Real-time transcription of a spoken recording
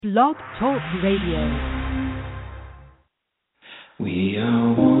Blog Talk Radio. We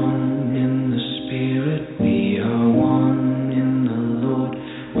are one in the Spirit, we are one in the Lord.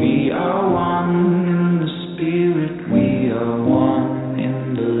 We are one in the Spirit, we are one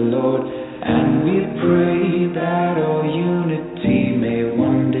in the Lord. And we pray that our unity may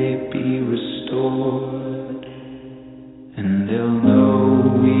one day be restored. And they'll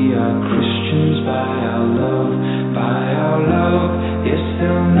know we are Christians by our love, by our love. Yes,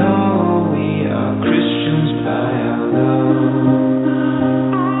 they'll know we are Christians by our love.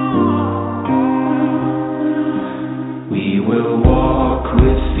 We will walk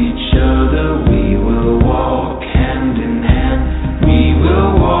with each other, we will walk hand in hand. We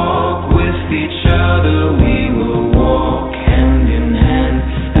will walk with each other, we will walk hand in hand.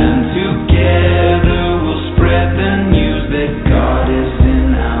 And together we'll spread the news that God is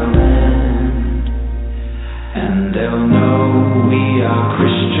in our land. And they'll know we are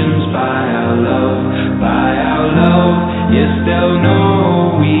Christians by our love, by our love. Yes, they'll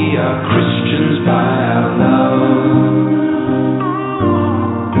know we are Christians by our love.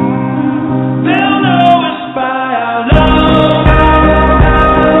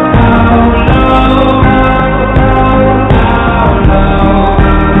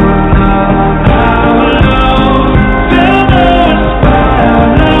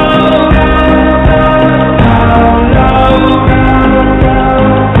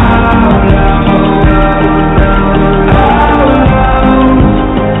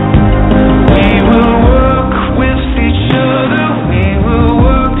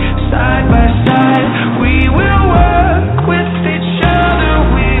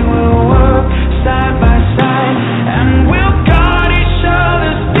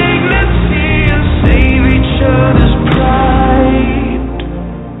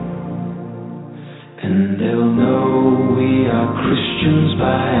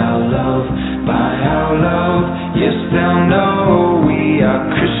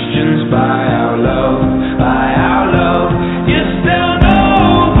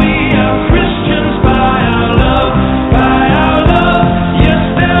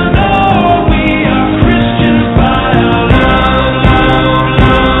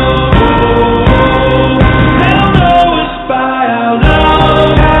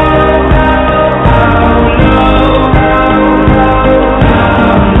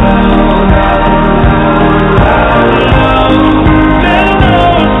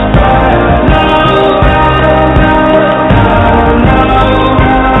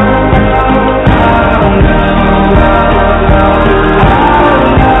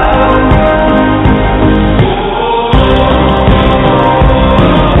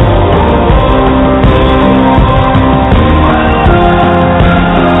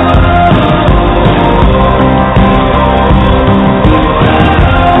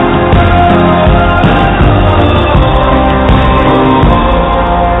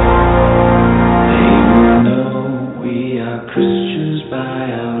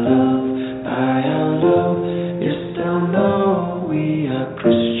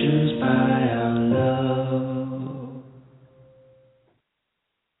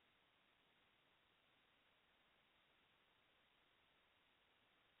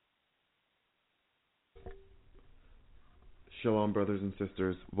 Shalom, brothers and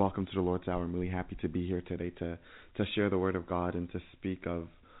sisters. Welcome to the Lord's Hour. I'm really happy to be here today to share the Word of God and to speak of,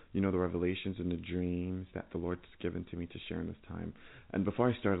 the revelations and the dreams that the Lord's given to me to share in this time. And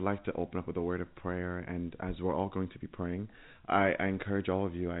before I start, I'd like to open up with a word of prayer. And as we're all going to be praying, I encourage all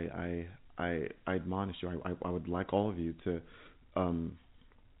of you, I admonish you, I would like all of you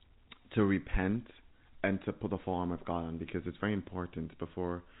to repent and to put the full armor of God on, because it's very important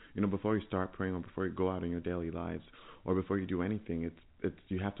before you start praying or before you go out in your daily lives or before you do anything. It's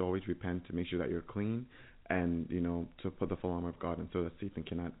you have to always repent to make sure that you're clean and to put the full armor of God on, so that Satan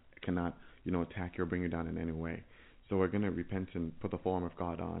cannot attack you or bring you down in any way. So we're going to repent and put the full armor of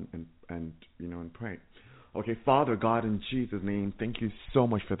God on and pray. Okay, Father God, in Jesus' name, thank you so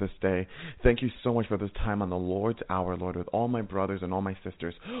much for this day. Thank you so much for this time on the Lord's Hour, Lord, with all my brothers and all my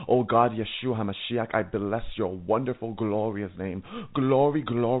sisters. Oh God, Yeshua HaMashiach, I bless your wonderful, glorious name. Glory,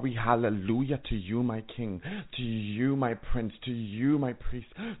 glory, hallelujah to you, my King, to you, my Prince, to you, my Priest,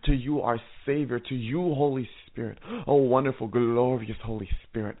 to you, our Savior, to you, Holy Spirit. Oh, wonderful, glorious Holy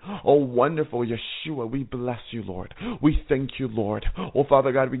Spirit. Oh, wonderful Yeshua, we bless you, Lord. We thank you, Lord. Oh,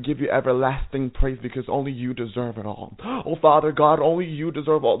 Father God, we give you everlasting praise because only you deserve it all. Oh, Father God, only you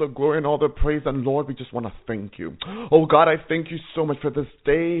deserve all the glory and all the praise. And Lord, we just want to thank you. Oh, God, I thank you so much for this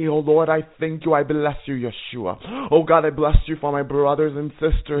day. Oh, Lord, I thank you. I bless you, Yeshua. Oh, God, I bless you for my brothers and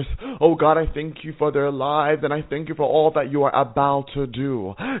sisters. Oh, God, I thank you for their lives. And I thank you for all that you are about to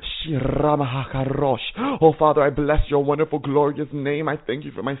do. Oh, Father, I bless your wonderful, glorious name. I thank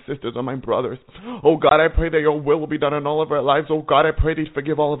you for my sisters and my brothers. Oh, God, I pray that your will be done in all of our lives. Oh, God, I pray that you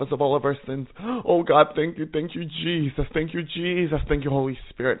forgive all of us of all of our sins. Oh, God, thank you, Jesus. Thank you, Jesus. Thank you, Holy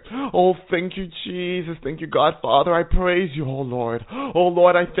Spirit. Oh, thank you, Jesus. Thank you, God, Father. I praise you, oh, Lord. Oh,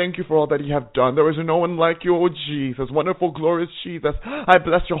 Lord, I thank you for all that you have done. There is no one like you, oh, Jesus. Wonderful, glorious Jesus. I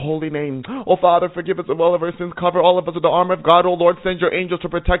bless your holy name. Oh, Father, forgive us of all of our sins. Cover all of us with the armor of God. Oh, Lord, send your angels to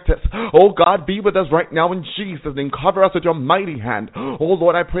protect us. Oh, God, be with us right now in Jesus' name. Cover us with your mighty hand. Oh,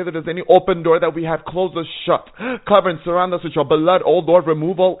 Lord, I pray that there's any open door that we have, closed us shut. Cover and surround us with your blood. Oh, Lord,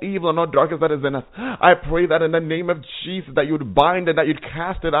 remove all evil and all darkness that is in us. I pray that in the name of Jesus that you would bind and that you'd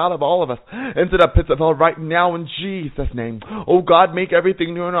cast it out of all of us into the pits of hell right now in Jesus' name. Oh, God, make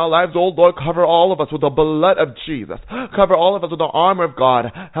everything new in our lives. Oh, Lord, cover all of us with the blood of Jesus. Cover all of us with the armor of God,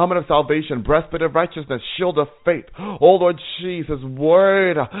 helmet of salvation, breastplate of righteousness, shield of faith. Oh, Lord Jesus,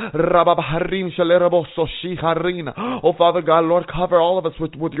 word. Oh, Father God, Lord, cover all of us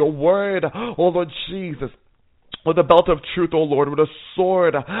with your word. Oh, Lord Jesus, with a belt of truth, O Lord, with a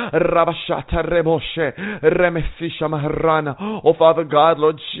sword. Oh, Father God,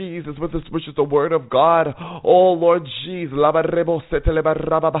 Lord Jesus, with this which is the word of God. Oh, Lord Jesus.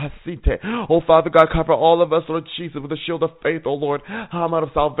 Oh, Father God, cover all of us, Lord Jesus, with the shield of faith, O Lord. Helmet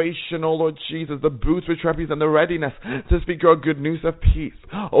of salvation, O Lord Jesus. The boots which represent the readiness to speak your good news of peace.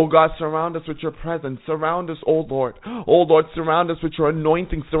 Oh, God, surround us with your presence. Surround us, O Lord. Oh, Lord, surround us with your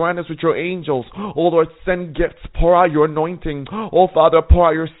anointing. Surround us with your angels. Oh, Lord, send gifts. Pour out your anointing. Oh, Father, pour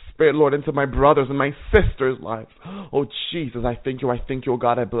out your Spirit, Lord, into my brothers and my sisters' lives. Oh, Jesus, I thank you. Oh,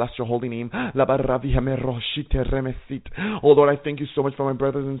 God, I bless your holy name. Oh, Lord, I thank you so much for my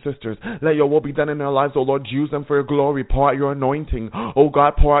brothers and sisters. Let your will be done in their lives. Oh, Lord, use them for your glory. Pour out your anointing. Oh,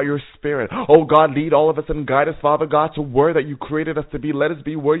 God, pour out your Spirit. Oh, God, lead all of us and guide us, Father God, to where that you created us to be. Let us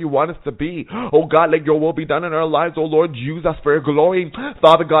be where you want us to be. Oh, God, let your will be done in our lives. Oh, Lord, use us for your glory.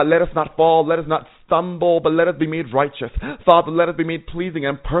 Father God, let us not fall. Let us not stumble, but let us be made righteous. Father, let us be made pleasing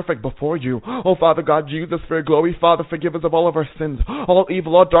and perfect before you. Oh, Father God, use us for your glory. Father, forgive us of all of our sins. All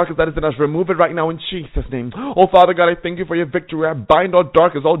evil, all darkness that is in us, remove it right now in Jesus' name. Oh, Father God, I thank you for your victory. I bind all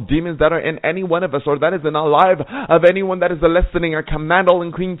darkness, all demons that are in any one of us, or that is in our life of anyone that is listening. I command all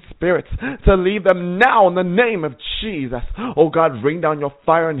unclean spirits to leave them now in the name of Jesus. Oh, God, rain down your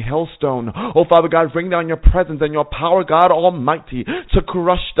fire and hailstone. Oh, Father God, rain down your presence and your power, God Almighty, to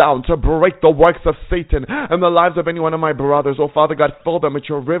crush down, to break the works of Satan and the lives of any one of my brothers. Oh, Father God, fill them with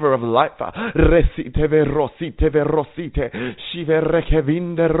your river of life. Oh,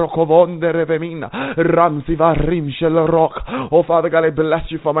 Father God, I bless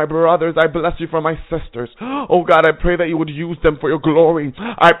you for my brothers. I bless you for my sisters. Oh, God, I pray that you would use them for your glory.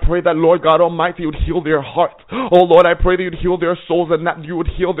 I pray that, Lord God Almighty, you would heal their hearts. Oh, Lord, I pray that you would heal their souls and that you would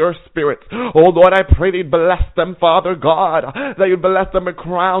heal their spirits. Oh, Lord, I pray that you'd bless them, Father God, that you'd bless them with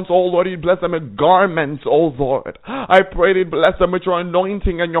crowns. Oh, Lord, you'd bless them with garments, oh, Lord. I pray that you'd bless them with your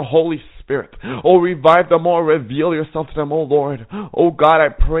anointing and your Holy Spirit. Oh, revive them all, reveal yourself to them, oh, Lord. Oh, God, I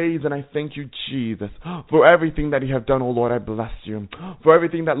praise and I thank you, Jesus, for everything that you have done, oh, Lord. I bless you. For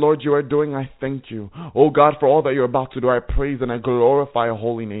everything that, Lord, you are doing, I thank you. Oh, God, for all that you're about to do, I praise and I glorify your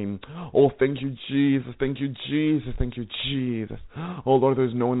holy name. Oh, thank you, Jesus. Thank you, Jesus. Thank you, Jesus. Oh, Lord,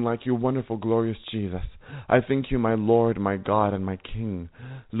 there's no one like you, wonderful, glorious Jesus. I thank you, my Lord, my God, and my King.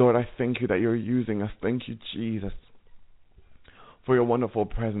 Lord, I thank you that you're using us. Thank you, Jesus, for your wonderful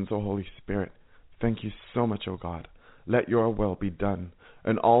presence, oh Holy Spirit. Thank you so much, oh God. Let your will be done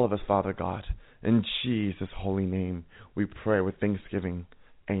in all of us, Father God. In Jesus' holy name, we pray with thanksgiving.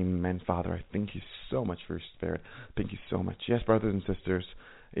 Amen, Father. I thank you so much for your Spirit. Thank you so much. Yes, brothers and sisters.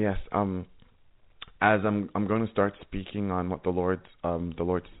 Yes, as I'm going to start speaking on what the Lord's put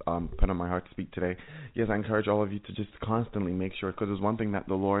on my heart to speak today. Yes, I encourage all of you to just constantly make sure, because there's one thing that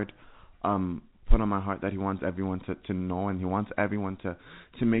the Lord put on my heart that he wants everyone to know, and he wants everyone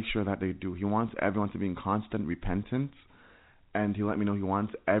to make sure that they do. He wants everyone to be in constant repentance, and he let me know he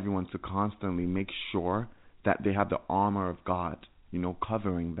wants everyone to constantly make sure that they have the armor of God,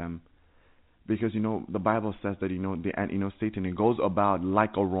 covering them. Because, the Bible says that, Satan, he goes about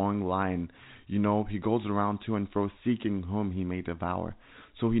like a roaring lion. He goes around to and fro seeking whom he may devour.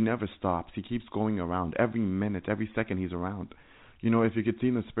 So he never stops. He keeps going around. Every minute, every second he's around. If you could see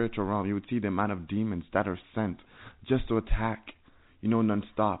in the spiritual realm, you would see the amount of demons that are sent just to attack,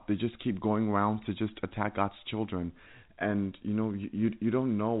 nonstop. They just keep going around to just attack God's children, and you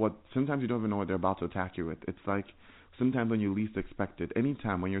don't know what. Sometimes you don't even know what they're about to attack you with. It's like sometimes when you least expect it.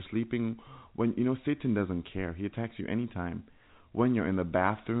 Anytime when you're sleeping, when Satan doesn't care. He attacks you anytime. When you're in the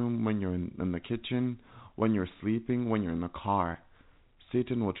bathroom, when you're in the kitchen, when you're sleeping, when you're in the car,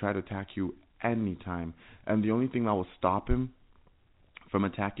 Satan will try to attack you anytime. And the only thing that will stop him from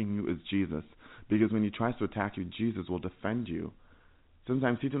attacking you is Jesus. Because when he tries to attack you, Jesus will defend you.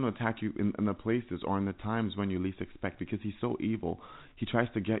 Sometimes Satan will attack you in the places or in the times when you least expect, because he's so evil. He tries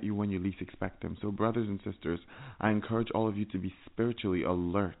to get you when you least expect him. So brothers and sisters, I encourage all of you to be spiritually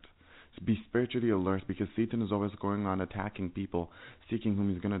alert. Be spiritually alert, because Satan is always going on attacking people, seeking whom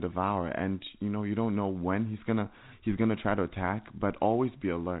he's going to devour. And you don't know when he's gonna try to attack, but always be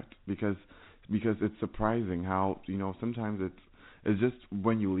alert, because it's surprising how sometimes it's just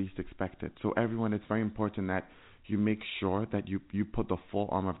when you least expect it. So everyone, it's very important that you make sure that you put the full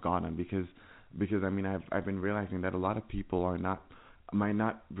armor of God on, because I've been realizing that a lot of people might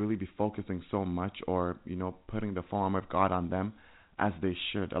not really be focusing so much, or putting the full armor of God on them as they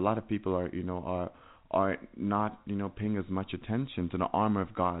should. A lot of people are not paying as much attention to the armor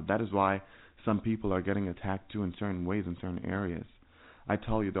of God. That is why some people are getting attacked too in certain ways, in certain areas. I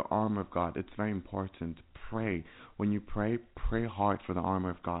tell you, the armor of God, it's very important. Pray. When you pray hard for the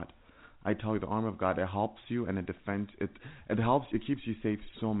armor of God. I tell you, the armor of God, it helps you, and it defends. It helps. It keeps you safe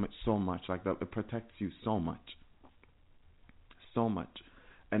so much. Like that, it protects you so much.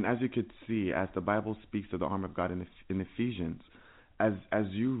 And as you could see, as the Bible speaks of the armor of God in Ephesians, as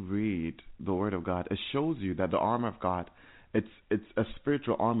you read the Word of God, it shows you that the armor of God, it's a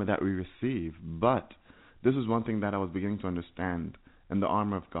spiritual armor that we receive. But this is one thing that I was beginning to understand in the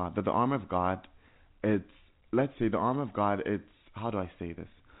armor of God. That the armor of God, it's how do I say this?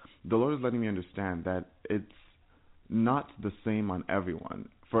 The Lord is letting me understand that it's not the same on everyone.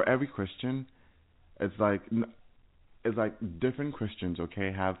 For every Christian, it's like different Christians,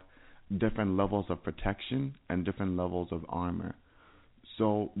 okay, have different levels of protection and different levels of armor.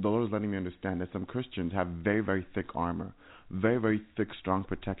 So the Lord is letting me understand that some Christians have very, very thick armor, very, very thick, strong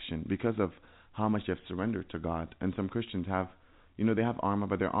protection because of how much they have surrendered to God. And some Christians have, they have armor,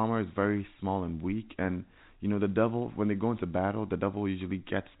 but their armor is very small and weak. And, the devil, when they go into battle, the devil usually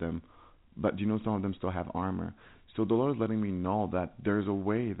gets them. But, some of them still have armor. So the Lord is letting me know that there's a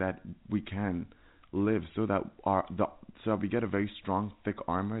way that we can live so that we get a very strong, thick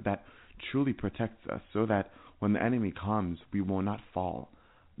armor that truly protects us, so that when the enemy comes, we will not fall,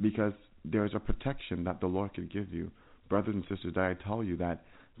 because there's a protection that the Lord can give you. Brothers and sisters, that I tell you that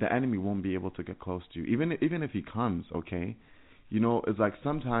the enemy won't be able to get close to you, even if he comes, okay? It's like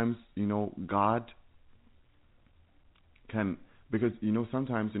sometimes, God can, because,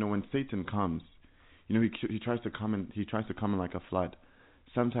 sometimes, when Satan comes, he tries to come in like a flood.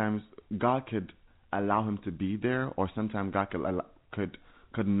 Sometimes God could allow him to be there, or sometimes God could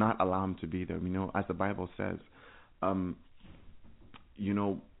not allow him to be there. As the Bible says, when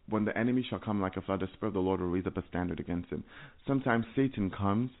the enemy shall come like a flood, the Spirit of the Lord will raise up a standard against him. Sometimes Satan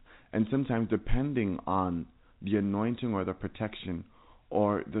comes, and sometimes depending on the anointing or the protection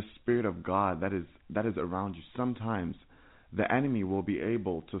or the Spirit of God that is around you, sometimes the enemy will be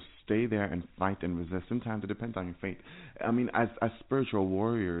able to stay there and fight and resist. Sometimes it depends on your faith. As spiritual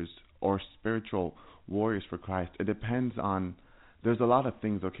warriors or spiritual warriors for Christ, it depends on. There's a lot of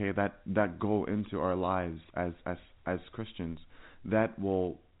things, okay, that go into our lives as Christians that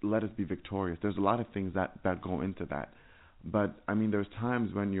will let us be victorious. There's a lot of things that go into that. But, there's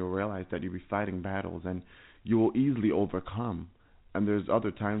times when you'll realize that you'll be fighting battles and you will easily overcome. And there's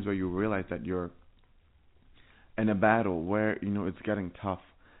other times where you realize that you're in a battle where, it's getting tough.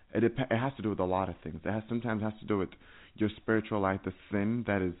 It has to do with a lot of things. Sometimes has to do with your spiritual life, the sin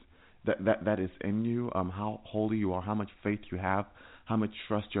that is in you, how holy you are, how much faith you have, how much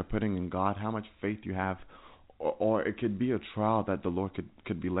trust you're putting in God, how much faith you have, or it could be a trial that the Lord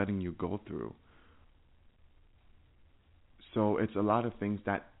could be letting you go through. So it's a lot of things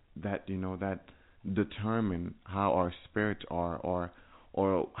that determine how our spirits are, or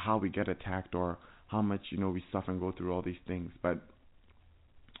how we get attacked, or how much we suffer and go through all these things. But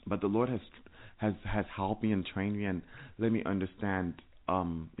the Lord has helped me and trained me and let me understand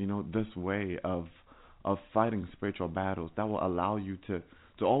this way of fighting spiritual battles that will allow you to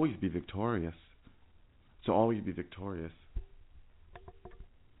always be victorious. To always be victorious.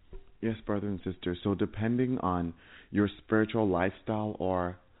 Yes, brothers and sisters. So depending on your spiritual lifestyle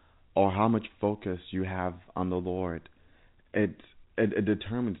or how much focus you have on the Lord, it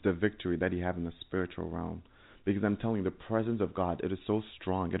determines the victory that you have in the spiritual realm. Because I'm telling you, the presence of God, it is so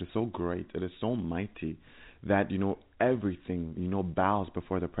strong, it is so great, it is so mighty that, everything, bows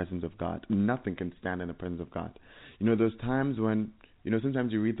before the presence of God. Nothing can stand in the presence of God. There's times when,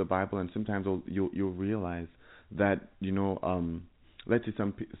 sometimes you read the Bible and sometimes you'll realize that, let's say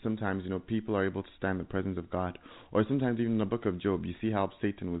sometimes, people are able to stand in the presence of God. Or sometimes even in the book of Job, you see how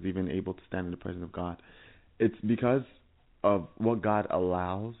Satan was even able to stand in the presence of God. It's because of what God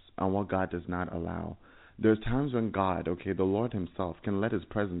allows and what God does not allow. There's times when God, the Lord himself, can let his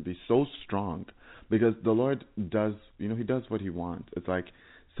presence be so strong because the Lord does, he does what he wants. It's like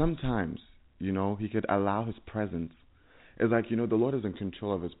sometimes, he could allow his presence. It's like, the Lord is in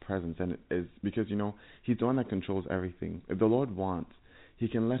control of his presence, and it is because, he's the one that controls everything. If the Lord wants, he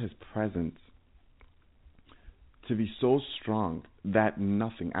can let his presence to be so strong that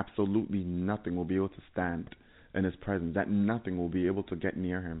nothing, absolutely nothing will be able to stand in his presence, that nothing will be able to get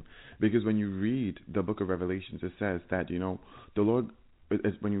near him. Because when you read the book of Revelations, it says that, the Lord,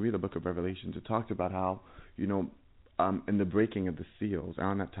 when you read the book of Revelations, it talks about how, in the breaking of the seals,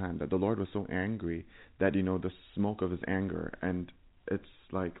 around that time, that the Lord was so angry that, the smoke of his anger, and it's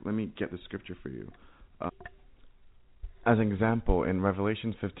like, let me get the scripture for you. As an example, in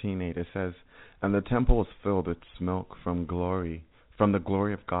Revelation 15:8, it says, "And the temple was filled with smoke from the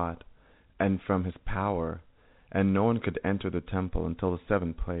glory of God, and from his power, and no one could enter the temple until the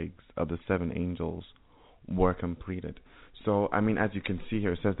 7 plagues of the 7 angels were completed." So, as you can see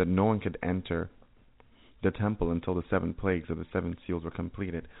here, it says that no one could enter the temple until the 7 plagues of the 7 seals were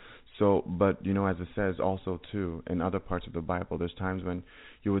completed. So, but, as it says also, too, in other parts of the Bible, there's times when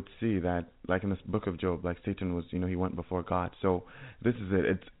you would see that, like in this book of Job, like Satan was, he went before God. So, this is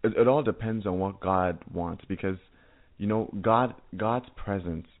it. It all depends on what God wants, because, God's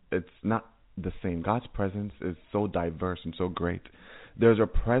presence, it's not the same. God's presence is so diverse and so great. There's a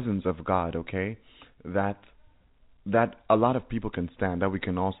presence of God, that a lot of people can stand, that we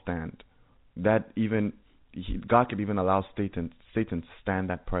can all stand, that even God could even allow Satan to stand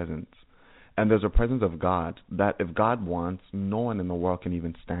that presence. And there's a presence of God that if God wants, no one in the world can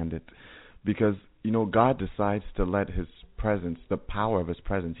even stand it, because God decides to let his presence, the power of his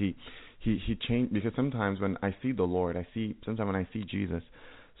presence, he changed. Because sometimes when I see the Lord, sometimes when I see Jesus,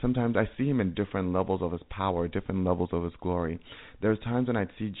 sometimes I see him in different levels of his power, different levels of his glory. There's times when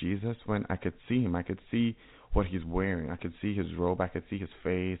I'd see Jesus when I could see him. I could see what he's wearing. I could see his robe. I could see his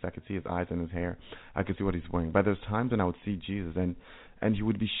face. I could see his eyes and his hair. I could see what he's wearing. But there's times when I would see Jesus and he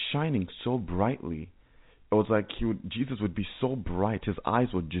would be shining so brightly. It was like Jesus would be so bright. His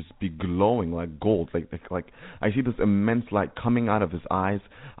eyes would just be glowing like gold. Like I see this immense light coming out of his eyes.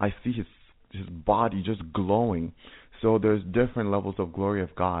 I see his body just glowing. So there's different levels of glory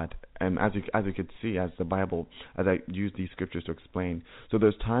of God, and as you could see, as I use these scriptures to explain. So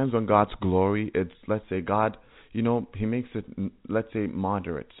there's times when God's glory, it's, let's say God, he makes it, let's say,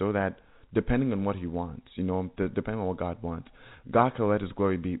 moderate, so that depending on what he wants, depending on what God wants, God can let his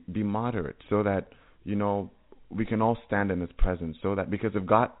glory be moderate, so that we can all stand in his presence. So that because if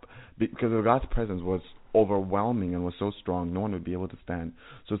God's presence was overwhelming and was so strong, no one would be able to stand.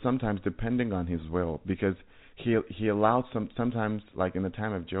 So sometimes, depending on his will, because he allowed sometimes, like in the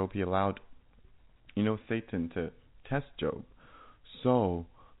time of Job, he allowed, Satan to test Job. So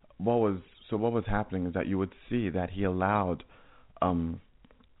what was happening is that you would see that he allowed,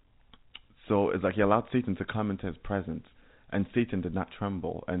 so it's like he allowed Satan to come into his presence, and Satan did not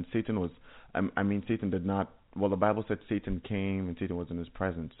tremble, and Satan was, Satan did not. Well, the Bible said Satan came and Satan was in his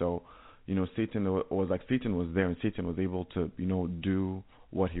presence. So, Satan was there, and Satan was able to, do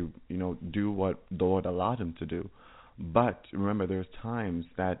what do what the Lord allowed him to do. But remember, there's times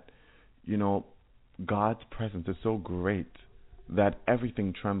that, God's presence is so great that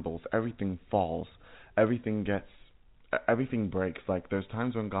everything trembles, everything falls, everything breaks. Like there's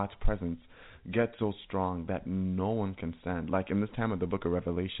times when God's presence gets so strong that no one can stand. Like in this time of the book of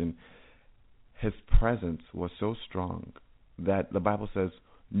Revelation, his presence was so strong that the Bible says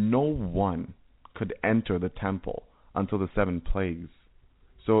no one could enter the temple until the 7 plagues.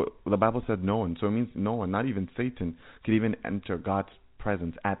 So the Bible said no one. So it means no one, not even Satan, could even enter God's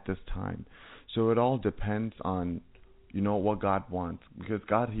presence at this time. So it all depends on, what God wants. Because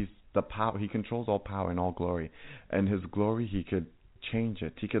God, he's the power. He controls all power and all glory. And his glory, he could change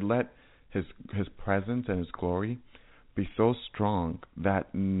it. He could let his presence and his glory be so strong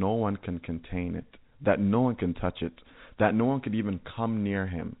that no one can contain it, that no one can touch it, that no one could even come near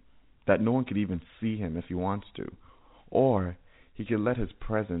him, that no one could even see him if he wants to. Or he could let his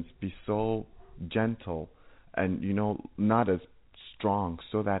presence be so gentle and, not as strong,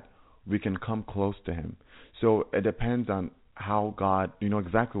 so that we can come close to him. So it depends on how God,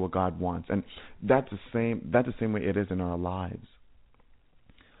 exactly what God wants. And that's the same way it is in our lives.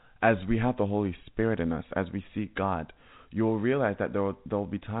 as we have the Holy Spirit in us, as we seek God, you will realize that there will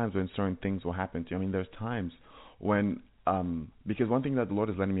be times when certain things will happen to you. I mean, there's times when, because one thing that the Lord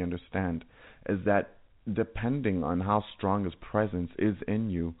is letting me understand is that depending on how strong His presence is in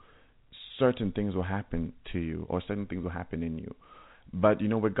you, certain things will happen to you, or certain things will happen in you. But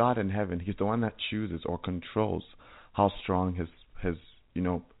with God in heaven, He's the one that chooses or controls how strong His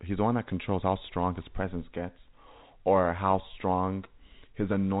He's the one that controls how strong His presence gets, or how strong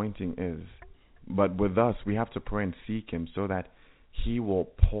His anointing is. But with us, we have to pray and seek Him so that He will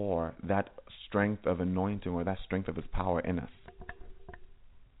pour that strength of anointing, or that strength of His power in us.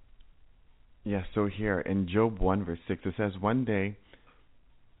 Yes, so here in Job 1 verse 6, it says, one day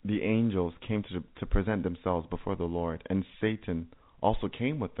the angels came to present themselves before the Lord, and Satan also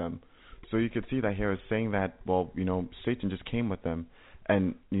came with them. So you could see that here is saying that, Satan just came with them,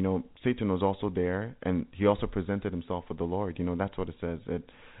 and Satan was also there, and he also presented himself with the Lord. That's what it says. It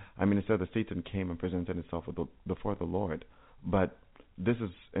said that Satan came and presented himself before the Lord. But this is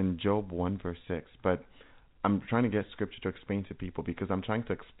in Job 1 verse 6. But I'm trying to get scripture to explain to people, because I'm trying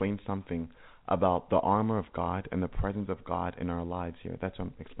to explain something about the armor of God and the presence of God in our lives here. That's why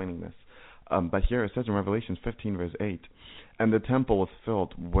I'm explaining this. But here it says in Revelation 15 verse 8, and the temple was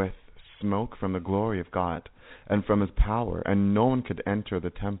filled with smoke from the glory of God and from His power, and no one could enter the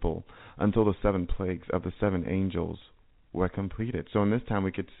temple until the 7 plagues of the 7 angels were completed. So in this time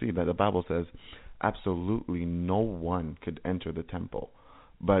we could see that the Bible says absolutely no one could enter the temple.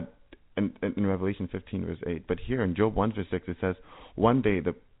 But in Revelation 15 verse 8, but here in Job 1 verse 6 it says, one day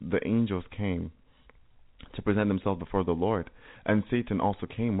the angels came to present themselves before the Lord, and Satan also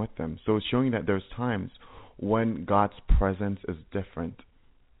came with them. So it's showing that there's times when God's presence is different.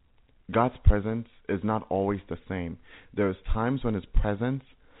 God's presence is not always the same. There's times when His presence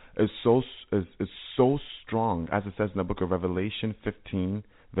is so strong, as it says in the book of Revelation 15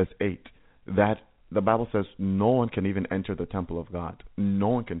 verse 8, that the Bible says no one can even enter the temple of God. No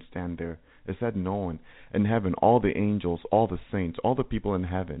one can stand there. It said no one. In heaven, all the angels, all the saints, all the people in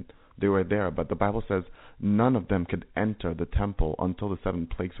heaven, they were there. But the Bible says none of them could enter the temple until the 7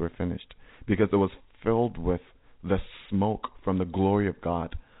 plagues were finished, because it was filled with the smoke from the glory of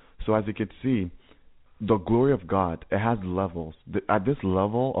God. So as you can see, the glory of God, it has levels. At this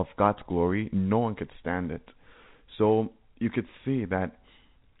level of God's glory, no one could stand it. So you could see that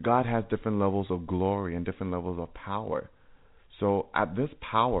God has different levels of glory and different levels of power. So at this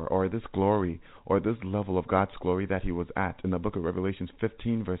power, or this glory, or this level of God's glory that He was at in the book of Revelation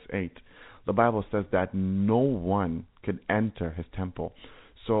 15 verse 8, the Bible says that no one could enter His temple.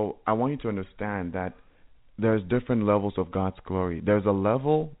 So I want you to understand that there's different levels of God's glory. There's a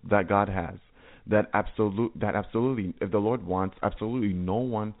level that God has that absolutely, if the Lord wants, absolutely no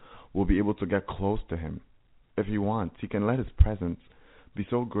one will be able to get close to Him. If He wants, He can let His presence be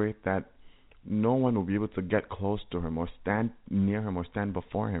so great that no one will be able to get close to Him, or stand near Him, or stand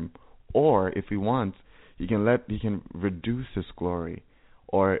before Him. Or if He wants, He can reduce His glory,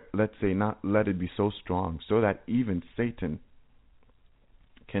 or let's say not let it be so strong, so that even Satan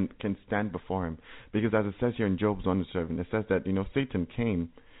can stand before Him. Because as it says here in Job's 1:7, it says that Satan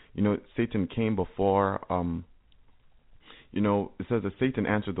came before it says that Satan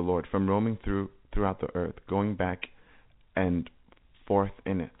answered the Lord from roaming throughout the earth, going back and forth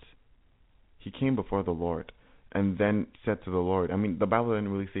in it. He came before the Lord and then said to the Lord, the Bible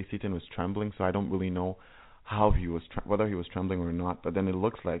didn't really say Satan was trembling, so I don't really know how he was whether he was trembling or not, but then it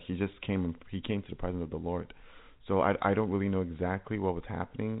looks like he just came to the presence of the Lord. So I don't really know exactly what was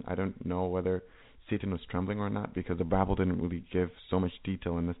happening. I don't know whether Satan was trembling or not, because the Bible didn't really give so much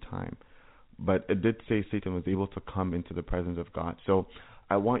detail in this time. But it did say Satan was able to come into the presence of God. So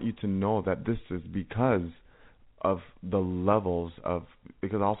I want you to know that this is because of the levels of,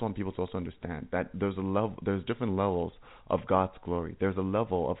 because I also want people to also understand that there's different levels of God's glory. There's a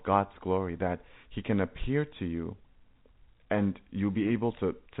level of God's glory that He can appear to you, and you'll be able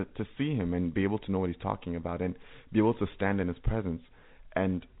to see Him and be able to know what He's talking about and be able to stand in His presence.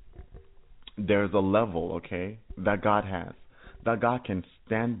 And there's a level, okay, that God has, that God can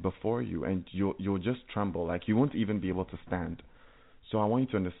stand before you and you'll just tremble, like you won't even be able to stand. So I want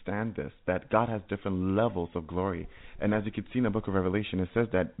you to understand this, that God has different levels of glory. And as you can see in the book of Revelation, it says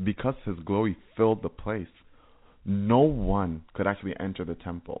that because His glory filled the place, no one could actually enter the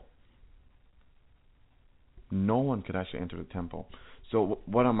temple. No one could actually enter the temple. So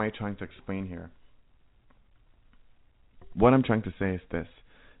what am I trying to explain here? What I'm trying to say is this,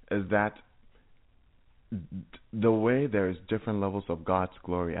 is that the way there's different levels of God's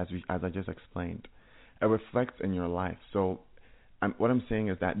glory, as I just explained, it reflects in your life. So what I'm saying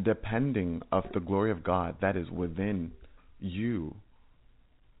is that depending of the glory of God that is within you,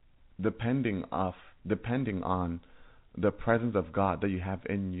 depending on the presence of God that you have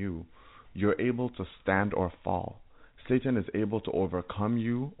in you, you're able to stand or fall. Satan is able to overcome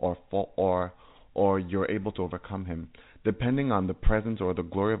you or fall, or you're able to overcome him, depending on the presence or the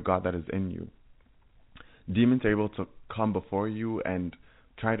glory of God that is in you. Demons are able to come before you and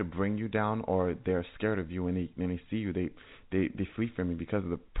try to bring you down, or they're scared of you when they see you. They flee from you because of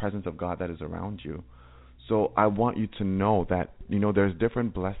the presence of God that is around you. So I want you to know that, there's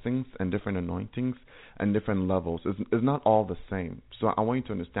different blessings and different anointings and different levels. It's not all the same. So I want you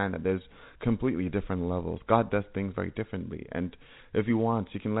to understand that there's completely different levels. God does things very differently. And if he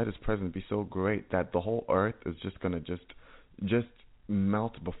wants, he can let his presence be so great that the whole earth is just going to just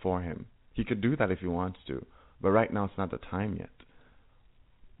melt before him. He could do that if he wants to. But right now it's not the time yet.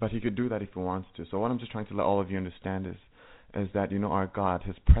 But he could do that if he wants to. So what I'm just trying to let all of you understand is that, our God,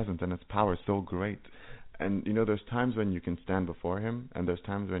 his presence and his power is so great. And, there's times when you can stand before him, and there's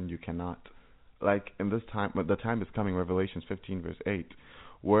times when you cannot. Like in this time, but the time is coming, Revelations 15 verse 8,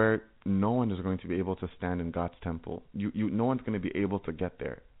 where no one is going to be able to stand in God's temple. No one's going to be able to get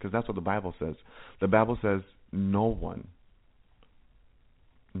there, because that's what the Bible says. The Bible says no one,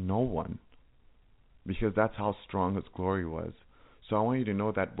 because that's how strong his glory was. So I want you to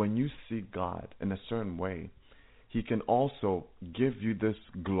know that when you see God in a certain way, he can also give you this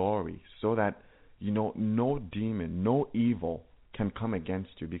glory so that no demon, no evil can come against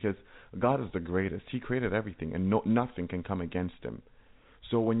you, because God is the greatest. He created everything, and nothing can come against him.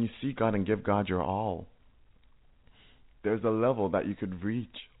 So when you see God and give God your all, there's a level that you could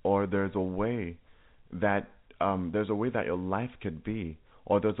reach, or there's a way that your life could be,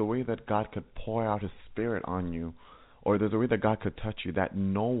 or there's a way that God could pour out his spirit on you, or there's a way that God could touch you that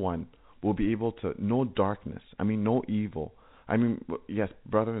no one will be able to, no darkness, no evil. Yes,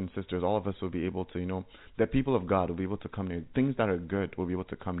 brothers and sisters, all of us will be able to, the people of God will be able to come near you. Things that are good will be able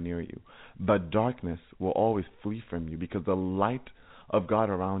to come near you. But darkness will always flee from you, because the light of God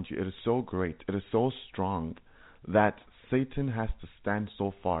around you, it is so great, it is so strong, that Satan has to stand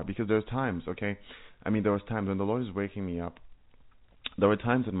so far. Because there's times, there was times when the Lord is waking me up. There were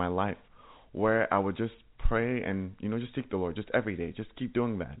times in my life where I would just pray and, just seek the Lord, just every day, just keep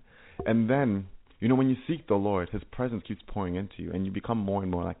doing that. And then, when you seek the Lord, his presence keeps pouring into you, and you become more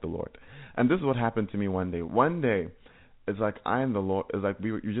and more like the Lord. And this is what happened to me one day. One day, it's like I and the Lord, it's like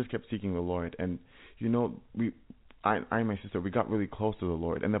we just kept seeking the Lord. And, I and my sister, we got really close to the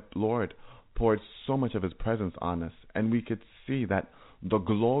Lord. And the Lord poured so much of his presence on us. And we could see that the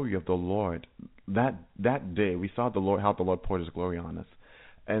glory of the Lord, that day, we saw the Lord, how the Lord poured his glory on us.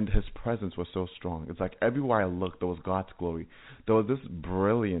 And his presence was so strong. It's like everywhere I looked, there was God's glory. There was this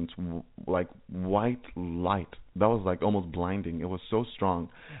brilliant, like white light that was like almost blinding. It was so strong,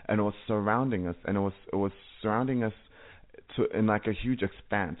 and it was surrounding us, and it was surrounding us in like a huge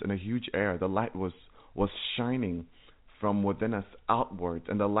expanse, in a huge air. The light was shining from within us outwards,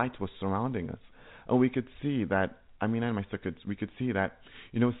 and the light was surrounding us, and we could see that. And my sister, we could see that,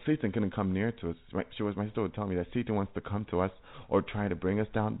 Satan couldn't come near to us. My sister would tell me that Satan wants to come to us or try to bring us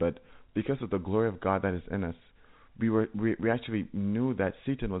down, but because of the glory of God that is in us, we actually knew that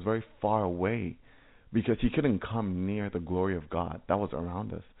Satan was very far away, because he couldn't come near the glory of God that was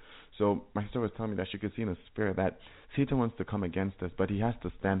around us. So my sister was telling me that she could see in the spirit that Satan wants to come against us, but he has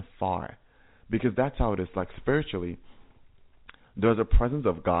to stand far, because that's how it is. Like spiritually, there's a presence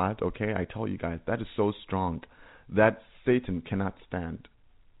of God. Okay, I tell you guys, that is so strong that Satan cannot stand.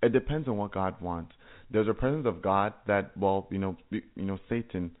 It depends on what God wants. There's a presence of God that,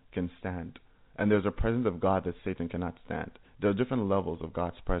 Satan can stand, and there's a presence of God that Satan cannot stand. There are different levels of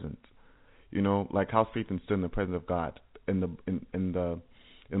God's presence. Like how Satan stood in the presence of God in the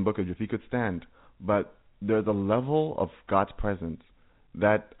book of Jude. He could stand, but there's a level of God's presence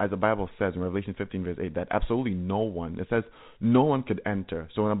that, as the Bible says in Revelation 15 verse 8, that absolutely no one, it says no one could enter.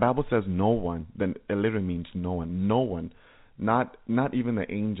 So when the Bible says no one, then it literally means no one, not even the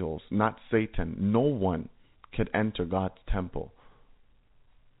angels, not Satan, no one could enter God's temple.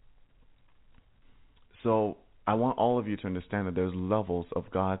 So I want all of you to understand that there's levels of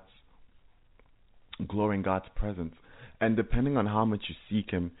God's glory and God's presence. And depending on how much you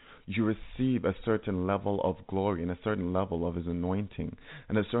seek him, you receive a certain level of glory and a certain level of his anointing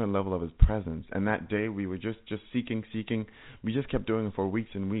and a certain level of his presence. And that day we were just seeking. We just kept doing it for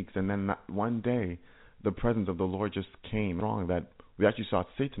weeks and weeks. And then one day, the presence of the Lord just came wrong, that we actually saw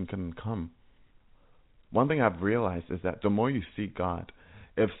Satan couldn't come. One thing I've realized is that the more you seek God,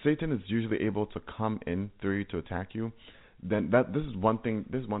 if Satan is usually able to come in through you to attack you, then this is one thing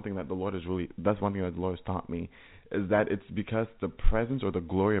that the Lord has taught me, is that it's because the presence or the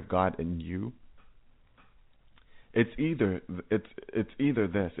glory of God in you It's either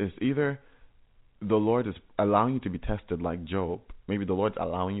this. It's either the Lord is allowing you to be tested like Job. Maybe the Lord's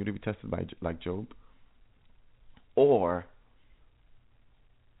allowing you to be tested like Job, or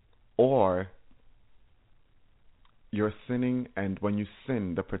you're sinning, and when you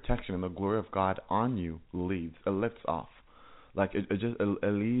sin, the protection and the glory of God on you leaves. It lifts off. Like it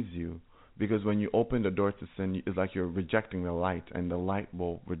leaves you. Because when you open the door to sin, it's like you're rejecting the light, and the light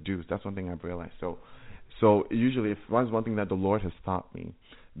will reduce. That's one thing I've realized. So usually, if that's one thing that the Lord has taught me,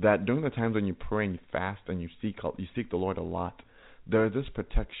 that during the times when you pray and you fast and you seek the Lord a lot, there is this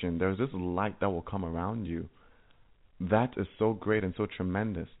protection, there is this light that will come around you. That is so great and so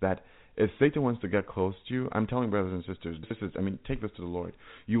tremendous that if Satan wants to get close to you, I'm telling brothers and sisters, take this to the Lord.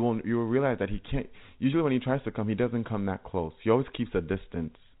 You will realize that he can't. Usually, when he tries to come, he doesn't come that close. He always keeps a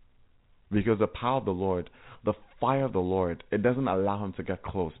distance. Because the power of the Lord, the fire of the Lord, it doesn't allow him to get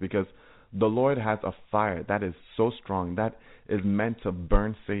close. Because the Lord has a fire that is so strong, that is meant to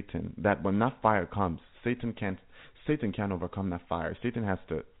burn Satan, that when that fire comes, Satan can't overcome that fire. Satan has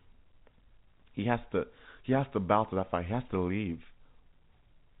to bow to that fire. He has to leave.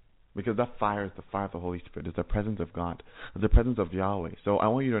 Because that fire is the fire of the Holy Spirit. It's the presence of God. It's the presence of Yahweh. So I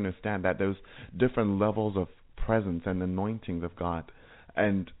want you to understand that there's different levels of presence and anointings of God.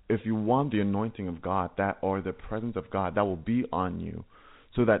 And if you want the anointing of God, or the presence of God, that will be on you,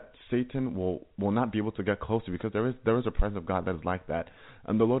 so that Satan will not be able to get closer, because there is a presence of God that is like that.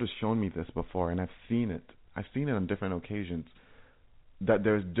 And the Lord has shown me this before, and I've seen it. I've seen it on different occasions, that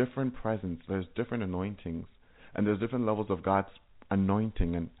there's different presence, there's different anointings, and there's different levels of God's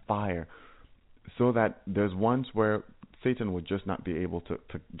anointing and fire, so that there's ones where Satan would just not be able to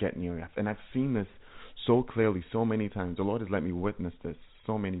get near you. And I've seen this so clearly, so many times. The Lord has let me witness this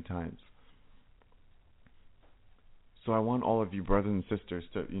so many times. So I want all of you brothers and sisters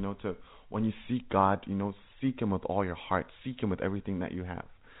to when you seek God, seek Him with all your heart, seek Him with everything that you have.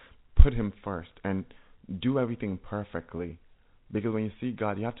 Put Him first and do everything perfectly. Because when you seek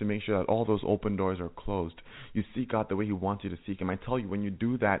God, you have to make sure that all those open doors are closed. You seek God the way He wants you to seek Him. I tell you, when you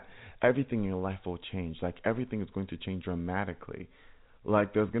do that, everything in your life will change. Like, everything is going to change dramatically.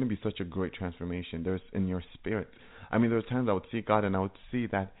 Like, there's going to be such a great transformation. There's in your spirit. I mean, there's times I would see God and I would see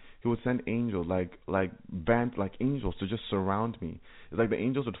that He would send angels, like angels to just surround me. It's like the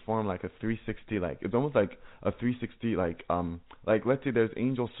angels would form like a 360, it's almost like a 360, let's say there's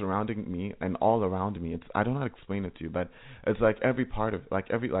angels surrounding me and all around me. I don't know how to explain it to you, but it's like every part of,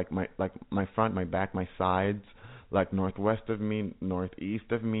 my front, my back, my sides, like northwest of me,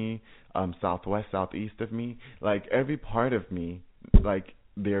 northeast of me, southwest, southeast of me, like every part of me, like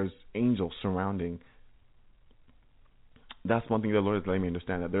there's angels surrounding. That's one thing the Lord is letting me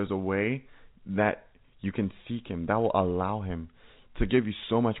understand, that there's a way that you can seek Him that will allow Him to give you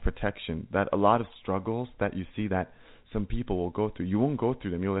so much protection, that a lot of struggles that you see that some people will go through, you won't go through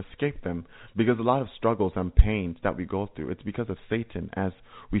them, you'll escape them, because a lot of struggles and pains that we go through, it's because of Satan, as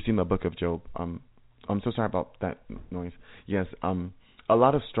we see in the book of Job. I'm so sorry about that noise. Yes, a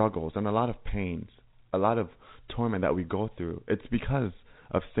lot of struggles and a lot of pains, a lot of torment that we go through, it's because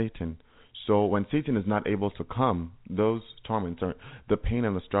of Satan. So when Satan is not able to come, those torments, or the pain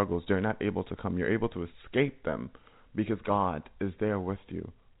and the struggles, they're not able to come. You're able to escape them because God is there with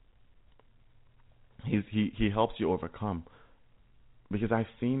you. He helps you overcome. Because I've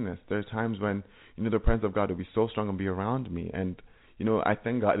seen this. There's times when, the presence of God will be so strong and be around me. And, I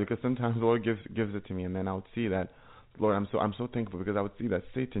thank God, because sometimes the Lord gives it to me, and then I would see that, Lord, I'm so thankful, because I would see that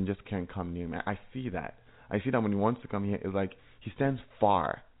Satan just can't come near me. I see that. I see that when he wants to come here, it's like he stands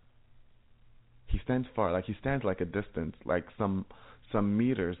far. He stands far, like he stands like a distance, like some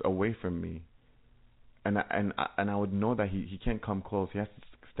meters away from me, and I would know that he can't come close. He has to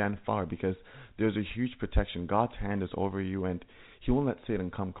stand far, because there's a huge protection. God's hand is over you, and He won't let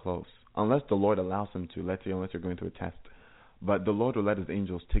Satan come close unless the Lord allows him to. Let's say unless you're going through a test, but the Lord will let His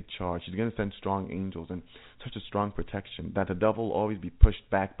angels take charge. He's going to send strong angels and such a strong protection that the devil will always be pushed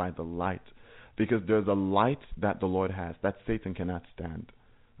back by the light, because there's a light that the Lord has that Satan cannot stand.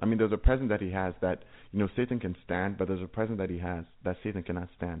 I mean, there's a presence that He has that, Satan can stand, but there's a presence that He has that Satan cannot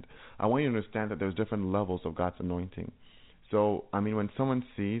stand. I want you to understand that there's different levels of God's anointing. So, I mean, when someone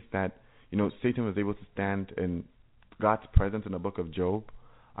sees that, Satan was able to stand in God's presence in the book of Job,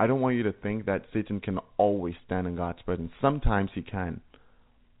 I don't want you to think that Satan can always stand in God's presence. Sometimes he can,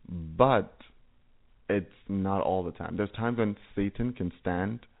 but it's not all the time. There's times when Satan can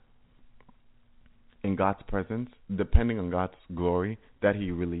stand in God's presence, depending on God's glory that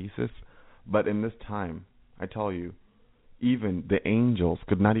He releases. But in this time, I tell you, even the angels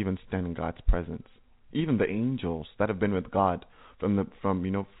could not even stand in God's presence. Even the angels that have been with God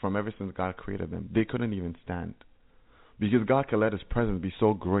from ever since God created them, they couldn't even stand. Because God can let His presence be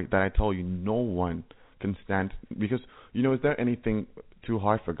so great that I tell you, no one can stand. Because, is there anything too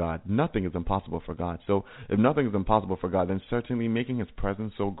hard for God? Nothing is impossible for God. So if nothing is impossible for God, then certainly making His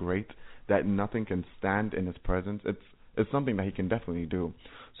presence so great that nothing can stand in His presence, it's something that He can definitely do.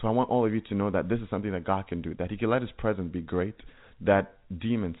 So I want all of you to know that this is something that God can do, that He can let His presence be great, that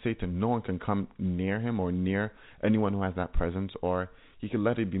demon, Satan, no one can come near Him or near anyone who has that presence, or He can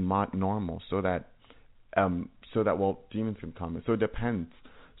let it be normal so that demons can come. So it depends.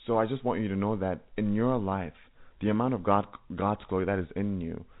 So I just want you to know that in your life, the amount of God's glory that is in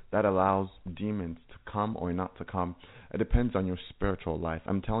you, that allows demons to come or not to come, it depends on your spiritual life.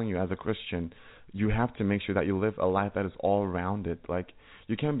 I'm telling you, as a Christian, you have to make sure that you live a life that is all rounded. Like,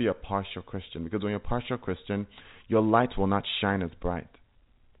 you can't be a partial Christian, because when you're a partial Christian, your light will not shine as bright.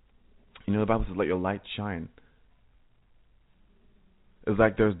 The Bible says, let your light shine. It's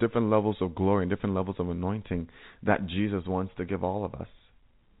like there's different levels of glory and different levels of anointing that Jesus wants to give all of us.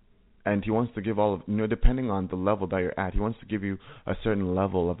 And He wants to give all of, depending on the level that you're at, He wants to give you a certain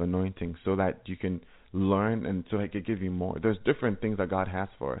level of anointing so that you can learn and so that He can give you more. There's different things that God has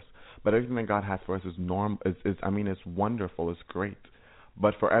for us, but everything that God has for us is it's wonderful, it's great.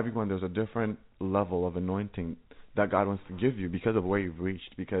 But for everyone, there's a different level of anointing that God wants to give you because of where you've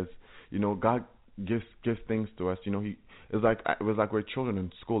reached. Because God gives things to us. It was like we're children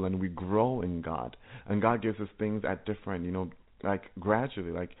in school and we grow in God, and God gives us things at different like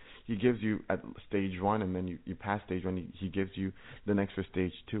gradually. Like He gives you at stage 1, and then you pass stage 1, He gives you the next for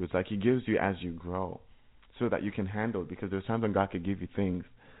stage 2. It's like He gives you as you grow so that you can handle it, because there's times when God could give you things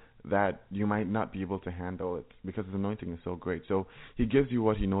that you might not be able to handle it because His anointing is so great. So He gives you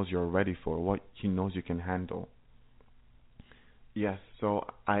what He knows you're ready for, what He knows you can handle. Yes, so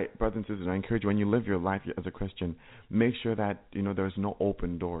brothers and sisters, I encourage you, when you live your life as a Christian, make sure that there's no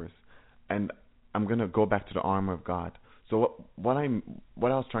open doors. And I'm going to go back to the armor of God. So what I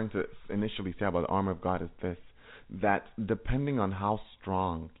was trying to initially say about the armor of God is this: that depending on how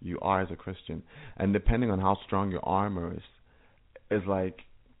strong you are as a Christian, and depending on how strong your armor is like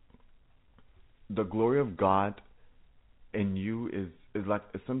the glory of God in you is like,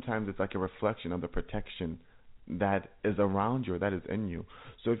 sometimes it's like a reflection of the protection that is around you, or that is in you.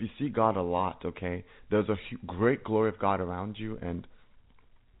 So if you see God a lot, okay, there's a great glory of God around you, and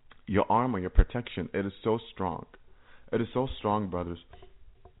your armor, your protection, it is so strong. It is so strong, brothers.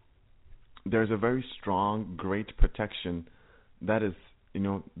 There's a very strong, great protection that is,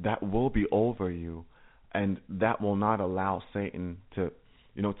 that will be over you, and that will not allow Satan to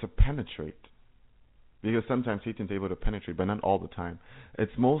penetrate. Because sometimes Satan's able to penetrate, but not all the time.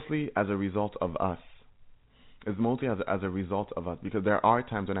 It's mostly as a result of us. It's mostly as a result of us, because there are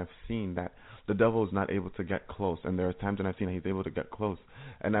times when I've seen that the devil is not able to get close, and there are times when I've seen that he's able to get close,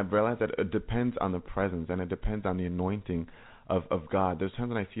 and I've realized that it depends on the presence, and it depends on the anointing of God. There's times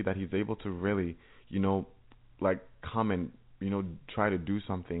when I see that he's able to really, like come and try to do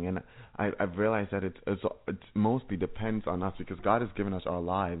something, and I've realized that it mostly depends on us, because God has given us our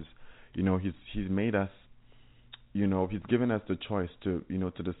lives. He's made us. He's given us the choice to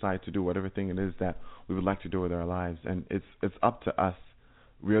decide to do whatever thing it is that we would like to do with our lives, and it's up to us.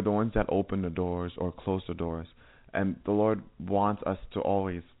 We are the ones that open the doors or close the doors, and the Lord wants us to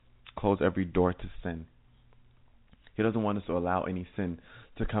always close every door to sin. He doesn't want us to allow any sin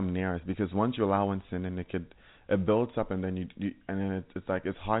to come near us, because once you allow one sin, and it builds up, and then it's like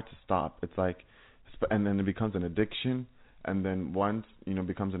it's hard to stop. It's like, and then it becomes an addiction, and then once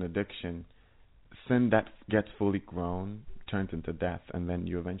becomes an addiction, sin that gets fully grown turns into death, and then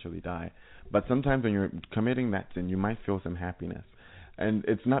you eventually die. But sometimes when you're committing that sin, you might feel some happiness, and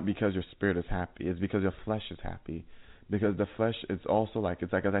it's not because your spirit is happy, it's because your flesh is happy. Because the flesh is also like,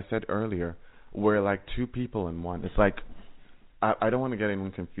 it's like, as I said earlier, we're like two people in one. It's like, I don't want to get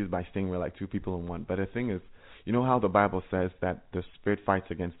anyone confused by saying we're like two people in one, but the thing is, how the Bible says that the spirit fights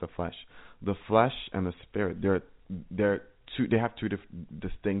against the flesh. The flesh and the spirit, they have two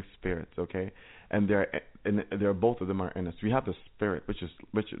distinct spirits, okay? And they're both of them are in us. We have the spirit, which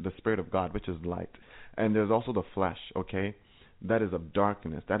the spirit of God, which is light, and there's also the flesh, okay? That is of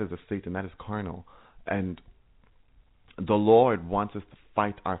darkness. That is of Satan. That is carnal, and the Lord wants us to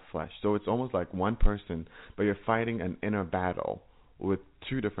fight our flesh. So it's almost like one person, but you're fighting an inner battle with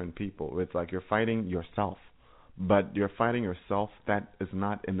two different people. It's like you're fighting yourself, but you're fighting yourself that is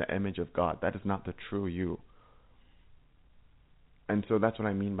not in the image of God. That is not the true you. And so that's what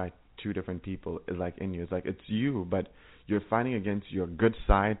I mean by two different people is like in you. It's like it's you, but you're fighting against your good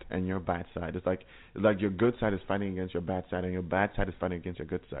side and your bad side. It's like your good side is fighting against your bad side, and your bad side is fighting against your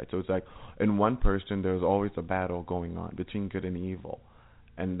good side. So it's like in one person there's always a battle going on between good and evil.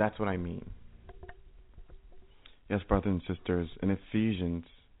 And that's what I mean. Yes, brothers and sisters, in Ephesians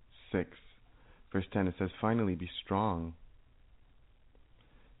 6, verse 10, it says, finally, be strong.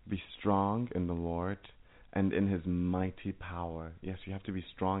 Be strong in the Lord and in his mighty power. Yes, you have to be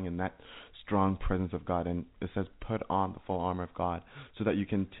strong in that strong presence of God. And it says, put on the full armor of God so that you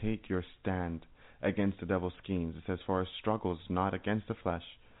can take your stand against the devil's schemes. It says, for our struggle is not against the flesh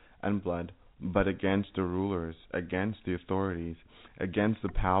and blood, but against the rulers, against the authorities, against the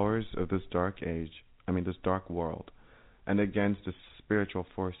powers of this this dark world, and against the spiritual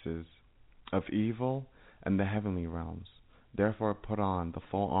forces of evil in the heavenly realms. Therefore put on the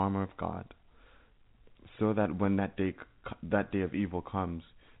full armor of God, so that when that day of evil comes,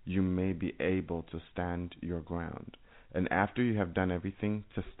 you may be able to stand your ground. And after you have done everything,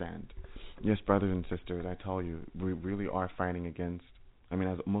 to stand. Yes, brothers and sisters, I tell you, we really are fighting against, as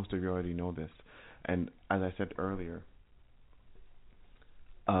most of you already know this, and as I said earlier,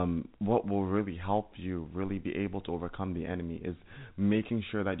 what will really help you really be able to overcome the enemy is making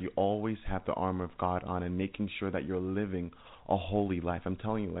sure that you always have the armor of God on and making sure that you're living a holy life. I'm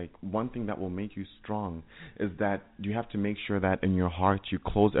telling you, one thing that will make you strong is that you have to make sure that in your heart you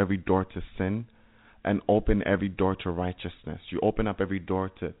close every door to sin and open every door to righteousness. You open up every door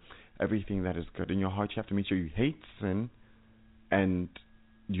to everything that is good. In your heart, you have to make sure you hate sin and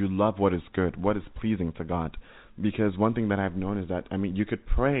you love what is good, what is pleasing to God. Because one thing that I've known is that, you could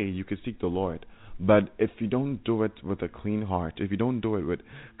pray, you could seek the Lord, but if you don't do it with a clean heart, if you don't do it with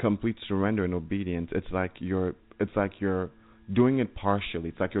complete surrender and obedience, it's like you're doing it partially.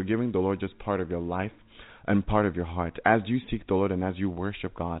 It's like you're giving the Lord just part of your life and part of your heart. As you seek the Lord and as you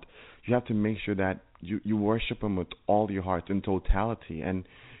worship God, you have to make sure that you worship Him with all your heart in totality, and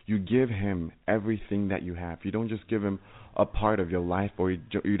you give Him everything that you have. You don't just give Him a part of your life, or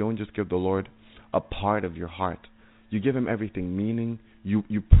you don't just give the Lord a part of your heart. You give Him everything, meaning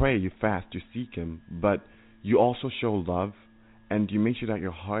you pray, you fast, you seek Him, but you also show love, and you make sure that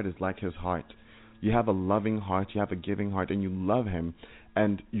your heart is like His heart. You have a loving heart, you have a giving heart, and you love Him,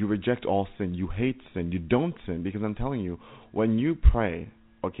 and you reject all sin. You hate sin. You don't sin, because I'm telling you, when you pray,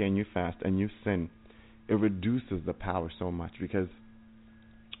 and you fast, and you sin, it reduces the power so much. Because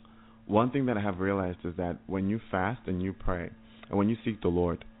one thing that I have realized is that when you fast and you pray, and when you seek the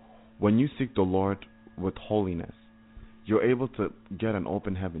Lord with holiness, you're able to get an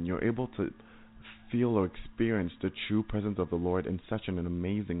open heaven. You're able to feel or experience the true presence of the Lord in such an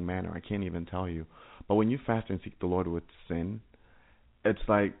amazing manner. I can't even tell you. But when you fast and seek the Lord with sin, it's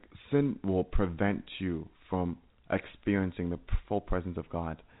like sin will prevent you from experiencing the full presence of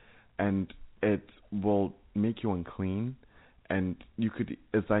God, and it will make you unclean, and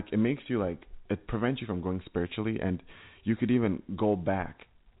it makes you it prevents you from growing spiritually, and you could even go back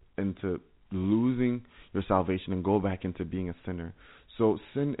into losing your salvation and go back into being a sinner. So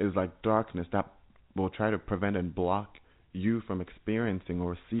sin is like darkness that will try to prevent and block you from experiencing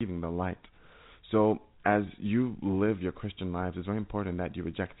or receiving the light. So as you live your Christian lives, it's very important that you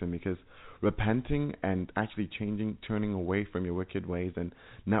reject sin, because repenting and actually changing, turning away from your wicked ways and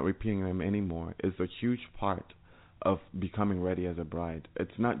not repeating them anymore is a huge part of becoming ready as a bride.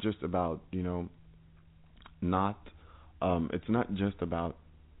 It's not just about, it's not just about,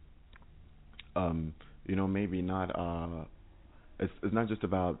 it's not just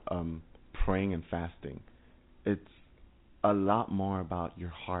about praying and fasting. It's a lot more about your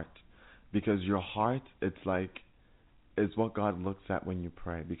heart, because your heart, it's what God looks at when you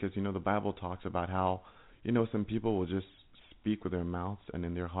pray. Because the Bible talks about how some people will just speak with their mouths and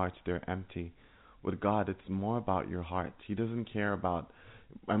in their hearts they're empty. With God, it's more about your heart. He doesn't care about,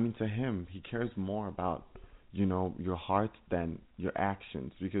 to Him, He cares more about your heart than your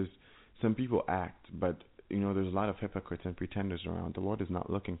actions. Because some people act, but there's a lot of hypocrites and pretenders around. The Lord is not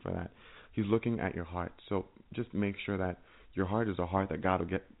looking for that. He's looking at your heart. So just make sure that your heart is a heart that God will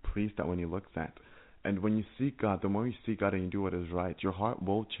get pleased at when He looks at. And when you seek God, the more you seek God and you do what is right, your heart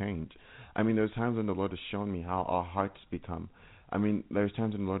will change. There's times when the Lord has shown me how our hearts become. There's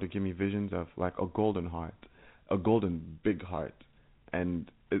times when the Lord will give me visions of a golden heart, a golden big heart. And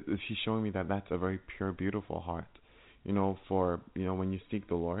He's showing me that that's a very pure, beautiful heart. When you seek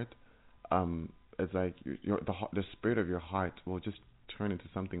the Lord, it's like the spirit of your heart will just turn into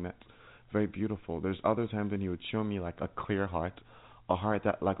something that's very beautiful. There's other times when He would show me a clear heart, a heart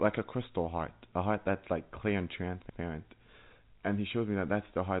that like a crystal heart, a heart that's clear and transparent. And He shows me that that's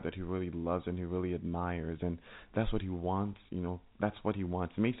the heart that He really loves and He really admires, and that's what He wants. That's what He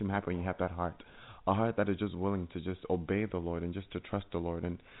wants. It makes Him happy when you have that heart, a heart that is just willing to just obey the Lord and just to trust the Lord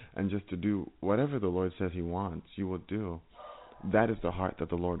and just to do whatever the Lord says He wants, you will do. That is the heart that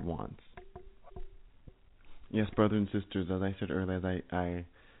the Lord wants. Yes, brothers and sisters, as I said earlier, as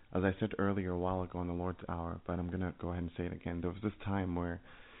as I said earlier a while ago in the Lord's Hour, but I'm gonna go ahead and say it again. There was this time where,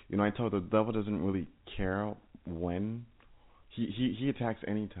 I told the devil doesn't really care when he attacks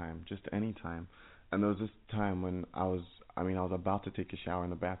anytime, just anytime. And there was this time when I was about to take a shower in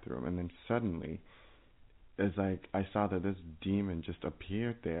the bathroom, and then suddenly, it's like I saw that this demon just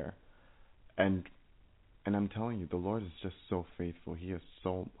appeared there, and I'm telling you, the Lord is just so faithful. He is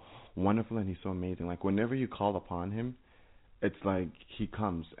so wonderful and He's so amazing. Like whenever you call upon Him, it's like He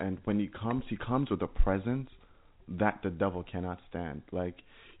comes, and when He comes with a presence that the devil cannot stand. Like,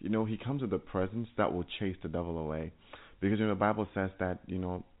 He comes with a presence that will chase the devil away, because the Bible says that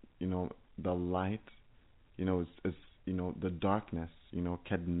the light, the darkness,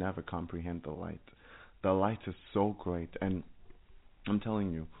 can never comprehend the light. The light is so great, and I'm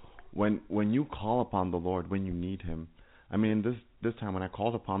telling you, when you call upon the Lord, when you need Him, I mean, this time when I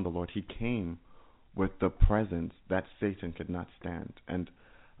called upon the Lord, He came with the presence that Satan could not stand. And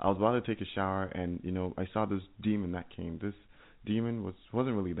I was about to take a shower, and I saw this demon that came. This demon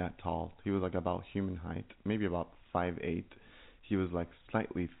wasn't really that tall. He was like about human height, maybe about 5'8". He was like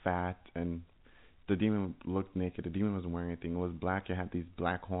slightly fat, and the demon looked naked. The demon wasn't wearing anything. It was black. It had these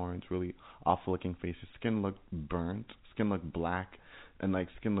black horns, really awful-looking face. His skin looked burnt. Skin looked black, and like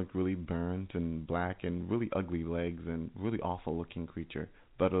skin looked really burnt and black, and really ugly legs, and really awful-looking creature.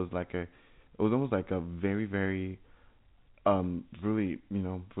 But it was almost like a very, very, really,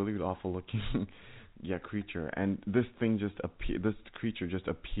 really awful-looking, creature. And this creature just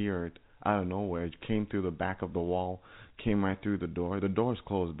appeared out of nowhere. It came through the back of the wall, came right through the door. The door is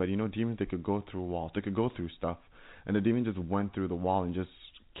closed, but demons, they could go through walls. They could go through stuff. And the demon just went through the wall and just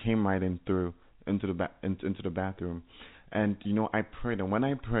came right in through into the bathroom. And I prayed, and when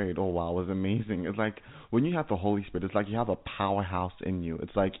I prayed, oh wow, it was amazing. It's like when you have the Holy Spirit, it's like you have a powerhouse in you.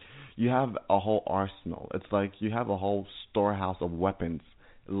 It's like you have a whole arsenal. It's like you have a whole storehouse of weapons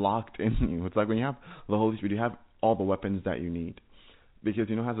locked in you. It's like when you have the Holy Spirit, you have all the weapons that you need. Because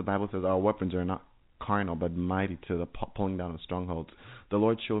as the Bible says, our weapons are not carnal, but mighty to the pulling down of strongholds. The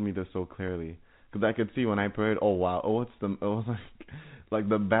Lord showed me this so clearly, because I could see when I prayed, oh wow, it was like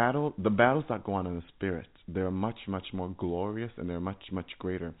the battles that go on in the spirit, they're much, much more glorious, and they're much, much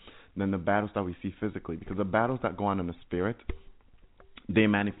greater than the battles that we see physically. Because the battles that go on in the spirit, they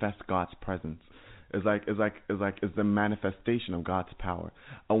manifest God's presence. It's the manifestation of God's power.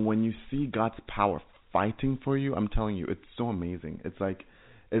 And when you see God's power fighting for you, I'm telling you, it's so amazing. It's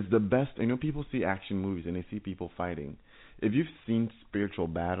the best. People see action movies and they see people fighting. If you've seen spiritual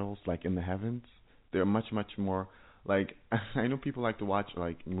battles like in the heavens, they're much, much more like, I know people like to watch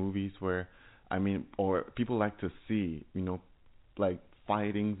like movies where, or people like to see, like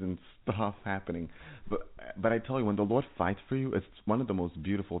fightings and stuff happening. But I tell you, when the Lord fights for you, it's one of the most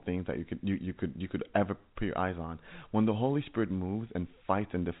beautiful things that you could ever put your eyes on. When the Holy Spirit moves and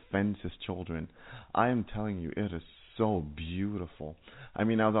fights and defends His children, I am telling you, it is so beautiful. As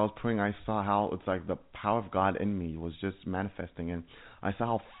I was praying, I saw how it's like the power of God in me was just manifesting, and I saw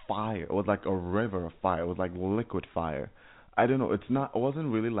how fire, it was like a river of fire. It was like liquid fire. I don't know, it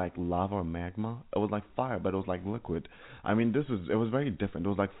wasn't really like lava or magma. It was like fire, but it was like liquid. It was very different. It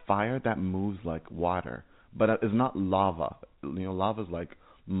was like fire that moves like water, but it's not lava. Lava is like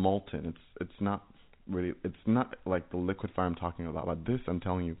molten. It's not like the liquid fire I'm talking about. But this, I'm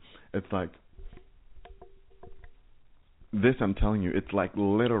telling you, it's like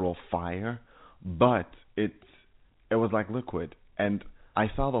literal fire, but it was like liquid. And I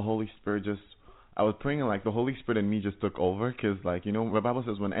saw the Holy Spirit I was praying, and like the Holy Spirit in me just took over, because the Bible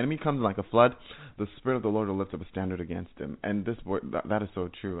says when enemy comes like a flood, the Spirit of the Lord will lift up a standard against him. And this word, that is so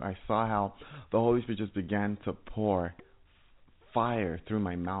true. I saw how the Holy Spirit just began to pour fire through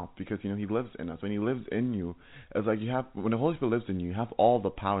my mouth, because He lives in us. When He lives in you, it's like when the Holy Spirit lives in you, you have all the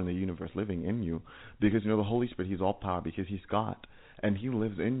power in the universe living in you, because the Holy Spirit, He's all power, because He's God, and He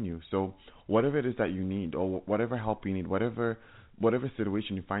lives in you. So whatever it is that you need, or whatever help you need, whatever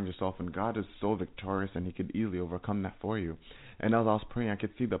situation you find yourself in, God is so victorious, and He could easily overcome that for you. And as I was praying, I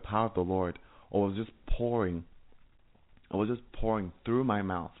could see the power of the Lord was just pouring through my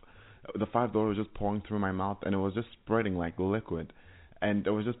mouth. The fire of the Lord was just pouring through my mouth, and it was just spreading like liquid, and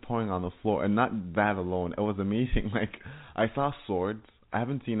it was just pouring on the floor. And not that alone, it was amazing. Like, I saw swords. I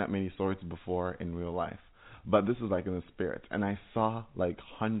haven't seen that many swords before in real life, but this is like in the spirit. And I saw like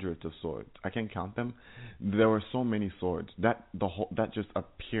hundreds of swords. I can't count them. There were so many swords that just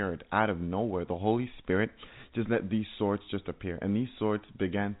appeared out of nowhere. The Holy Spirit just let these swords just appear, and these swords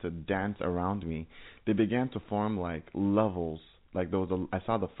began to dance around me. They began to form like levels. Like I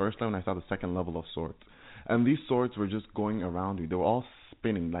saw the first level, and I saw the second level of swords, and these swords were just going around me. They were all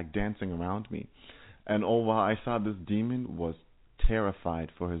spinning, like dancing around me. And oh wow, I saw this demon was terrified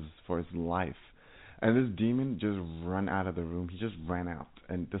for his life. And this demon just ran out of the room. He just ran out.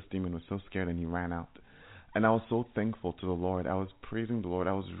 And this demon was so scared and he ran out. And I was so thankful to the Lord. I was praising the Lord.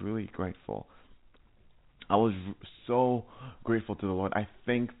 I was really grateful. I was so grateful to the Lord. I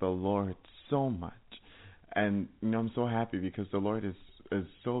thank the Lord so much. And I'm so happy because the Lord is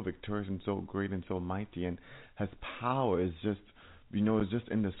so victorious and so great and so mighty, and his power is just is just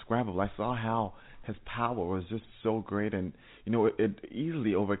indescribable. I saw how his power was just so great, and it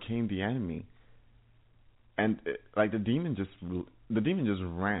easily overcame the enemy. And like the demon just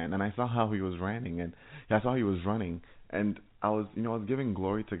ran, and I saw how he was running, and I saw he was running, and I was I was giving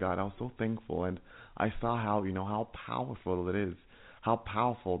glory to God. I was so thankful, and I saw how how powerful it is, how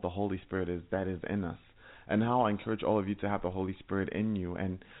powerful the Holy Spirit is that is in us, and how I encourage all of you to have the Holy Spirit in you,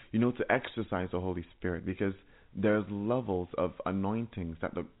 and to exercise the Holy Spirit, because there's levels of anointings,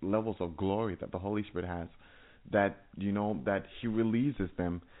 the levels of glory that the Holy Spirit has, that that He releases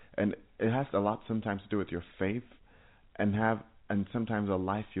them, and it has a lot sometimes to do with your faith, and sometimes a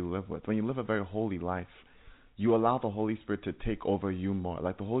life you live with. When you live a very holy life, you allow the Holy Spirit to take over you more.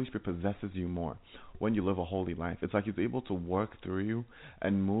 Like the Holy Spirit possesses you more when you live a holy life. It's like He's able to work through you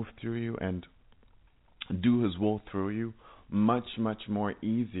and move through you and do His will through you much, much more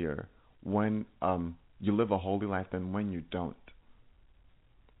easier when you live a holy life than when you don't.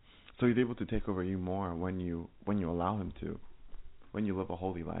 So He's able to take over you more when you allow Him to, when you live a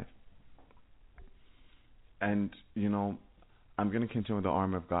holy life. And I'm going to continue with the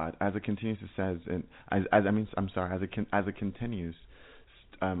armor of God as it continues. It says, as it continues,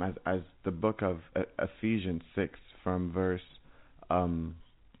 as the book of Ephesians 6 from verse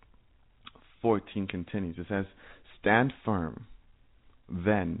 14 continues. It says, "Stand firm,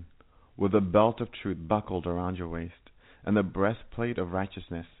 then, with the belt of truth buckled around your waist, and the breastplate of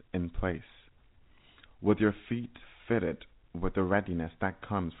righteousness in place, with your feet fitted with the readiness that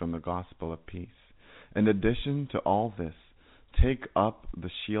comes from the gospel of peace. In addition to all this, take up the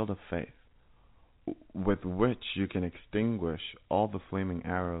shield of faith, with which you can extinguish all the flaming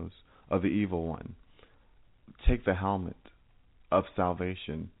arrows of the evil one. Take the helmet of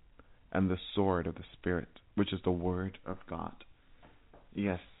salvation and the sword of the Spirit, which is the word of God."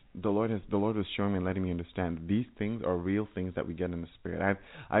 Yes, the Lord was showing me and letting me understand these things are real things that we get in the Spirit.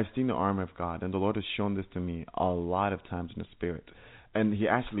 I've seen the armor of God, and the Lord has shown this to me a lot of times in the Spirit. And He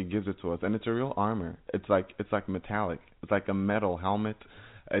actually gives it to us, and it's a real armor. It's like metallic. It's like a metal helmet.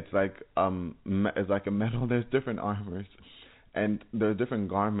 It's like a metal. There's different armors, and there's different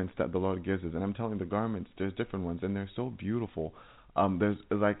garments that the Lord gives us. And I'm telling you, the garments, there's different ones, and they're so beautiful. I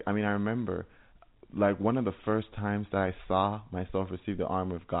remember one of the first times that I saw myself receive the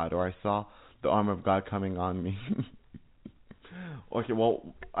armor of God, or I saw the armor of God coming on me. Okay,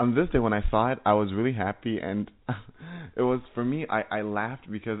 well, on this day when I saw it, I was really happy, and it was, for me, I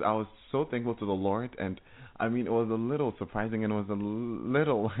laughed because I was so thankful to the Lord, and it was a little surprising, and it was a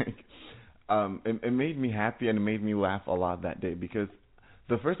little it made me happy, and it made me laugh a lot that day, because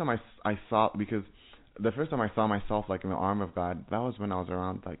the first time I saw myself in the armor of God, that was when I was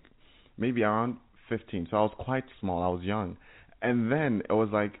around maybe around 15, so I was quite small, I was young, and then it was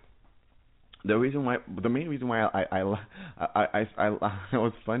the main reason why it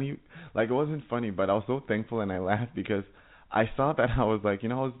was funny, it wasn't funny, but I was so thankful and I laughed because I saw that I was I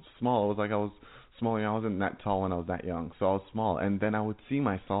was small. I was small, I wasn't that tall when I was that young, so I was small, and then I would see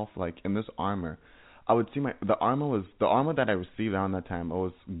myself in this armor. I would see the armor that I received around that time. It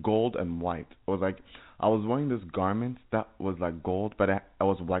was gold and white. It was I was wearing this garment that was gold, but it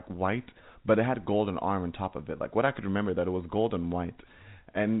was white, but it had golden armor on top of it. What I could remember that it was gold and white.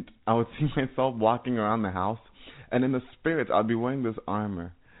 And I would see myself walking around the house, and in the Spirit, I'd be wearing this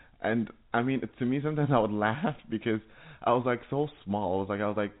armor. And to me, sometimes I would laugh because I was so small. I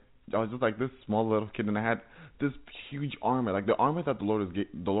was just this small little kid, and I had this huge armor. The armor that the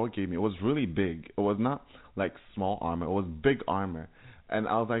Lord gave me, it was really big. It was not small armor. It was big armor. And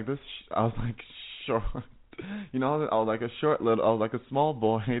I was short. I was a short little. I was a small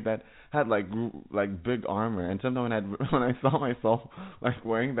boy that had big armor. And sometimes when I saw myself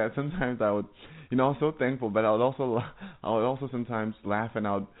wearing that, sometimes I would, I was so thankful. But I would also sometimes laugh, and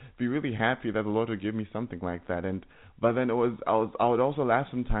I would be really happy that the Lord would give me something like that. But then I would also laugh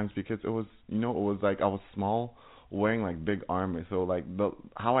sometimes because it was, it was I was small, wearing big armor. So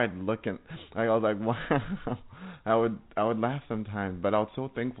how I'd look, and I was wow. I would laugh sometimes, but I was so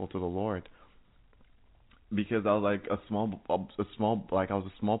thankful to the Lord. Because I was a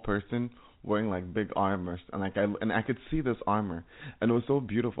small person wearing big armor, and I could see this armor, and it was so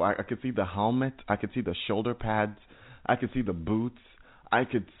beautiful. I could see the helmet, I could see the shoulder pads, I could see the boots, I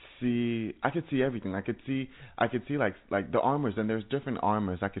could see everything. I could see like the armors, and there's different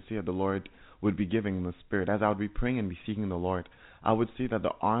armors. I could see that the Lord would be giving in the spirit. As I would be praying and be seeking the Lord, I would see that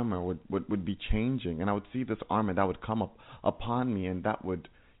the armor would be changing, and I would see this armor that would come up upon me, and that would,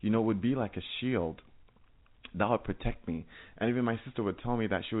 would be like a shield that would protect me. And even my sister would tell me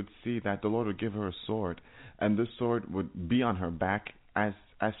that she would see that the Lord would give her a sword, and this sword would be on her back as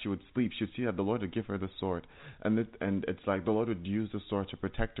she would sleep. She'd see that the Lord would give her the sword, and it's like the Lord would use the sword to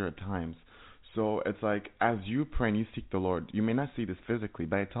protect her at times. So it's like, as you pray and you seek the Lord, you may not see this physically,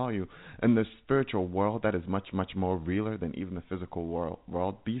 but I tell you, in the spiritual world that is much, much more realer than even the physical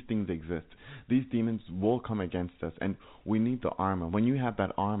world, these things exist. These demons will come against us, and we need the armor. When you have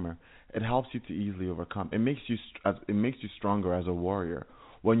that armor, it helps you to easily overcome. It makes you stronger as a warrior.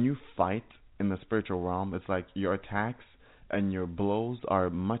 When you fight in the spiritual realm, it's like your attacks and your blows are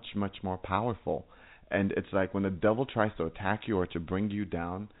much, much more powerful. And it's like when the devil tries to attack you or to bring you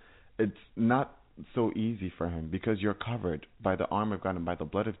down, it's not so easy for him because you're covered by the armor of God and by the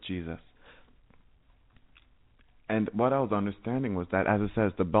blood of Jesus. And what I was understanding was that, as it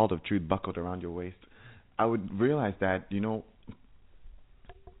says, the belt of truth buckled around your waist, I would realize that,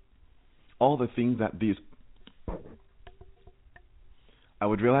 all the things that I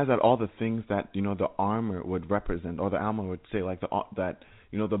would realize that all the things that, the armor would represent, or the armor would say, like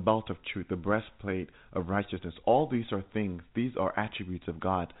the belt of truth, the breastplate of righteousness, all these are things, these are attributes of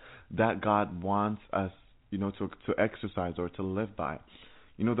God that God wants us, to exercise or to live by.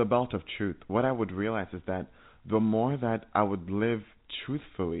 The belt of truth, what I would realize is that the more that I would live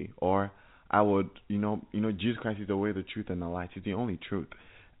truthfully, or I would, Jesus Christ is the way, the truth, and the light. He's the only truth.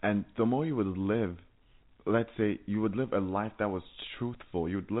 And the more you would live, let's say you would live a life that was truthful,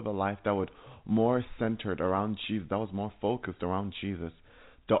 you would live a life that would more centered around Jesus, that was more focused around Jesus,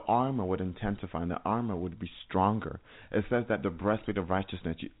 the armor would intensify and the armor would be stronger. It says that the breastplate of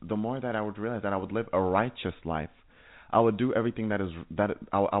righteousness, the more that I would realize that I would live a righteous life, I would do everything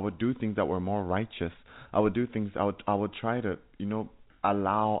I would do things that were more righteous. I would do things, I would try to,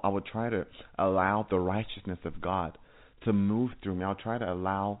 allow the righteousness of God to move through me. I'll try to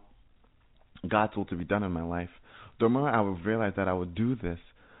allow God's will to be done in my life. The more I would realize that I would do this,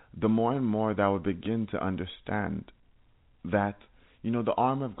 the more and more that I would begin to understand that, the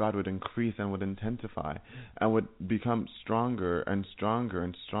armor of God would increase and would intensify and would become stronger and stronger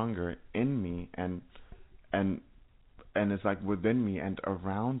and stronger in me and it's like within me and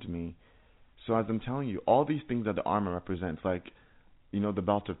around me. So as I'm telling you, all these things that the armor represents, like, the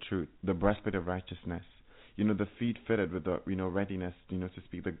belt of truth, the breastplate of righteousness, the feet fitted with the, readiness, to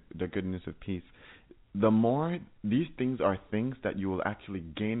speak the goodness of peace. The more these things are things that you will actually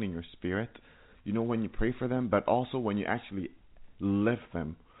gain in your spirit, when you pray for them, but also when you actually live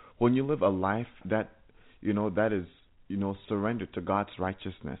them. When you live a life that, that is, surrendered to God's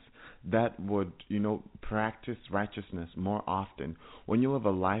righteousness, that would, practice righteousness more often. When you live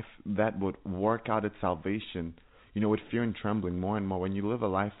a life that would work out its salvation, with fear and trembling more and more. When you live a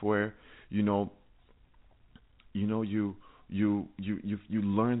life where, you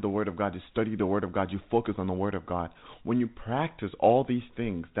learn the Word of God, you study the Word of God, you focus on the Word of God. When you practice all these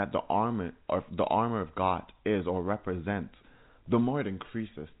things that the armor of God is or represents, the more it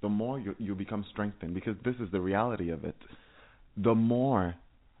increases, the more you become strengthened, because this is the reality of it. The more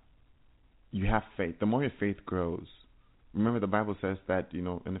you have faith, the more your faith grows. Remember, the Bible says that,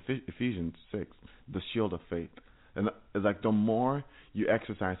 in Ephesians 6, the shield of faith. And it's like the more you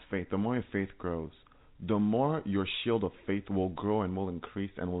exercise faith, the more your faith grows. The more your shield of faith will grow and will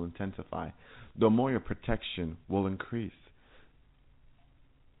increase and will intensify. The more your protection will increase.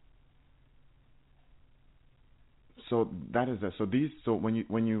 So that is it. So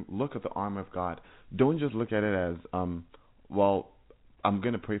when you look at the armor of God, don't just look at it as well, I'm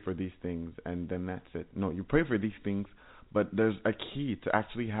going to pray for these things and then that's it. No, you pray for these things, but there's a key to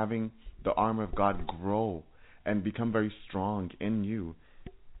actually having the armor of God grow and become very strong in you.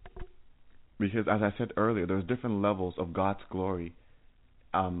 Because as I said earlier, there's different levels of God's glory,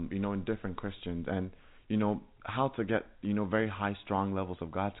 in different Christians, and how to get very high, strong levels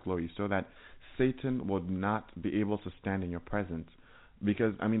of God's glory, so that Satan would not be able to stand in your presence.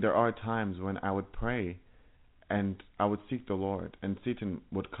 Because there are times when I would pray, and I would seek the Lord, and Satan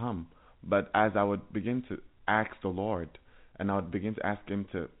would come. But as I would begin to ask the Lord, and I would begin to ask Him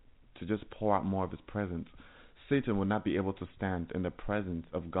to just pour out more of His presence, Satan would not be able to stand in the presence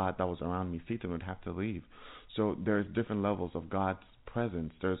of God that was around me. Satan would have to leave. So there's different levels of God's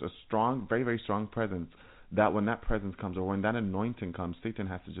presence. There's a strong, very, very strong presence that when that presence comes, or when that anointing comes, Satan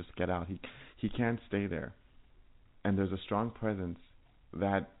has to just get out. He can't stay there. And there's a strong presence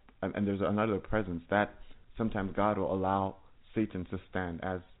that, and there's another presence that sometimes God will allow Satan to stand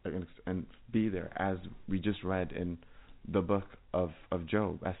and be there, as we just read in the book of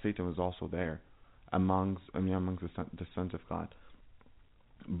Job, as Satan was also there amongst the sons of God.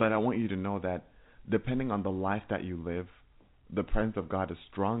 But I want you to know that depending on the life that you live, the presence of God is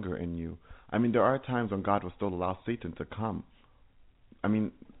stronger in you. I mean, there are times when God will still allow Satan to come. I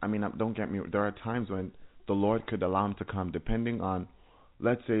mean, don't get me. There are times when the Lord could allow him to come, depending on,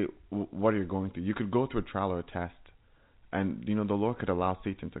 let's say, what you're going through. You could go through a trial or a test, and the Lord could allow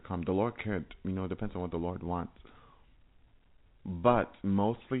Satan to come. The Lord could, it depends on what the Lord wants. But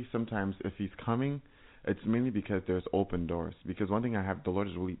mostly, sometimes, if He's coming, it's mainly because there's open doors. Because one thing the Lord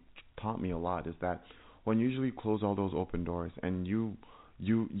has really taught me a lot is that when you usually close all those open doors and you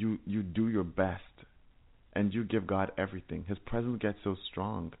do your best and you give God everything, His presence gets so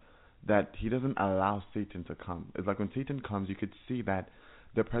strong that He doesn't allow Satan to come. It's like when Satan comes, you could see that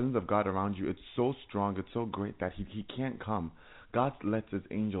the presence of God around you, it's so strong, it's so great that he can't come. God lets His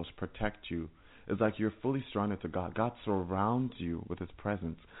angels protect you. It's like you're fully surrounded to God. God surrounds you with His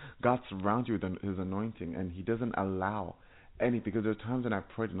presence. God surrounds you with His anointing, and He doesn't allow any. Because there are times when I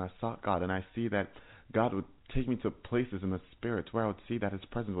prayed and I sought God, and I see that God would take me to places in the Spirit where I would see that His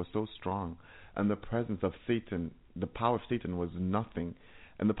presence was so strong, and the presence of Satan, the power of Satan was nothing,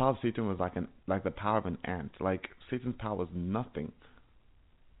 and the power of Satan was like the power of an ant. Like Satan's power was nothing.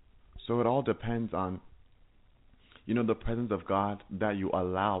 So it all depends on, the presence of God that you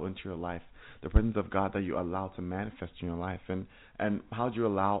allow into your life, the presence of God that you allow to manifest in your life, and how do you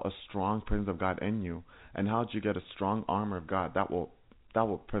allow a strong presence of God in you, and how do you get a strong armor of God that will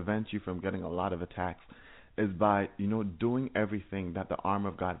prevent you from getting a lot of attacks, is by doing everything that the armor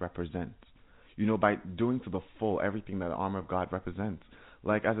of God represents. By doing to the full everything that the armor of God represents.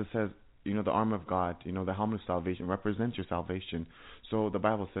 Like as it says, the armor of God, the helmet of salvation represents your salvation. So the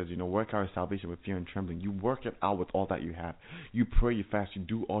Bible says, work out your salvation with fear and trembling. You work it out with all that you have. You pray, you fast, you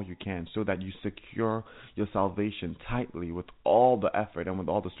do all you can so that you secure your salvation tightly with all the effort and with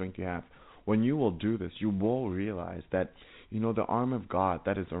all the strength you have. When you will do this, you will realize that, the armor of God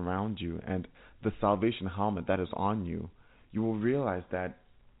that is around you and the salvation helmet that is on you, you will realize that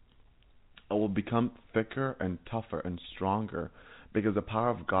it will become thicker and tougher and stronger, because the power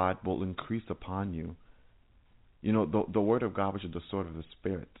of God will increase upon you. The word of God, which is the sword of the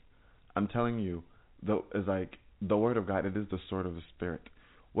Spirit. I'm telling you, is like the word of God. It is the sword of the Spirit.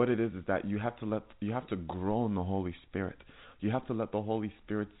 What it is that you have to grow in the Holy Spirit. You have to let the Holy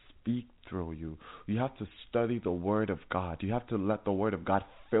Spirit speak through you. You have to study the Word of God. You have to let the Word of God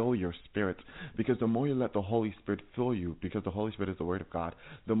fill your spirit. Because the more you let the Holy Spirit fill you, because the Holy Spirit is the Word of God,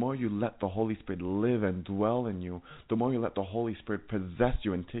 the more you let the Holy Spirit live and dwell in you, the more you let the Holy Spirit possess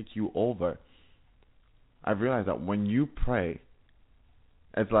you and take you over. I've realized that when you pray,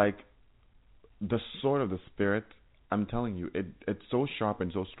 it's like the sword of the Spirit. I'm telling you, it's so sharp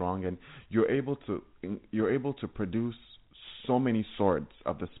and so strong, and you're able to produce so many swords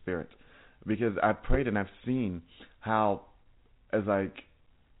of the Spirit. Because I've prayed and I've seen how it's like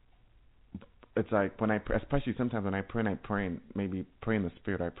when I pray, especially sometimes when I pray and maybe pray in the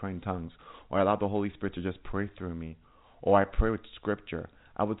Spirit, I pray in tongues, or I allow the Holy Spirit to just pray through me, or I pray with Scripture.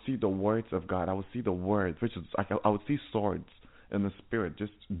 I would see the words of God. I would see the words, which is like I would see swords in the Spirit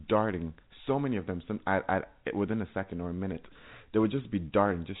just darting. So many of them, within a second or a minute, they would just be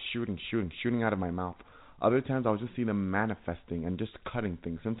darting, just shooting out of my mouth. Other times I would just see them manifesting and just cutting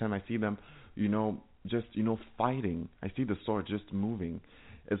things. Sometimes I see them, just fighting. I see the sword just moving.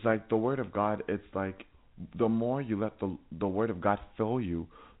 It's like the Word of God. It's like the more you let the Word of God fill you,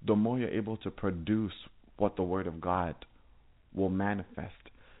 the more you're able to produce what the Word of God will manifest.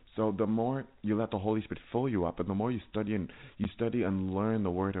 So the more you let the Holy Spirit fill you up, and the more you study and learn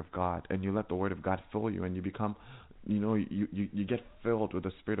the Word of God, and you let the Word of God fill you, and you become, you get filled with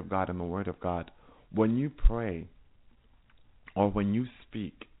the Spirit of God and the Word of God. When you pray or when you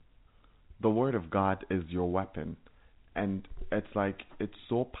speak, the Word of God is your weapon, and it's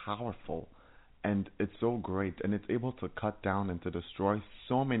so powerful, and it's so great, and it's able to cut down and to destroy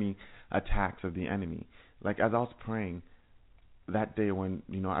so many attacks of the enemy. Like as I was praying that day, when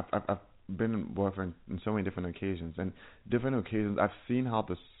I've been in warfare in so many different occasions, and different occasions I've seen how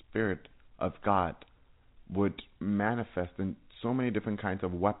the Spirit of God would manifest in so many different kinds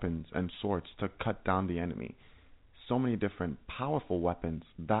of weapons and swords to cut down the enemy. So many different powerful weapons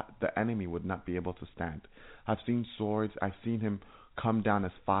that the enemy would not be able to stand. I've seen swords. I've seen him come down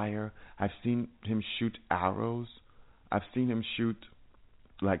as fire. I've seen him shoot arrows. I've seen him shoot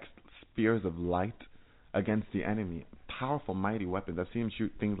like spears of light against the enemy. Powerful, mighty weapons. I've seen him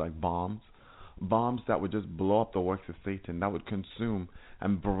shoot things like bombs that would just blow up the works of Satan, that would consume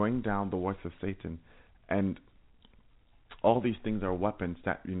and bring down the works of Satan. And All these things are weapons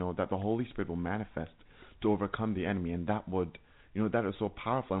that that the Holy Spirit will manifest to overcome the enemy, and that would that is so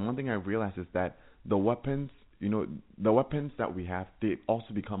powerful. And one thing I realized is that the weapons the weapons that we have, they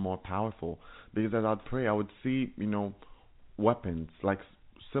also become more powerful, because as I'd pray I would see weapons like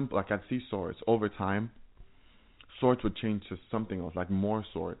simple, like I'd see swords. Over time swords would change to something else, like more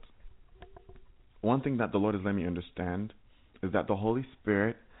swords. One thing that the Lord has let me understand is that the Holy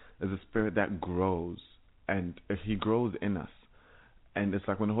Spirit is a spirit that grows, and if He grows in us, and it's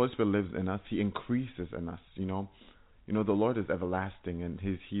like when the Holy Spirit lives in us, He increases in us. The Lord is everlasting, and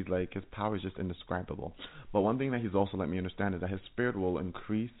He's like His power is just indescribable. But one thing that He's also let me understand is that His Spirit will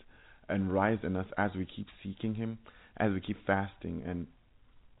increase and rise in us as we keep seeking Him, as we keep fasting, and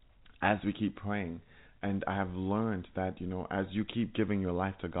as we keep praying. And I have learned that as you keep giving your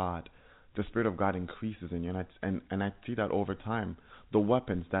life to God, the Spirit of God increases in you, and I see that over time, the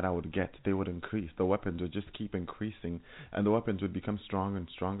weapons that I would get, they would increase. The weapons would just keep increasing, and the weapons would become stronger and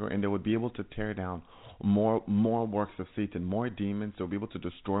stronger, and they would be able to tear down more works of Satan, more demons. They'll be able to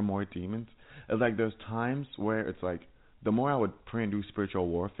destroy more demons. It's like there's times where it's like the more I would pray and do spiritual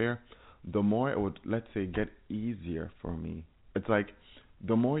warfare, the more it would, let's say, get easier for me. It's like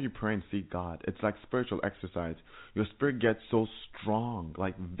the more you pray and seek God, it's like spiritual exercise. Your spirit gets so strong,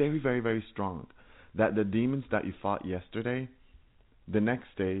 like very, very, very strong, that the demons that you fought yesterday, the next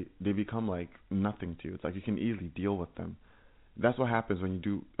day, they become like nothing to you. It's like you can easily deal with them. That's what happens when you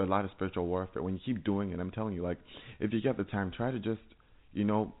do a lot of spiritual warfare. When you keep doing it, I'm telling you, like, if you get the time, try to just,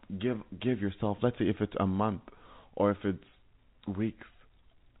 give yourself, let's say if it's a month or if it's weeks,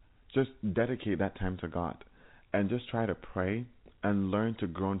 just dedicate that time to God and just try to pray and learn to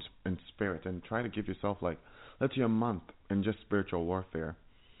grow in spirit, and try to give yourself, like, let's say a month in just spiritual warfare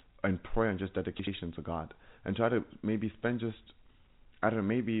and prayer and just dedication to God, and try to maybe spend just, I don't know,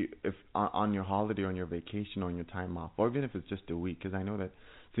 maybe if on your holiday or on your vacation or on your time off, or even if it's just a week, because I know that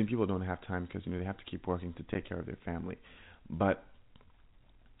some people don't have time because they have to keep working to take care of their family. But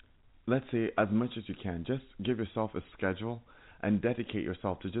let's say as much as you can, just give yourself a schedule and dedicate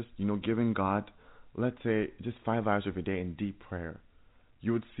yourself to just giving God, let's say, just 5 hours of your day in deep prayer.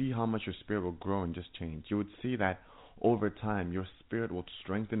 You would see how much your spirit will grow and just change. You would see that over time your spirit will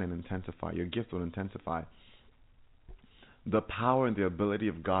strengthen and intensify. Your gift will intensify. The power and the ability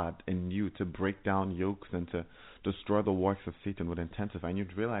of God in you to break down yokes and to destroy the works of Satan would intensify. And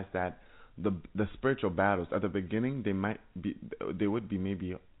you'd realize that the spiritual battles at the beginning, they would be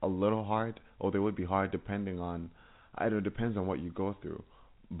maybe a little hard, or they would be hard depending on, I don't know, depends on what you go through.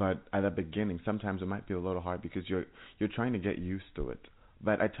 But at the beginning, sometimes it might be a little hard because you're trying to get used to it.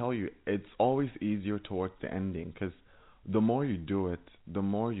 But I tell you, it's always easier towards the ending, because the more you do it, the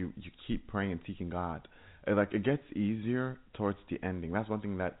more you keep praying and seeking God. It gets easier towards the ending. That's one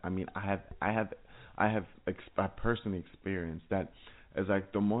thing that I have personally experienced. That is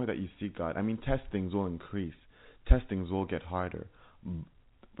like the more that you seek God. Testings will increase, testings will get harder,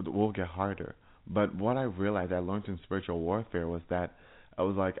 But what I realized, I learned in spiritual warfare, was that I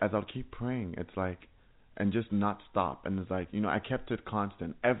was like, as I'll keep praying, it's like, and just not stop. And it's like, I kept it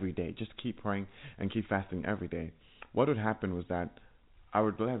constant every day. Just keep praying and keep fasting every day. What would happen was that I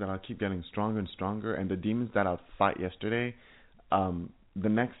would realize that I'd keep getting stronger and stronger, and the demons that I'd fight yesterday, the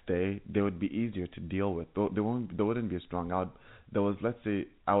next day they would be easier to deal with. They wouldn't be as strong.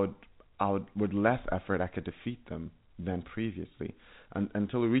 With less effort I could defeat them than previously,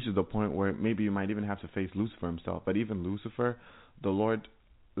 until it reaches the point where maybe you might even have to face Lucifer himself. But even Lucifer, the Lord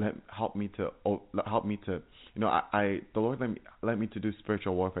helped me to the Lord let me to do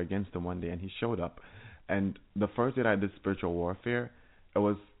spiritual warfare against him one day, and he showed up. And the first day I did spiritual warfare, it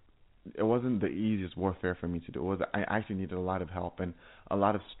wasn't the easiest warfare for me to do. I actually needed a lot of help and a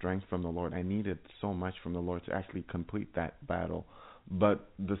lot of strength from the Lord. I needed so much from the Lord to actually complete that battle. But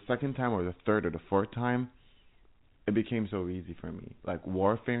the second time, or the third, or the fourth time, it became so easy for me. Like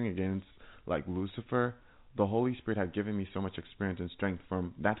warfaring against like Lucifer, the Holy Spirit had given me so much experience and strength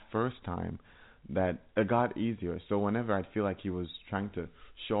from that first time that it got easier. So whenever I'd feel like he was trying to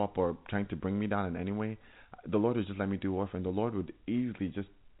show up or trying to bring me down in any way, the Lord would just let me do warfare, and the Lord would easily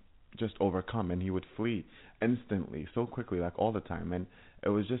just overcome, and he would flee instantly, so quickly, like all the time. And it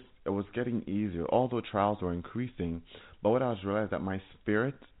was getting easier. Although trials were increasing, but what I was realizing that my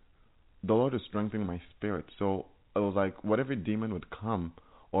spirit, the Lord is strengthening my spirit. So it was like whatever demon would come,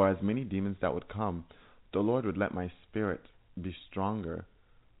 or as many demons that would come, the Lord would let my spirit be stronger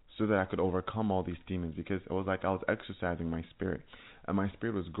so that I could overcome all these demons, because it was like I was exercising my spirit, and my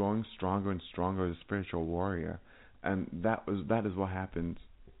spirit was growing stronger and stronger as a spiritual warrior. And that is what happens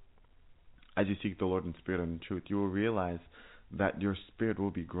as you seek the Lord in spirit and in truth. You will realize that your spirit will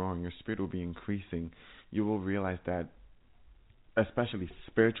be growing, your spirit will be increasing. You will realize that especially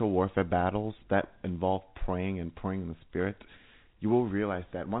spiritual warfare battles that involve praying and praying in the spirit, you will realize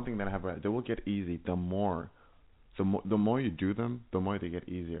that one thing that I have read, they will get easy the more you do them, the more they get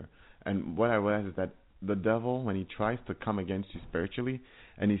easier. And what I realize is that the devil, when he tries to come against you spiritually,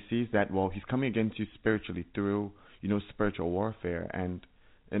 and he sees that, well, he's coming against you spiritually through, spiritual warfare, and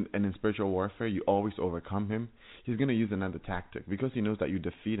in spiritual warfare, you always overcome him. He's going to use another tactic because he knows that you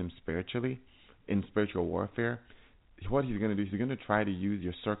defeat him spiritually in spiritual warfare. What he's going to do is he's going to try to use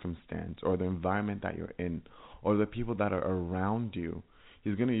your circumstance or the environment that you're in or the people that are around you.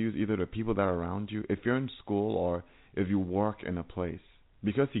 He's going to use either the people that are around you, if you're in school or if you work in a place,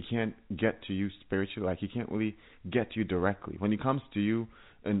 because he can't get to you spiritually, like he can't really get to you directly. When he comes to you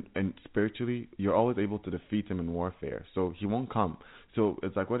and spiritually, you're always able to defeat him in warfare. So he won't come. So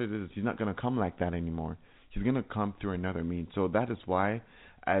it's like what it is, he's not going to come like that anymore. He's going to come through another means. So that is why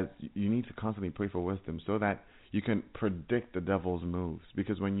as you need to constantly pray for wisdom so that you can predict the devil's moves.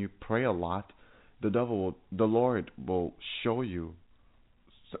 Because when you pray a lot, the Lord will show you.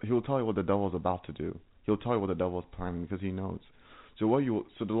 He will tell you what the devil is about to do. He'll tell you what the devil is planning because he knows. So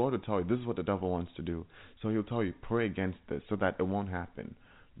the Lord will tell you this is what the devil wants to do. So he'll tell you pray against this so that it won't happen.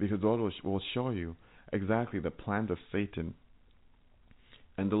 Because the Lord will show you exactly the plans of Satan.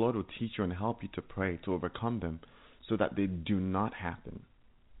 And the Lord will teach you and help you to pray to overcome them so that they do not happen.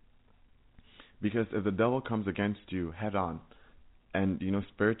 Because if the devil comes against you head on, and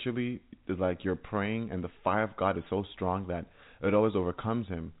spiritually, it's like you're praying and the fire of God is so strong that it always overcomes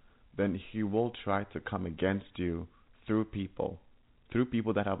him, then he will try to come against you through people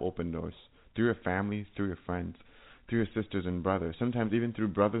that have open doors, through your family, through your friends, through your sisters and brothers, sometimes even through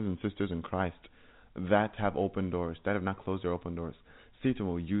brothers and sisters in Christ that have open doors, that have not closed their open doors. Satan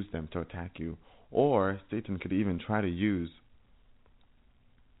will use them to attack you. Or Satan could even try to use,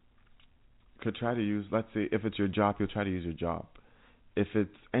 let's say, if it's your job, he'll try to use your job. If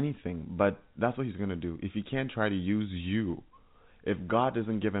it's anything, but that's what he's going to do. If he can't try to use you, if God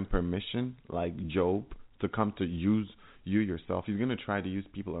doesn't give him permission, like Job, to come to use you yourself, he's going to try to use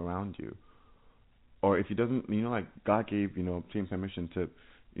people around you. Or if he doesn't, like God gave, James permission to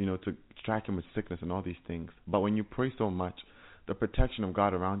strike him with sickness and all these things. But when you pray so much, the protection of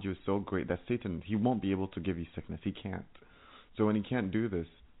God around you is so great that Satan, he won't be able to give you sickness. He can't. So when he can't do this,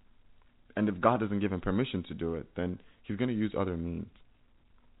 and if God doesn't give him permission to do it, then he's going to use other means.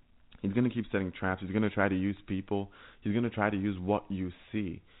 He's going to keep setting traps. He's going to try to use people. He's going to try to use what you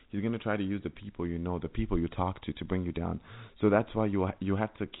see. He's going to try to use the people you know, the people you talk to bring you down. So that's why you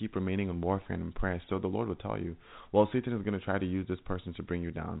have to keep remaining in warfare and in prayer. So the Lord will tell you, well, Satan is going to try to use this person to bring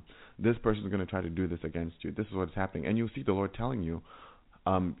you down. This person is going to try to do this against you. This is what's happening. And you'll see the Lord telling you.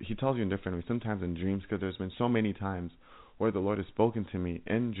 He tells you in different ways, sometimes in dreams, because there's been so many times where the Lord has spoken to me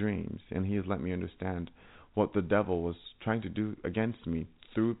in dreams, and he has let me understand what the devil was trying to do against me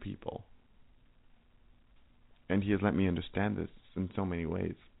through people. And he has let me understand this in so many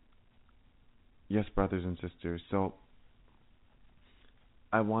ways. Yes, brothers and sisters. So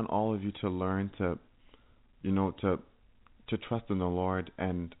I want all of you to learn to trust in the Lord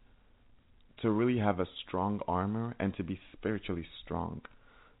and to really have a strong armor and to be spiritually strong,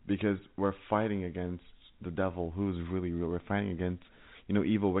 because we're fighting against the devil, who's really real. We're fighting against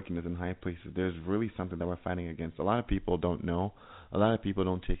evil wickedness in high places. There's really something that we're fighting against. A lot of people don't know. A lot of people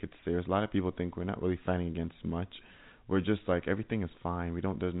don't take it serious. A lot of people think we're not really fighting against much. We're just like, everything is fine.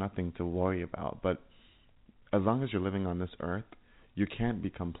 There's nothing to worry about. But as long as you're living on this earth, you can't be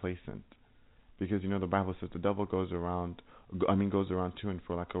complacent. Because, the Bible says the devil goes around to and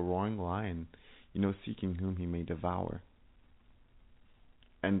fro like a roaring lion, seeking whom he may devour.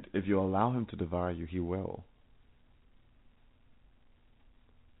 And if you allow him to devour you, he will.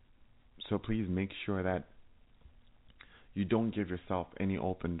 So please make sure that you don't give yourself any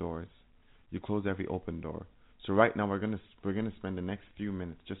open doors. You close every open door. So right now we're gonna spend the next few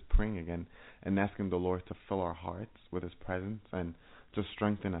minutes just praying again and asking the Lord to fill our hearts with his presence and to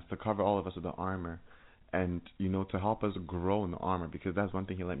strengthen us, to cover all of us with the armor, and to help us grow in the armor, because that's one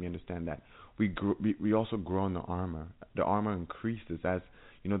thing he let me understand, that we also grow in the armor. The armor increases as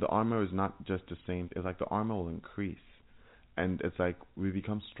the armor is not just the same. It's like the armor will increase, and it's like we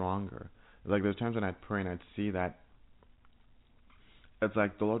become stronger. Like there's times when I'd pray and I'd see that it's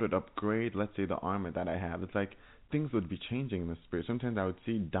like the Lord would upgrade, let's say, the armor that I have. It's like things would be changing in the spirit. Sometimes I would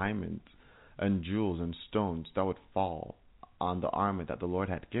see diamonds and jewels and stones that would fall on the armor that the Lord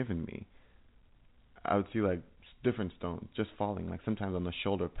had given me. I would see like different stones just falling, like sometimes on the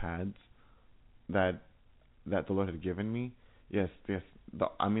shoulder pads that the Lord had given me. Yes. The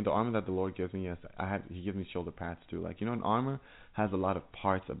armor that the Lord gives me, yes, he gives me shoulder pads too. Like, an armor has a lot of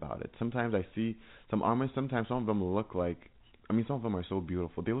parts about it. Sometimes I see some armors, sometimes some of them look like some of them are so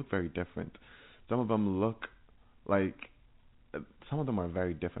beautiful. They look very different. Some of them look like, some of them are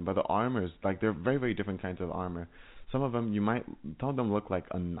very different, but the armors, like, they're very, very different kinds of armor. Some of them look like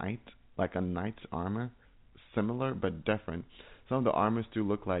a knight's armor, similar but different. Some of the armors do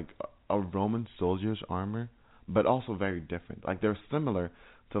look like a Roman soldier's armor, but also very different. Like, they're similar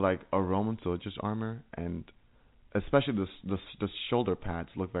to like a Roman soldier's armor, and especially the shoulder pads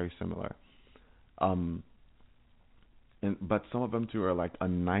look very similar. But some of them too are like a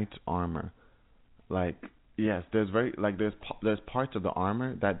knight's armor. Like, yes, there's parts of the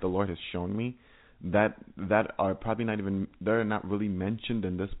armor that the Lord has shown me that are probably they're not really mentioned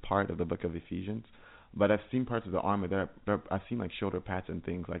in this part of the book of Ephesians. But I've seen parts of the armor I've seen like shoulder pads and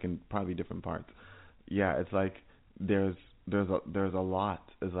things, like in probably different parts. Yeah, it's like there's a lot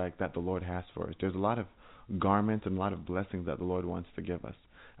is like that the Lord has for us. There's a lot of garments and a lot of blessings that the Lord wants to give us.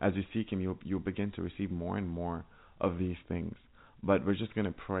 As you seek Him, you'll begin to receive more and more of these things. But we're just going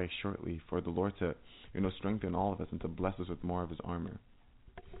to pray shortly for the Lord to, strengthen all of us and to bless us with more of His armor.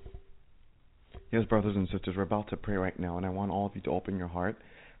 Yes, brothers and sisters, we're about to pray right now, and I want all of you to open your heart,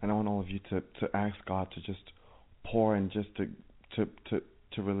 and I want all of you to ask God to just pour and just to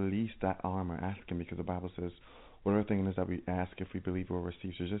release that armor. Ask Him, because the Bible says, whatever thing it is that we ask, if we believe we'll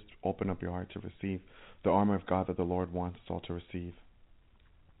receive. So just open up your heart to receive the armor of God that the Lord wants us all to receive.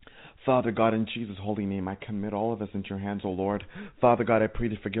 Father God, in Jesus' holy name, I commit all of us into your hands, O Lord. Father God, I pray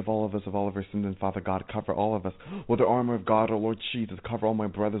to forgive all of us of all of our sins, and Father God, cover all of us with the armor of God, O Lord Jesus. Cover all my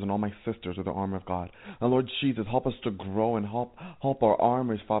brothers and all my sisters with the armor of God. And Lord Jesus, help us to grow and help our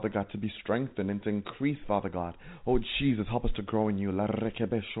armors, Father God, to be strengthened and to increase, Father God. Oh Jesus, help us to grow in you.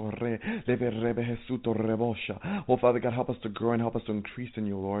 Oh Father God, help us to grow and help us to increase in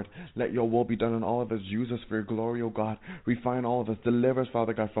you, Lord. Let your will be done in all of us. Use us for your glory, O God. Refine all of us. Deliver us,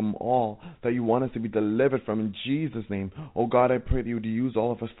 Father God, from all that you want us to be delivered from, in Jesus' name. Oh God, I pray that you would use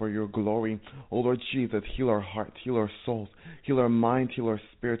all of us for your glory. Oh Lord Jesus, heal our hearts, heal our souls, heal our minds, heal our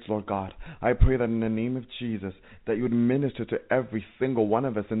spirits, Lord God. I pray that in the name of Jesus, that you would minister to every single one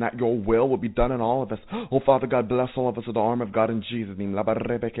of us, and that your will would be done in all of us. Oh Father God, bless all of us with the armor of God in Jesus' name. Oh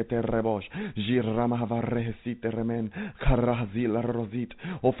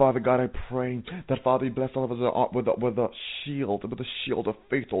Father God, I pray that, Father, you bless all of us with the shield of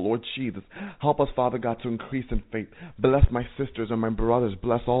faith, oh Lord Jesus. Help us, Father God, to increase in faith. Bless my sisters and my brothers.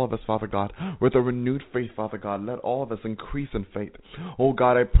 Bless all of us, Father God, with a renewed faith, Father God. Let all of us increase in faith. Oh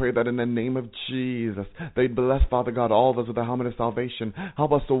God, I pray that in the name of Jesus, they'd bless, Father God, all of us with the helmet of salvation.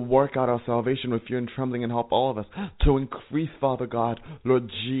 Help us to work out our salvation with fear and trembling, and help all of us to increase, Father God,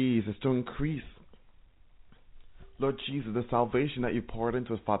 Lord Jesus, to increase, Lord Jesus, the salvation that you poured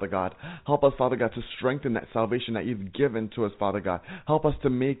into us, Father God. Help us, Father God, to strengthen that salvation that you've given to us, Father God. Help us to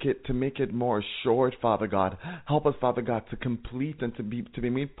make it more assured, Father God. Help us, Father God, to complete and to be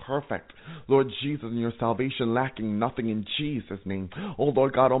made perfect, Lord Jesus, in your salvation, lacking nothing, in Jesus' name. Oh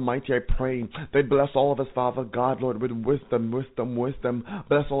Lord God Almighty, I pray that bless all of us, Father God, Lord, with wisdom.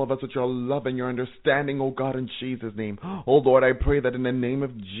 Bless all of us with your love and your understanding, oh God, in Jesus' name. Oh Lord, I pray that in the name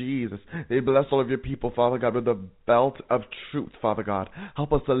of Jesus, they bless all of your people, Father God, with the belt of truth, Father God.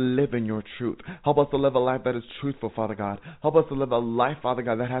 Help us to live in your truth. Help us to live a life that is truthful, Father God. Help us to live a life, Father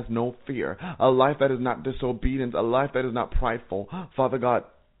God, that has no fear. A life that is not disobedient. A life that is not prideful, Father God.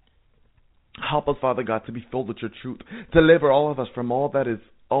 Help us, Father God, to be filled with your truth. Deliver all of us from all that is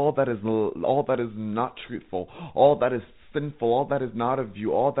not truthful, all that is sinful, all that is not of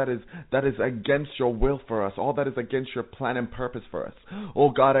you, all that is against your will for us, all that is against your plan and purpose for us. Oh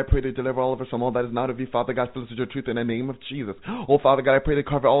God, I pray to deliver all of us from all that is not of you, Father God. Fill us with your truth in the name of Jesus. Oh Father God, I pray to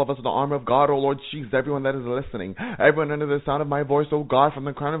cover all of us with the armor of God, oh Lord Jesus, everyone that is listening, everyone under the sound of my voice, oh God, from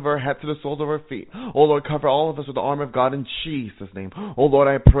the crown of our head to the soles of our feet. Oh Lord, cover all of us with the armor of God in Jesus' name. Oh Lord,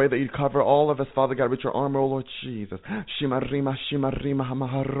 I pray that you cover all of us, Father God, with your armor, oh Lord Jesus.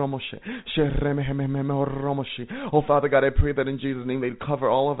 Oh Father God, I pray that in Jesus' name they'd cover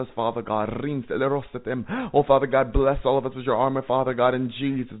all of us, Father God. Oh Father God, bless all of us with your armor, Father God, in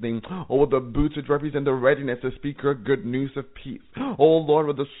Jesus' name. Oh, with the boots which represent the readiness to speak your good news of peace. Oh Lord,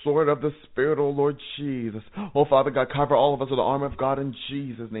 with the sword of the Spirit, oh Lord Jesus. Oh Father God, cover all of us with the armor of God in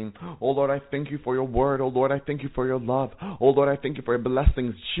Jesus' name. Oh Lord, I thank you for your word. Oh Lord, I thank you for your love. Oh Lord, I thank you for your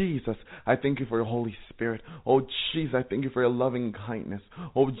blessings. Jesus, I thank you for your Holy Spirit. Oh Jesus, I thank you for your loving kindness.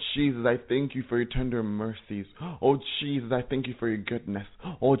 Oh Jesus, I thank you for your tender mercies. Oh Jesus, Jesus, I thank you for your goodness.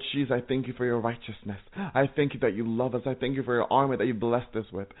 Oh, Jesus, I thank you for your righteousness. I thank you that you love us. I thank you for your armor that you blessed us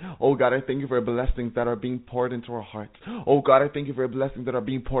with. Oh, God, I thank you for your blessings that are being poured into our hearts. Oh, God, I thank you for your blessings that are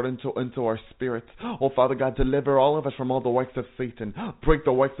being poured into our spirits. Oh, Father God, deliver all of us from all the works of Satan. Break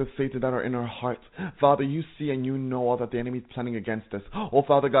the works of Satan that are in our hearts. Father, you see and you know all that the enemy is planning against us. Oh,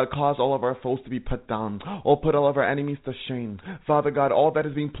 Father God, cause all of our foes to be put down. Oh, put all of our enemies to shame. Father God, all that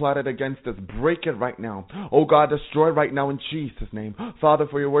is being plotted against us, break it right now. Oh, God, destroy it right now in Jesus' name. Father,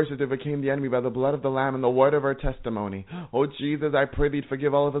 for your words that overcame the enemy by the blood of the Lamb and the word of our testimony. Oh, Jesus, I pray that you'd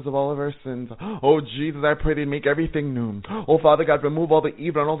forgive all of us of all of our sins. Oh, Jesus, I pray that you'd make everything new. Oh, Father God, remove all the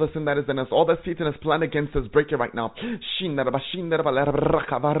evil and all the sin that is in us. All that Satan has planned against us, break it right now.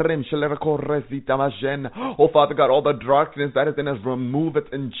 Oh, Father God, all the darkness that is in us, remove it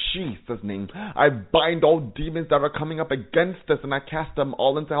in Jesus' name. I bind all demons that are coming up against us, and I cast them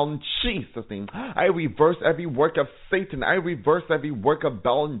all into hell in Jesus' name. I reverse every work of Satan. I reverse every work of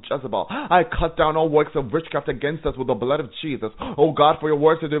Baal and Jezebel. I cut down all works of witchcraft against us with the blood of Jesus. Oh God, for your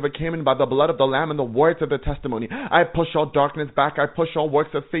words that overcame him by the blood of the Lamb and the words of the testimony. I push all darkness back. I push all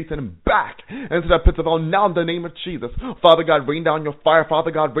works of Satan back into the pits of hell now in the name of Jesus. Father God, rain down your fire.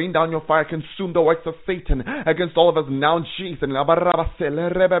 Father God, rain down your fire. Consume the works of Satan against all of us now in Jesus.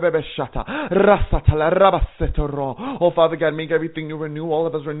 Oh Father God, make everything new. Renew all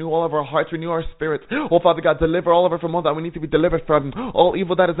of us. Renew all of our hearts. Renew our spirits. Oh Father God, deliver all of us from all that we need to be delivered from. All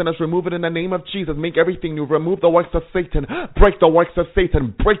evil that is in us, remove it in the name of Jesus. Make everything new. Remove the works of Satan. Break the works of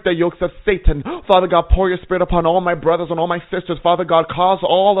Satan. Break the yokes of Satan. Father God, pour your spirit upon all my brothers and all my sisters. Father God, cause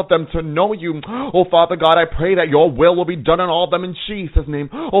all of them to know you. Oh Father God, I pray that your will be done on all of them in Jesus' name.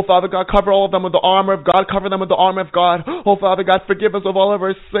 Oh Father God, cover all of them with the armor of God. Cover them with the armor of God. Oh Father God, forgive us of all of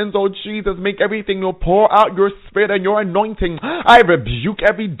our sins. Oh Jesus, make everything new. Pour out your spirit and your anointing. I rebuke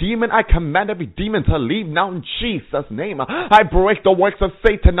every demon. I command every demon to leave now in Jesus' name. I break the works of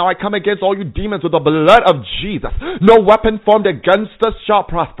Satan. Now I come against all you demons with the blood of Jesus. No weapon formed against us shall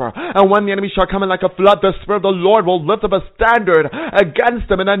prosper. And when the enemy shall come in like a flood, the Spirit of the Lord will lift up a standard against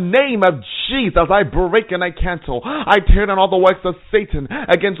them in the name of Jesus. I break and I cancel. I tear down all the works of Satan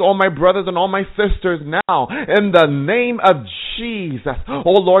against all my brothers and all my sisters now in the name of Jesus.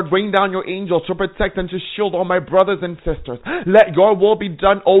 Oh Lord, rain down your angels to protect and to shield all my brothers and sisters. Let your will be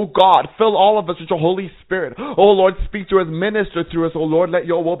done, oh God. Fill all of us with your Holy Spirit. Oh Lord, speak to us, minister through us. Oh Lord, let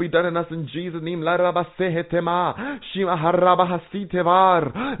your will be done in us in Jesus' name.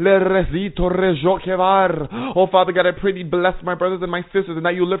 Oh Father God, I pray thee bless my brothers and my sisters, and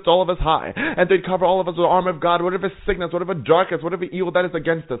that you lift all of us high, and they'd cover all of us with the armor of God, whatever sickness, whatever darkness, whatever evil that is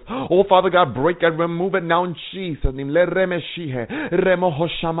against us. Oh Father God, break and remove it now in Jesus' name.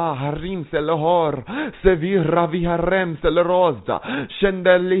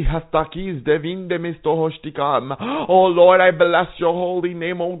 Oh Lord, I bless your holy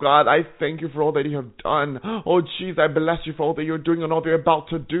name, oh God. I thank you for all that you have done. Oh Jesus, I bless you for all that you're doing and all that you're about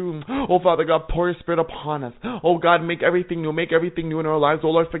to do. Oh Father God, pour your spirit upon us. Oh God, make everything new. Make everything new in our lives. Oh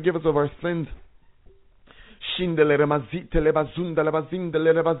Lord, forgive us of our sins. Shindele mazitele bazundele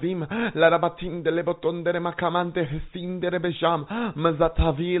bazindele bazim la rabatindele botondere makamante hesindere bejam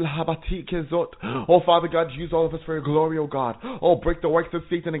mazatavil habatike zot. Oh Father God, use all of us for your glory, oh God. Oh, break the works of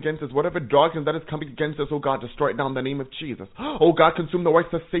Satan against us. Whatever darkness that is coming against us, oh God, destroy it now in the name of Jesus. Oh God, consume the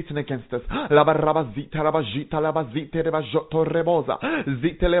works of Satan against us. La barabazita rabajita la bazite rebajoto reboza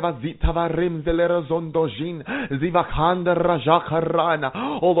zitele bazita varim zelera zondojin zivakanda rajakarana.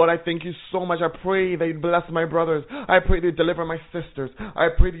 Oh Lord, I thank you so much. I pray that you bless my brothers. I pray that you deliver my sisters. I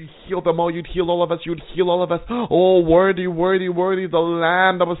pray that you heal them all. You'd heal all of us. You'd heal all of us. Oh, worthy, worthy, worthy, the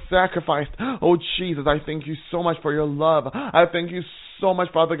lamb that was sacrificed. Oh, Jesus, I thank you so much for your love. I thank you so much,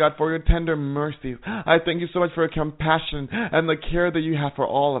 Father God, for your tender mercies. I thank you so much for your compassion and the care that you have for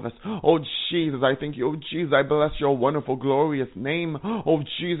all of us. Oh, Jesus, I thank you. Oh, Jesus, I bless your wonderful, glorious name. Oh,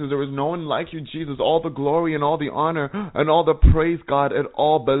 Jesus, there is no one like you, Jesus. All the glory and all the honor and all the praise, God, it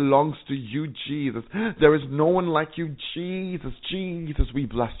all belongs to you, Jesus. There is no one like you, Jesus. Jesus, we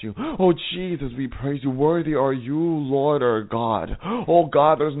bless you. Oh, Jesus, we praise you. Worthy are you, Lord our God. Oh,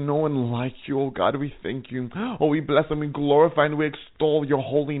 God, there's no one like you. Oh, God, we thank you. Oh, we bless and we glorify and we extol your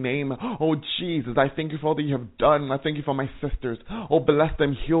holy name. Oh Jesus, I thank you for all that you have done. I thank you for my sisters. Oh, bless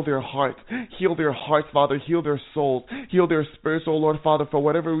them. Heal their hearts. Heal their hearts, Father. Heal their souls. Heal their spirits, oh Lord, Father, for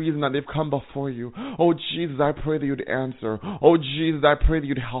whatever reason that they've come before you. Oh Jesus, I pray that you'd answer. Oh Jesus, I pray that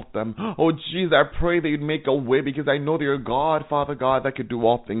you'd help them. Oh Jesus, I pray that you'd make a way, because I know that you're God, Father God, that could do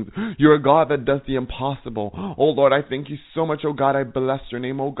all things. You're a God that does the impossible. Oh Lord, I thank you so much. Oh God, I bless your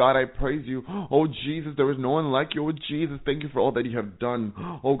name. Oh God, I praise you. Oh Jesus, there is no one like you. Oh Jesus, thank you for all that you have done.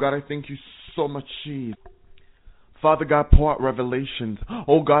 Oh God, I thank you so much, Jesus. Father God, pour out revelations.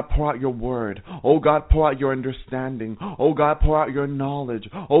 Oh God, pour out your word. Oh God, pour out your understanding. Oh God, pour out your knowledge.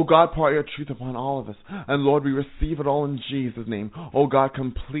 Oh God, pour out your truth upon all of us. And Lord, we receive it all in Jesus' name. Oh God,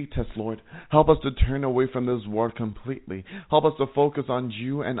 complete us, Lord. Help us to turn away from this world completely. Help us to focus on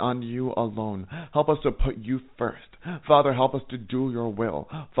you and on you alone. Help us to put you first. Father, help us to do your will.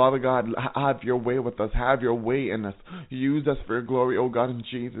 Father God, have your way with us. Have your way in us. Use us for your glory, oh God, in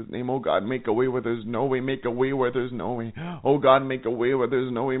Jesus' name. Oh God, make a way where there's no way. Make a way where there's no way. Oh God, make a way where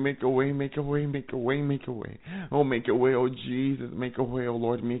there's no way. Make a way, make a way, make a way, make a way. Oh, make a way, oh Jesus. Make a way, oh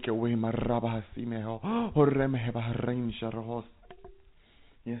Lord. Make a way.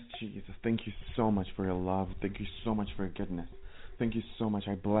 Yes, Jesus. Thank you so much for your love. Thank you so much for your goodness. Thank you so much.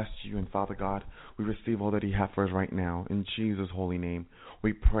 I bless you, and Father God, we receive all that you have for us right now. In Jesus' holy name,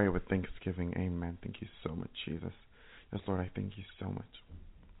 we pray with thanksgiving. Amen. Thank you so much, Jesus. Yes, Lord, I thank you so much.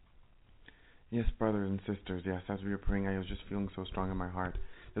 Yes, brothers and sisters, yes, as we were praying, I was just feeling so strong in my heart.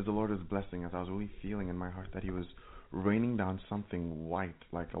 As the Lord was blessing us, I was really feeling in my heart that He was raining down something white,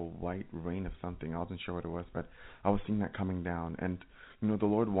 like a white rain of something. I wasn't sure what it was, but I was seeing that coming down. And, the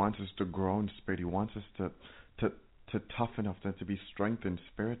Lord wants us to grow in spirit. He wants us to toughen up, to be strengthened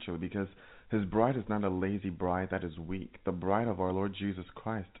spiritually, because His bride is not a lazy bride that is weak. The bride of our Lord Jesus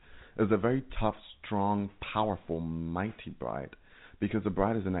Christ is a very tough, strong, powerful, mighty bride, because the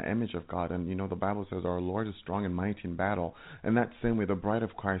bride is in the image of God. And the Bible says our Lord is strong and mighty in battle. And that same way, the bride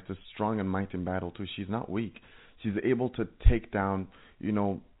of Christ is strong and mighty in battle too. She's not weak. She's able to take down,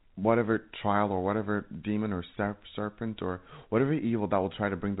 whatever trial or whatever demon or serpent or whatever evil that will try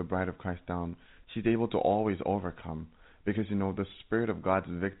to bring the bride of Christ down. She's able to always overcome, because the Spirit of God's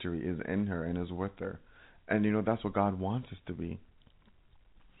victory is in her and is with her. And that's what God wants us to be.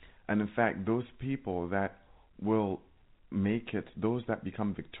 And in fact, those people that will make it, those that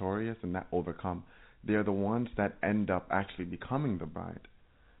become victorious and that overcome, they are the ones that end up actually becoming the bride.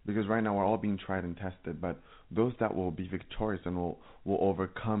 Because right now we're all being tried and tested, but those that will be victorious and will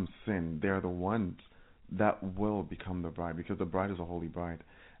overcome sin, they are the ones that will become the bride, because the bride is a holy bride.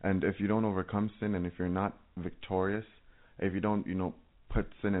 And if you don't overcome sin, and if you're not victorious, if you don't, put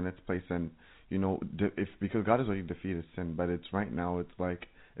sin in its place, and because God has already defeated sin, but it's right now, it's like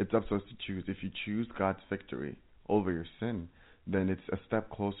it's up to us to choose. If you choose God's victory over your sin, then it's a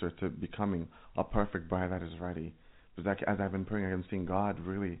step closer to becoming a perfect bride that is ready. Because as I've been praying, I'm seeing God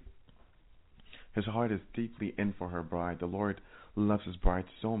really, His heart is deeply in for her bride. The Lord loves His bride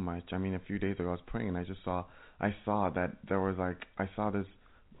so much. I mean, a few days ago I was praying, and I saw that there was I saw this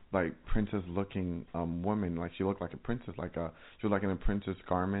princess looking woman, she looked like a princess, she was in a princess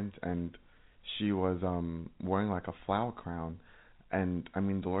garment, and she was wearing a flower crown. And I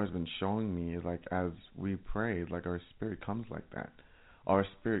mean, the Lord has been showing me as we prayed, our spirit comes like that. Our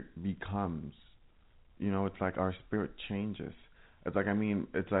spirit becomes, it's our spirit changes. It's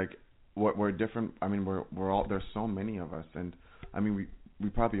we're different. I mean, we're all, there's so many of us, and I mean we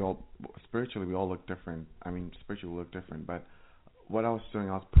probably all spiritually we all look different. I mean, spiritually we look different, but what I was doing,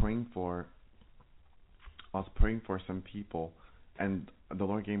 I was praying for some people, and the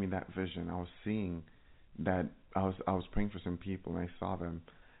Lord gave me that vision. I was seeing that I was praying for some people, and I saw them,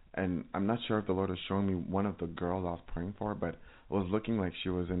 and I'm not sure if the Lord was showing me one of the girls I was praying for, but it was looking like she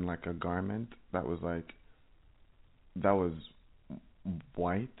was in a garment that was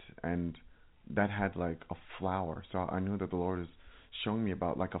white, and that had a flower. So I knew that the Lord is showing me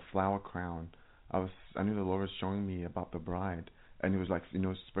about a flower crown. I knew the Lord was showing me about the bride. And He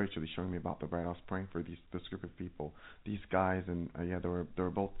was spiritually showing me about the bride. I was praying for this group of people, these guys, and they were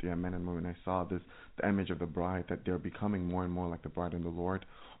both men and women. I saw the image of the bride, that they're becoming more and more like the bride, and the Lord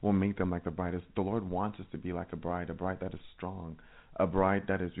will make them like the bride. The Lord wants us to be like a bride that is strong, a bride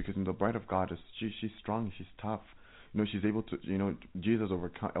that is, because the bride of God is she's strong, she's tough. She's able to, Jesus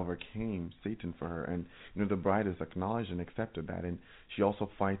overcame Satan for her, and the bride is acknowledged and accepted that, and she also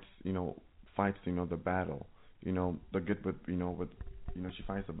fights the battle. The good with she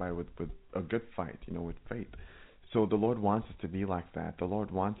fights the battle with a good fight, with faith. So the Lord wants us to be like that. The Lord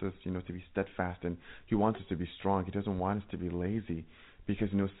wants us, to be steadfast, and He wants us to be strong. He doesn't want us to be lazy, because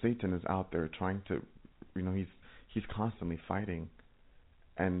Satan is out there trying to, he's constantly fighting,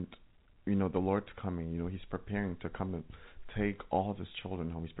 and the Lord's coming. He's preparing to come to take all of His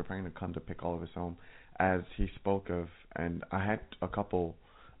children home. He's preparing to come to pick all of us home, as He spoke of. And I had a couple.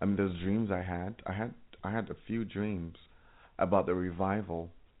 I mean, those dreams I had a few dreams about the revival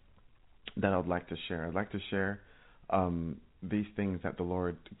that I'd like to share. I'd like to share these things that the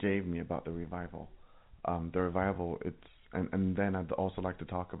Lord gave me about the revival. The revival, and then I'd also like to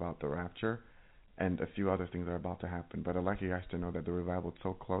talk about the rapture and a few other things that are about to happen. But I'd like you guys to know that the revival is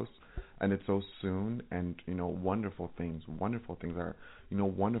so close. and it's so soon, and wonderful things are,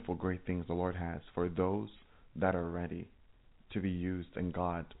 wonderful great things the Lord has for those that are ready to be used in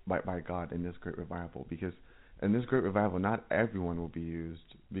God by God in this great revival. Because in this great revival, not everyone will be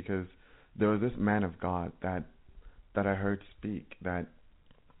used, because there was this man of God that I heard speak, that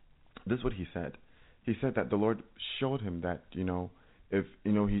this is what he said. He said that the Lord showed him that if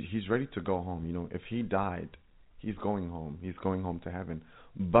he's ready to go home. If he died, he's going home. He's going home to heaven.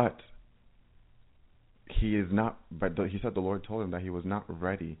 But he is not. But he said the Lord told him that he was not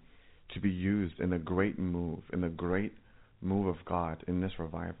ready to be used in the great move, of God in this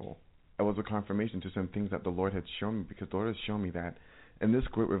revival. It was a confirmation to some things that the Lord had shown me, because the Lord has shown me that in this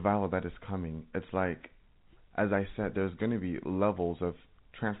great revival that is coming, it's like, as I said, there's going to be levels of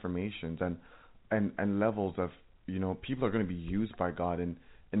transformations and levels of, people are going to be used by God in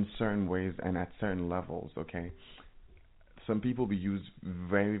certain ways and at certain levels, okay? Some people will be used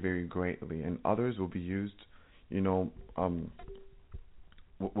very, very greatly, and others will be used, will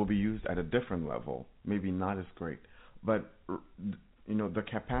be used at a different level, maybe not as great. But, the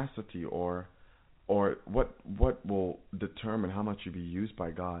capacity or what will determine how much you be used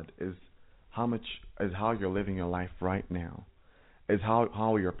by God is how you're living your life right now, is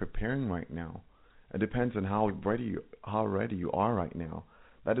how you're preparing right now. It depends on how ready you are right now.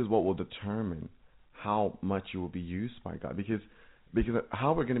 That is what will determine how much you will be used by God. Because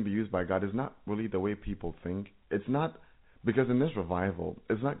how we're going to be used by God is not really the way people think. It's not, because in this revival,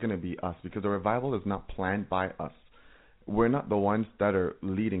 it's not going to be us, because the revival is not planned by us. We're not the ones that are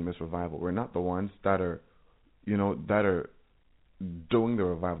leading this revival. We're not the ones that are doing the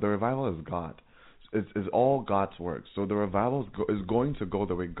revival. The revival is God. It's all God's work. So the revival is going to go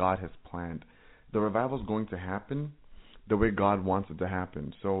the way God has planned. The revival is going to happen the way God wants it to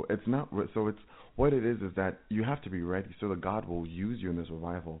happen. So it's not. So it's what it is that you have to be ready so that God will use you in this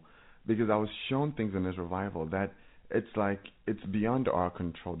revival. Because I was shown things in this revival that it's like it's beyond our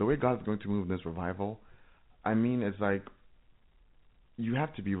control. The way God's going to move in this revival, I mean, it's like you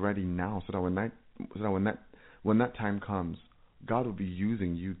have to be ready now, so that when that time comes, God will be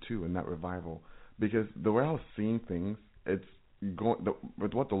using you too in that revival. Because the way I was seeing things, it's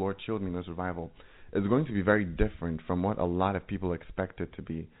with what the Lord showed me in this revival, is going to be very different from what a lot of people expect it to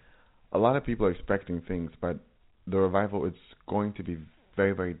be. A lot of people are expecting things, but the revival is going to be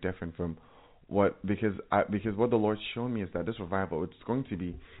very, very different from because what the Lord showed me is that this revival,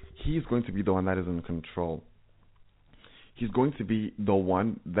 He's going to be the one that is in control. He's going to be the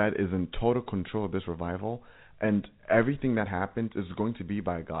one that is in total control of this revival, and everything that happens is going to be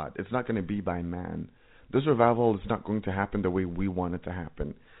by God. It's not going to be by man. This revival is not going to happen the way we want it to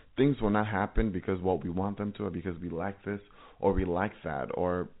happen. Things will not happen because we want them to, or because we like this, or we like that,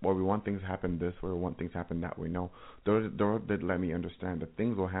 or we want things to happen this way, or want things to happen that way. No, the Lord did let me understand that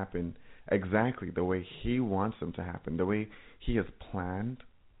things will happen exactly the way He wants them to happen, the way He has planned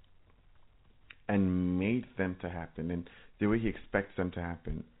and made them to happen, and the way He expects them to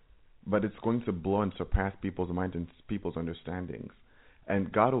happen. But it's going to blow and surpass people's minds and people's understandings.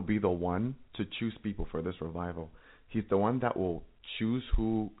 And God will be the one to choose people for this revival. He's the one that will choose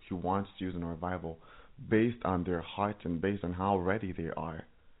who He wants to use in a revival based on their heart and based on how ready they are.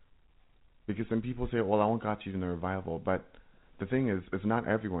 Because some people say, well, I want God to use in a revival. But the thing is, it's not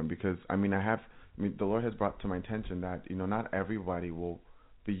everyone. Because, the Lord has brought to my attention that, not everybody will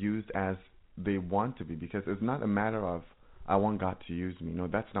be used as they want to be. Because it's not a matter of, I want God to use me. No,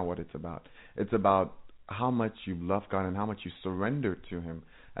 that's not what it's about. It's about how much you love God and how much you surrender to Him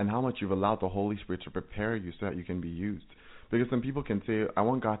and how much you've allowed the Holy Spirit to prepare you so that you can be used. Because some people can say, I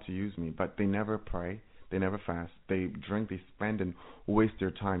want God to use me, but they never pray, they never fast, they drink, they spend and waste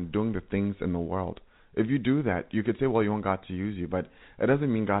their time doing the things in the world. If you do that, you could say, well, you want God to use you, but it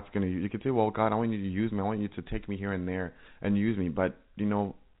doesn't mean God's going to use you. You could say, well, God, I want you to use me. I want you to take me here and there and use me. But,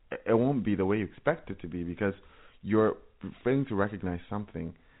 it won't be the way you expect it to be, because you're failing to recognize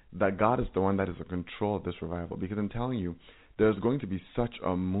something, that God is the one that is in control of this revival. Because I'm telling you, there's going to be such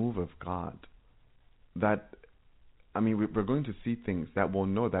a move of God that, we're going to see things that will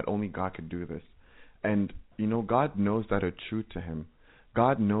know that only God could do this. And, God knows that are true to Him.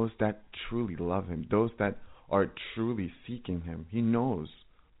 God knows that truly love Him, those that are truly seeking Him. He knows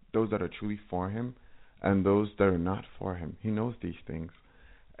those that are truly for Him and those that are not for Him. He knows these things.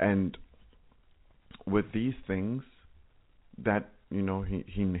 And with these things that, He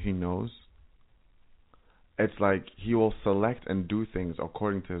knows, it's like He will select and do things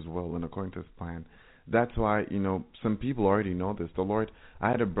according to His will and according to His plan. That's why, some people already know this.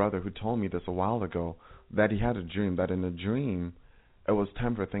 I had a brother who told me this a while ago, that he had a dream, that in a dream, it was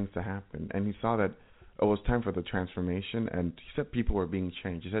time for things to happen. And he saw that it was time for the transformation, and he said people were being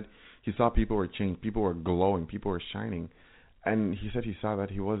changed. He said he saw people were changed, people were glowing, people were shining, and he said he saw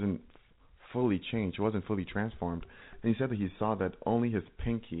that he wasn't fully changed, he wasn't fully transformed, and he said that he saw that only his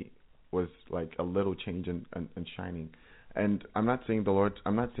pinky was like a little change and shining. And I'm not saying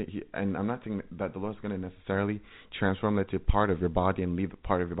I'm not saying that the Lord's going to necessarily transform, let's say, part of your body and leave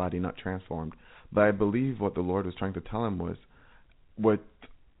part of your body not transformed. But I believe what the Lord was trying to tell him was, with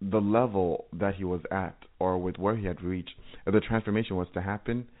the level that he was at, or with where he had reached, if the transformation was to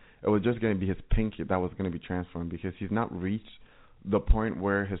happen, it was just going to be his pinky that was going to be transformed, because he's not reached the point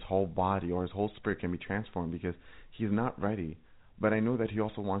where his whole body or his whole spirit can be transformed, because he's not ready. But I know that he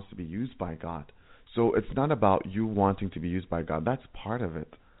also wants to be used by God. So it's not about you wanting to be used by God. That's part of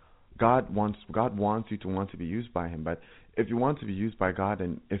it. God wants you to want to be used by him. But if you want to be used by God,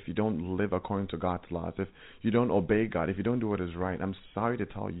 and if you don't live according to God's laws, if you don't obey God, if you don't do what is right, I'm sorry to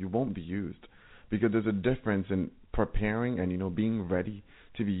tell you, you won't be used. Because there's a difference in preparing and being ready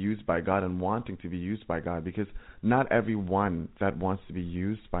to be used by God and wanting to be used by God. Because not everyone that wants to be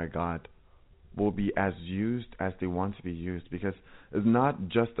used by God will be as used as they want to be used. Because it's not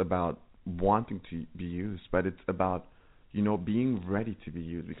just about wanting to be used, but it's about being ready to be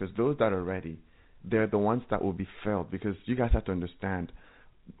used. Because those that are ready, they're the ones that will be filled. Because you guys have to understand,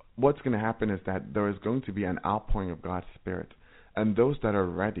 what's going to happen is that there is going to be an outpouring of God's Spirit, and those that are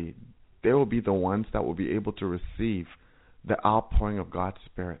ready, they will be the ones that will be able to receive the outpouring of God's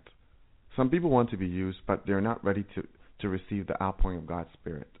Spirit. Some people want to be used, but they're not ready to receive the outpouring of God's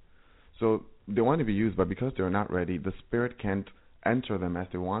Spirit. So they want to be used, but because they're not ready, the Spirit can't enter them as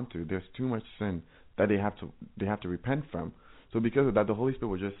they want to. There's too much sin that they have to repent from. So because of that, the Holy Spirit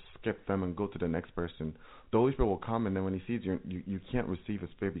will just skip them and go to the next person. The Holy Spirit will come, and then when he sees you can't receive his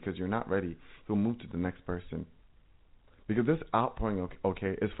Spirit because you're not ready, he'll move to the next person. Because this outpouring,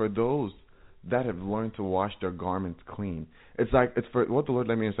 okay, is for those that have learned to wash their garments clean. It's for what the Lord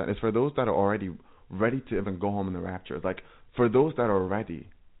let me understand. It's for those that are already ready to even go home in the rapture. It's like for those that are ready,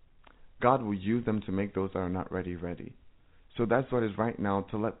 God will use them to make those that are not ready ready. So that's what is right now,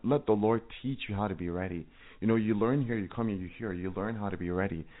 to let the Lord teach you how to be ready. You learn here, you come here, you hear, you learn how to be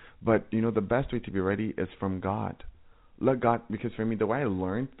ready. But, the best way to be ready is from God. Let God, because for me, the way I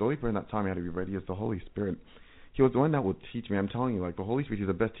learned, the only person that taught me how to be ready is the Holy Spirit. He was the one that would teach me. I'm telling you, the Holy Spirit is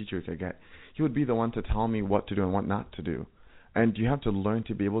the best teacher you could get. He would be the one to tell me what to do and what not to do. And you have to learn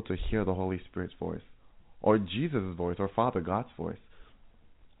to be able to hear the Holy Spirit's voice, or Jesus' voice, or Father God's voice.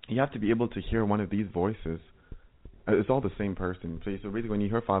 You have to be able to hear one of these voices. It's all the same person. So basically, when you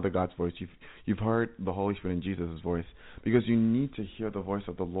hear Father God's voice, you've heard the Holy Spirit and Jesus' voice, because you need to hear the voice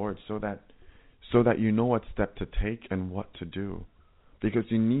of the Lord so that you know what step to take and what to do. Because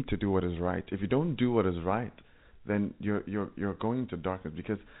you need to do what is right. If you don't do what is right, then you're going into darkness,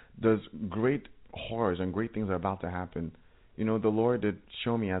 because there's great horrors and great things are about to happen. The Lord did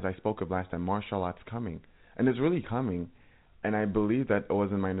show me, as I spoke of last time, martial arts coming, and it's really coming. And I believe that it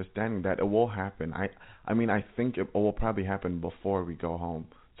was in my understanding that it will happen. I think it will probably happen before we go home.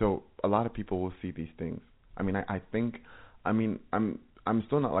 So a lot of people will see these things. I'm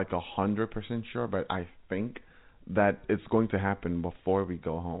still not 100% sure, but I think that it's going to happen before we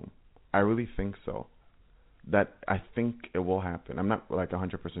go home. I really think so. That I think it will happen. I'm not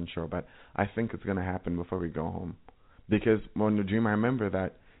 100% sure, but I think it's going to happen before we go home. Because when the dream, I remember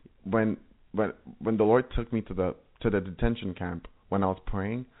that when the Lord took me to the detention camp, when I was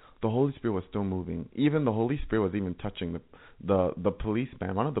praying, the Holy Spirit was still moving. Even the Holy Spirit was even touching the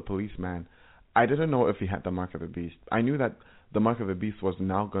policeman, one of the policemen. I didn't know if he had the mark of the beast. I knew that the mark of the beast was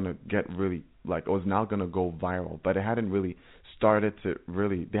now going to get really, it was now going to go viral, but it hadn't really started to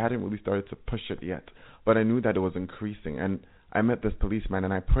they hadn't really started to push it yet. But I knew that it was increasing, and I met this policeman,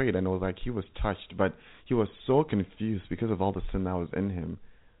 and I prayed, and it was he was touched, but he was so confused because of all the sin that was in him.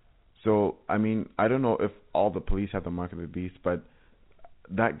 So, I don't know if all the police have the mark of the beast, but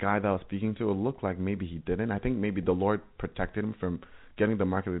that guy that I was speaking to, it looked like maybe he didn't. I think maybe the Lord protected him from getting the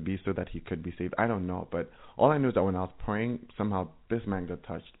mark of the beast so that he could be saved. I don't know, but all I know is that when I was praying, somehow this man got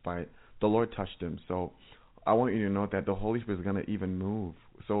touched by it. The Lord touched him. So I want you to know that the Holy Spirit is going to even move.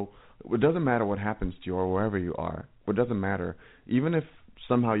 So it doesn't matter what happens to you or wherever you are. It doesn't matter. Even if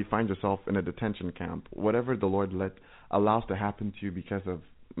somehow you find yourself in a detention camp, whatever the Lord allows to happen to you because of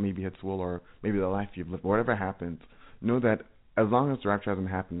maybe its will or maybe the life you've lived, whatever happens, know that as long as the rapture hasn't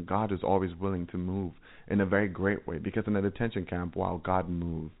happened, God is always willing to move in a very great way. Because in a detention camp, wow, God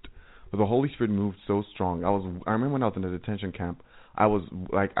moved. But the Holy Spirit moved so strong. I remember when I was in a detention camp, I was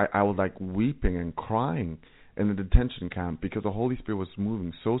weeping and crying in the detention camp because the Holy Spirit was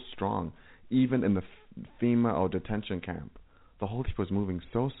moving so strong. Even in the FEMA or detention camp, the Holy Spirit was moving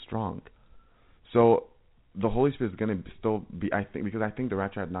so strong. So the Holy Spirit is going to still be, I think, because I think the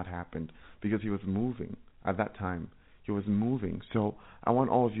rapture had not happened, because he was moving at that time. He was moving. So I want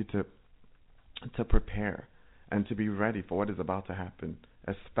all of you to prepare and to be ready for what is about to happen,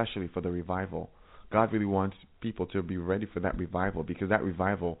 especially for the revival. God really wants people to be ready for that revival, because that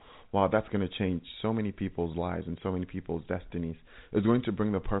revival, while that's going to change so many people's lives and so many people's destinies, is going to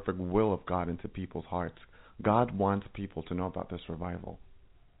bring the perfect will of God into people's hearts. God wants people to know about this revival.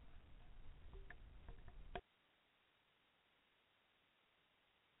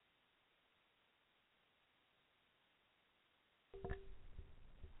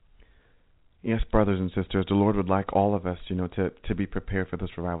 Yes, brothers and sisters, the Lord would like all of us, to be prepared for this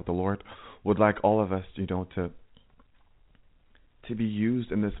revival. The Lord would like all of us, to be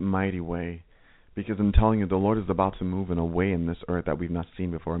used in this mighty way. Because I'm telling you, the Lord is about to move in a way in this earth that we've not seen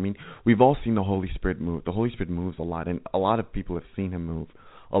before. I mean, we've all seen the Holy Spirit move. The Holy Spirit moves a lot, and a lot of people have seen him move.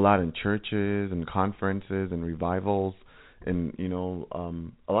 A lot in churches and conferences and revivals, and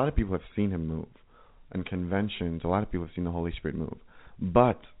a lot of people have seen him move. In conventions, a lot of people have seen the Holy Spirit move.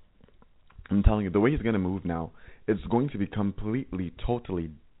 But I'm telling you, the way he's going to move now, it's going to be completely,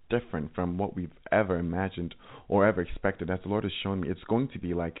 totally different from what we've ever imagined or ever expected. As the Lord has shown me, it's going to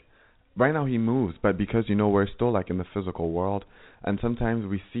be like, right now he moves, but because, we're still like in the physical world, and sometimes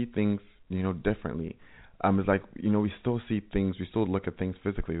we see things, differently. It's like, we still see things, we still look at things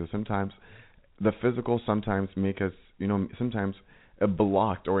physically. So sometimes the physical sometimes make us, sometimes it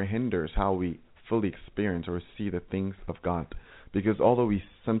blocked or hinders how we fully experience or see the things of God. Because although we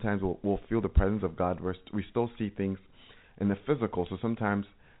sometimes will feel the presence of God, we still see things in the physical. So sometimes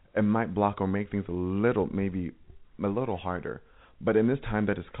it might block or make things maybe a little harder. But in this time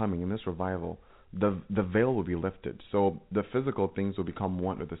that is coming, in this revival, the veil will be lifted. So the physical things will become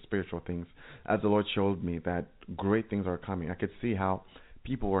one with the spiritual things. As the Lord showed me that great things are coming, I could see how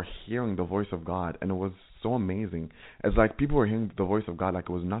people were hearing the voice of God, and it was so amazing. It's like people were hearing the voice of God like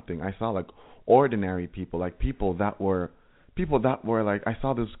it was nothing. I saw like ordinary people, like people that were like, I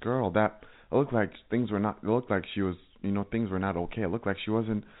saw this girl that it looked like it looked like she was, things were not okay. It looked like she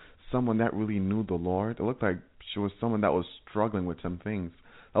wasn't someone that really knew the Lord. It looked like she was someone that was struggling with some things,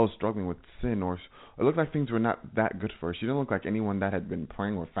 that was struggling with sin, or it looked like things were not that good for her. She didn't look like anyone that had been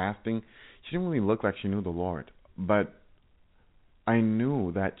praying or fasting. She didn't really look like she knew the Lord. But I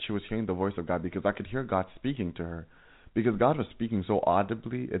knew that she was hearing the voice of God, because I could hear God speaking to her. Because God was speaking so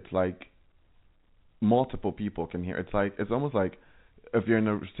audibly, it's like multiple people can hear. It's almost like if you're in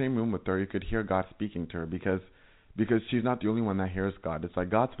the same room with her, you could hear God speaking to her, because she's not the only one that hears God. It's like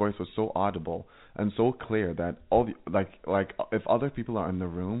God's voice was so audible and so clear that all the like if other people are in the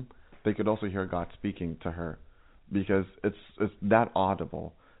room, they could also hear God speaking to her, because it's that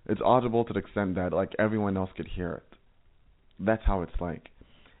audible. It's audible to the extent that like everyone else could hear it. That's how it's like.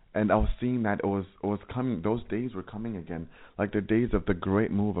 And I was seeing that it was coming. Those days were coming again, like the days of the great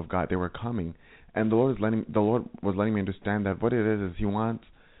move of God. They were coming, and the Lord was letting me understand that what it is He wants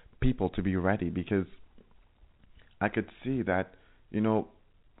people to be ready, because I could see that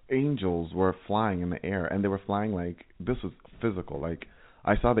angels were flying in the air, and they were flying like this was physical. Like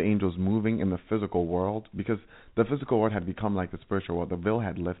I saw the angels moving in the physical world, because the physical world had become like the spiritual world. The veil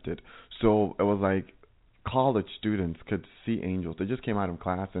had lifted, so it was like college students could see angels. They just came out of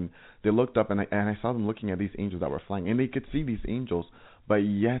class and they looked up, and I saw them looking at these angels that were flying, and they could see these angels, but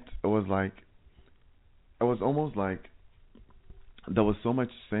yet it was almost like there was so much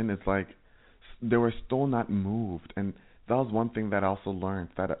sin. It's like they were still not moved. And that was one thing that I also learned,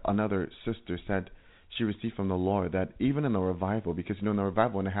 that another sister said she received from the Lord, that even in a revival, because in a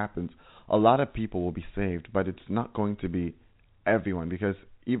revival when it happens, a lot of people will be saved, but it's not going to be everyone, because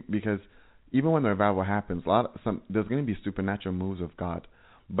even when the revival happens, there's going to be supernatural moves of God,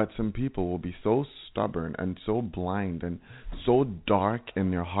 but some people will be so stubborn and so blind and so dark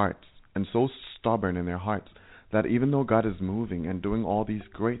in their hearts and so stubborn in their hearts that even though God is moving and doing all these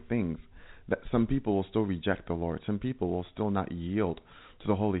great things, that some people will still reject the Lord. Some people will still not yield to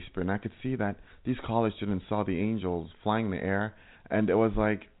the Holy Spirit. And I could see that these college students saw the angels flying in the air, and it was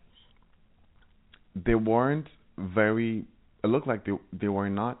like they weren't very. It looked like they were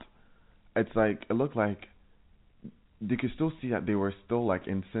not. It's like it looked like they could still see that they were still like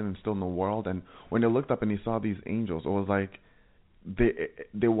in sin and still in the world. And when they looked up and they saw these angels, it was like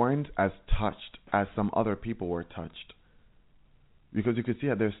they weren't as touched as some other people were touched, because you could see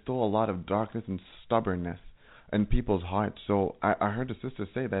that there's still a lot of darkness and stubbornness in people's hearts. So I heard the sister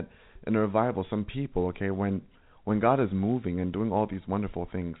say that in a revival, some people, when God is moving and doing all these wonderful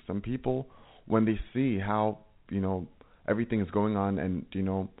things, some people, when they see how everything is going on, and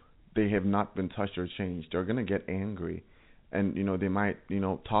they have not been touched or changed, they're gonna get angry, and they might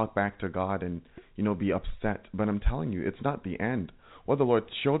talk back to God and be upset. But I'm telling you, it's not the end. What the Lord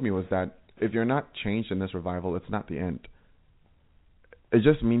showed me was that if you're not changed in this revival, it's not the end. It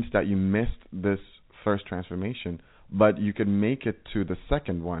just means that you missed this first transformation, but you could make it to the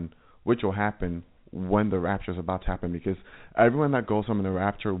second one, which will happen when the rapture is about to happen, because everyone that goes home in the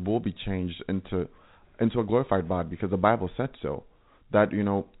rapture will be changed into a glorified body, because the Bible said so. That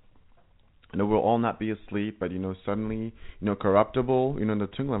we'll all not be asleep, but suddenly corruptible, in the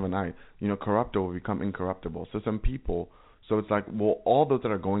twinkling of an eye, corruptible will become incorruptible. So some people, so it's like, well, all those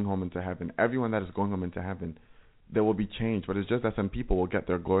that are going home into heaven, everyone that is going home into heaven, they will be changed. But it's just that some people will get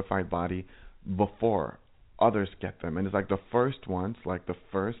their glorified body before others get them. And it's like the first ones, the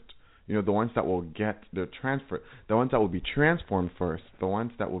ones that will get the transfer, the ones that will be transformed first, the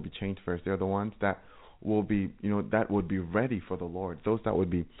ones that will be changed first, they're the ones that will be, that would be ready for the Lord. Those that would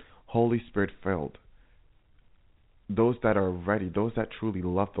be Holy Spirit filled. Those that are ready, those that truly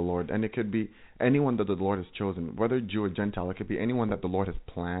love the Lord. And it could be anyone that the Lord has chosen, whether Jew or Gentile. It could be anyone that the Lord has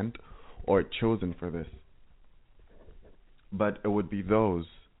planned or chosen for this. But it would be those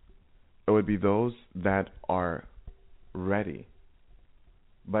that are ready.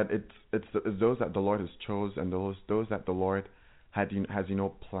 But it's those that the Lord has chosen, and those that the Lord has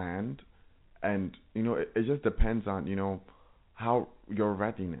planned, and it just depends on how your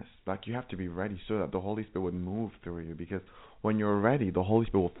readiness. Like, you have to be ready so that the Holy Spirit would move through you, because when you're ready, the Holy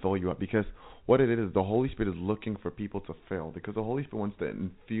Spirit will fill you up. Because what it is, the Holy Spirit is looking for people to fill, because the Holy Spirit wants to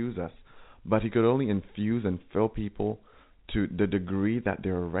infuse us, but He could only infuse and fill people to the degree that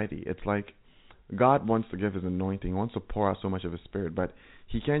they're ready. It's like God wants to give His anointing. He wants to pour out so much of His Spirit, but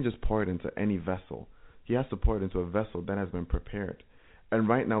He can't just pour it into any vessel. He has to pour it into a vessel that has been prepared. And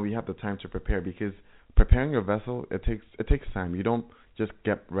right now we have the time to prepare, because preparing a vessel, it takes time. You don't just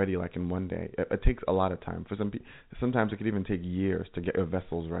get ready like in one day. It takes a lot of time. For some people, sometimes it could even take years to get your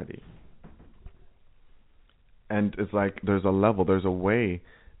vessels ready. And it's like there's a level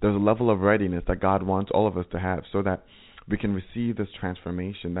of readiness that God wants all of us to have, so that we can receive this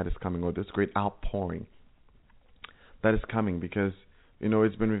transformation that is coming, or this great outpouring that is coming. Because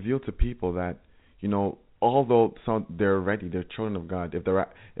it's been revealed to people that although they're ready, they're children of God.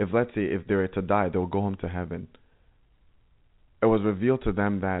 If let's say if they're to die, they'll go home to heaven. It was revealed to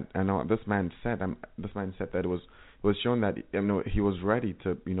them that this man said that it was shown that he was ready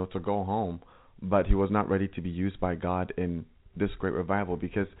to to go home, but he was not ready to be used by God in this great revival,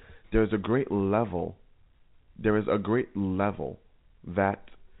 because there is a great level that,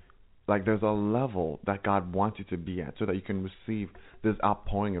 like, there's a level that God wants you to be at, so that you can receive this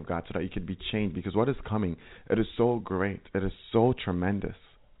outpouring of God, so that you can be changed. Because what is coming, it is so great. It is so tremendous.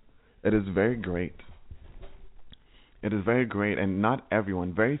 It is very great. It is very great, and not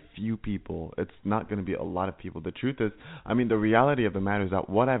everyone, very few people. It's not going to be a lot of people. The truth is, the reality of the matter is that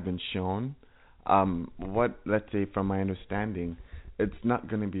what I've been shown, let's say from my understanding, it's not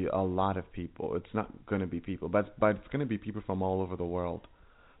going to be a lot of people. It's not going to be people, but it's going to be people from all over the world.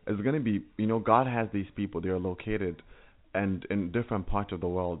 It's going to be, God has these people. They are located and in different parts of the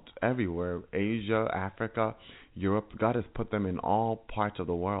world, everywhere, Asia, Africa, Europe. God has put them in all parts of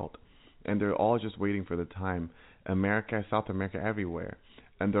the world, and they're all just waiting for the time. America, South America, everywhere.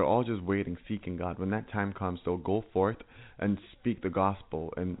 And they're all just waiting, seeking God. When that time comes, they'll go forth and speak the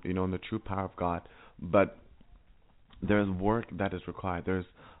gospel and, in the true power of God. But there's work that is required. There's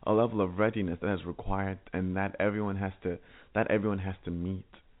a level of readiness that is required, and that everyone has to meet.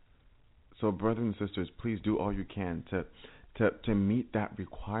 So, brothers and sisters, please do all you can to meet that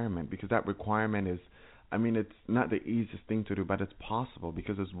requirement, because that requirement is, it's not the easiest thing to do, but it's possible,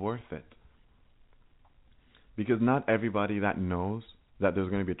 because it's worth it. Because not everybody that knows that there's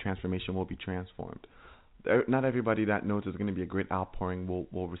going to be a transformation will be transformed. Not everybody that knows there's going to be a great outpouring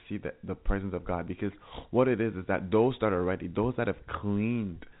will receive the presence of God. Because what it is that those that are ready, those that have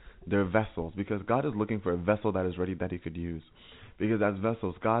cleaned their vessels, because God is looking for a vessel that is ready that He could use. Because as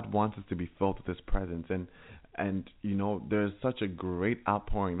vessels, God wants us to be filled with His presence, and there's such a great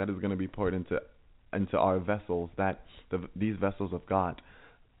outpouring that is going to be poured into our vessels, that these vessels of God,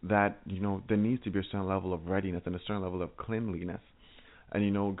 that there needs to be a certain level of readiness and a certain level of cleanliness.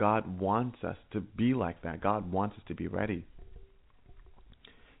 And God wants us to be like that. God wants us to be ready.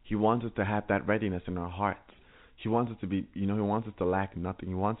 He wants us to have that readiness in our hearts. He wants us to be, He wants us to lack nothing.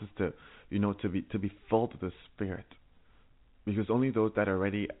 He wants us to, to be filled with the Spirit. Because only those that are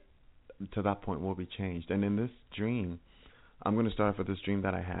ready to that point will be changed. And in this dream, I'm going to start off with this dream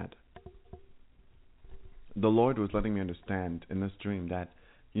that I had. The Lord was letting me understand in this dream that,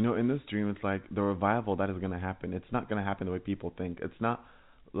 in this dream, it's like the revival that is going to happen. It's not going to happen the way people think. It's not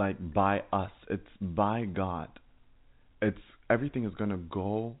like by us. It's by God. it's everything is gonna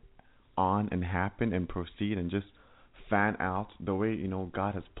go on and happen and proceed and just fan out the way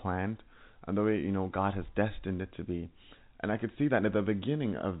God has planned and the way God has destined it to be. And I could see that at the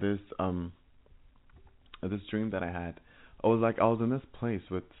beginning of this dream that I had. I was in this place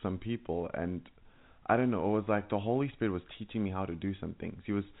with some people, and I don't know. It was like the Holy Spirit was teaching me how to do some things.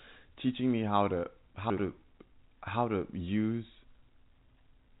 He was teaching me how to use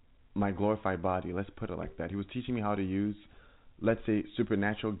my glorified body. Let's put it like that. He was teaching me how to use, let's say,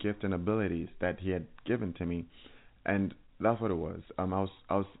 supernatural gift and abilities that He had given to me, and that's what it was.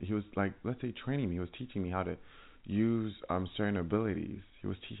 He was like, let's say, training me. He was teaching me how to use certain abilities. He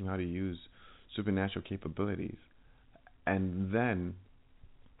was teaching me how to use supernatural capabilities, and then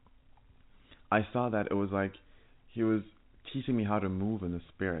I saw that it was like He was teaching me how to move in the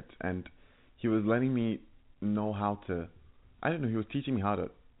Spirit, and He was letting me know how to. I don't know. He was teaching me how to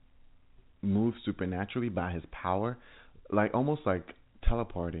move supernaturally by His power, like almost like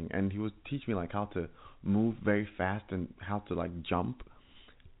teleporting. And He was teaching me like how to move very fast and how to like jump.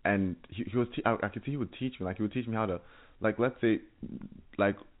 And he was I could see He would teach me, like He would teach me how to, like, let's say,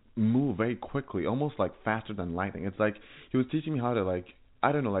 like move very quickly, almost like faster than lightning. It's like He was teaching me how to, like,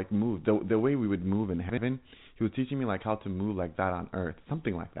 I don't know, like move the way we would move in heaven. He was teaching me like how to move like that on earth,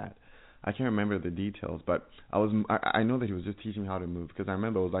 something like that. I can't remember the details, but I know that He was just teaching me how to move, because I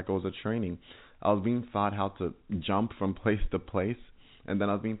remember it was a training. I was being taught how to jump from place to place, and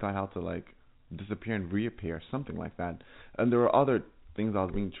then I was being taught how to like disappear and reappear, something like that. And there were other things I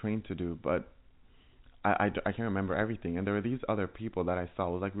was being trained to do, but I can't remember everything. And there were these other people that I saw.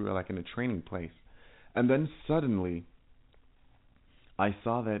 It was like we were like in a training place, and then suddenly I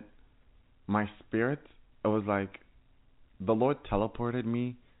saw that my spirit, it was like the Lord teleported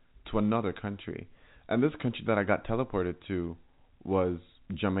me to another country. And this country that I got teleported to was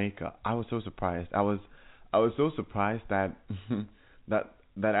Jamaica. I was so surprised. I was so surprised that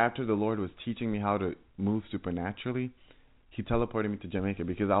that after the Lord was teaching me how to move supernaturally, He teleported me to Jamaica,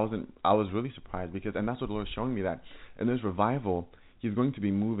 because I was really surprised, because, and that's what the Lord was showing me, that in this revival He's going to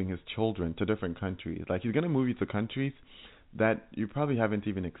be moving His children to different countries. Like He's going to move you to countries that you probably haven't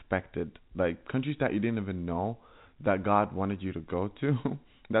even expected, like countries that you didn't even know that God wanted you to go to.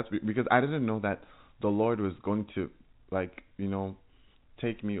 That's because I didn't know that the Lord was going to, like,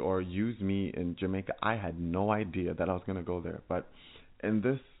 take me or use me in Jamaica. I had no idea that I was going to go there. But in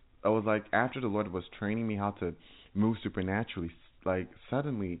this, I was like, after the Lord was training me how to move supernaturally, like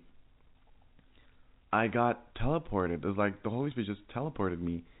suddenly I got teleported. It was like the Holy Spirit just teleported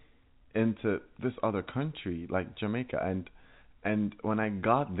me into this other country, like Jamaica. And when I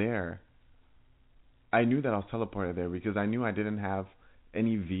got there, I knew that I was teleported there, because I knew I didn't have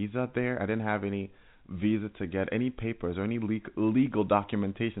any visa there. I didn't have any visa to get any papers or any legal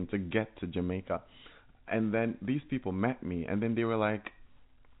documentation to get to Jamaica. And then these people met me, and then they were like,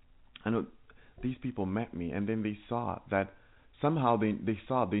 these people met me, and then they saw that somehow they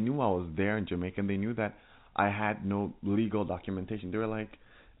knew I was there in Jamaica, and they knew that I had no legal documentation. They were like,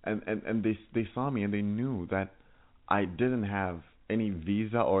 and they saw me, and they knew that I didn't have any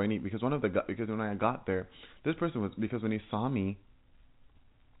visa or any, because because when I got there, this person was, because when they saw me,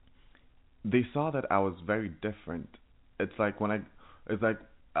 they saw that I was very different. It's like in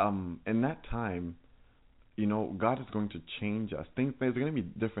that time, God is going to change us. There's going to be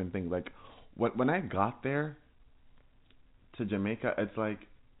different things. Like when I got there to Jamaica, it's like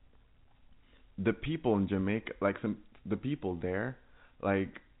the people in Jamaica, like the people there,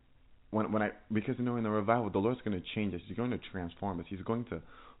 like because in the revival, the Lord's going to change us. He's going to transform us. He's going to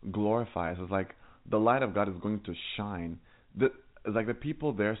glorify us. It's like the light of God is going to shine. It's like the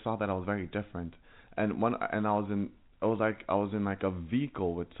people there saw that I was very different, I was in like a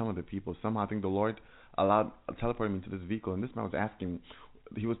vehicle with some of the people. Somehow I think the Lord teleported me to this vehicle, and this man was asking,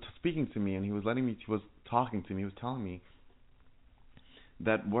 he was speaking to me, and he was talking to me, he was telling me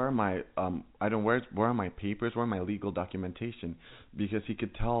that where are my where are my papers, where are my legal documentation, because he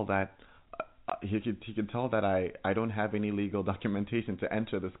could tell that he could tell that I don't have any legal documentation to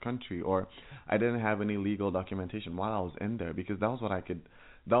enter this country, or I didn't have any legal documentation while I was in there, because that was what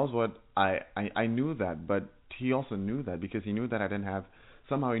I knew that, but he also knew that, because he knew that I didn't have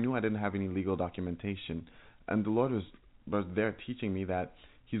any legal documentation. And the Lord was there teaching me that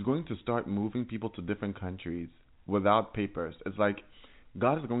He's going to start moving people to different countries without papers. It's like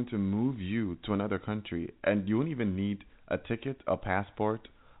God is going to move you to another country, and you won't even need a ticket, a passport,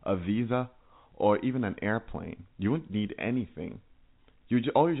 a visa, or even an airplane. You won't need anything.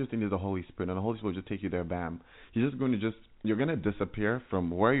 All you just need is the Holy Spirit, and the Holy Spirit will just take you there. Bam! You're gonna disappear from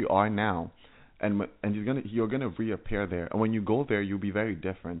where you are now, and you're gonna reappear there. And when you go there, you'll be very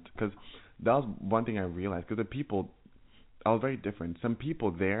different. Because that was one thing I realized. Because the people I was very different. Some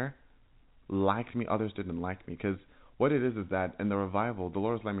people there liked me, others didn't like me. Because what it is that in the revival, the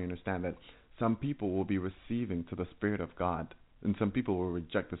Lord has let me understand that some people will be receiving to the Spirit of God, and some people will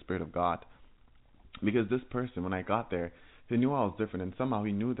reject the Spirit of God. Because this person, when I got there, he knew I was different, and somehow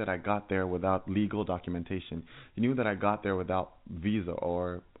he knew that I got there without legal documentation. He knew that I got there without visa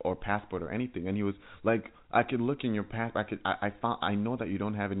or passport or anything. And he was like, I could look in your past. I know that you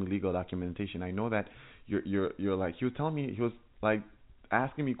don't have any legal documentation. I know that you're like. He was telling me, he was like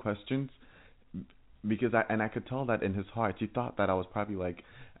asking me questions because I could tell that in his heart he thought that I was probably like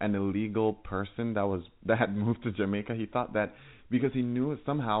an illegal person that had moved to Jamaica. He thought that because he knew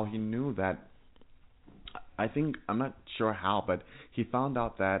that I think, I'm not sure how, but he found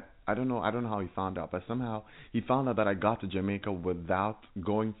out that I don't know how he found out, but somehow he found out that I got to Jamaica without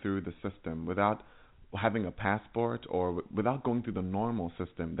going through the system, without having a passport, or without going through the normal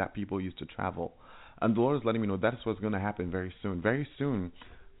system that people used to travel. And the Lord is letting me know that's what's going to happen very soon. Very soon,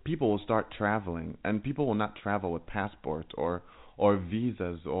 people will start traveling, and people will not travel with passports or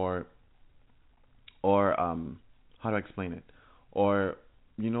visas or how do I explain it? Or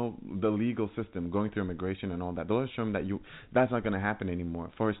the legal system, going through immigration and all that. The Lord showed him that that's not going to happen anymore.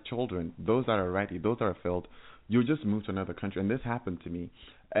 For his children, those that are ready, those that are filled, you just move to another country. And this happened to me.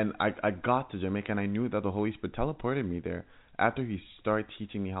 And I got to Jamaica, and I knew that the Holy Spirit teleported me there after he started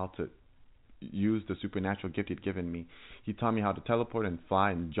teaching me how to use the supernatural gift he'd given me. He taught me how to teleport and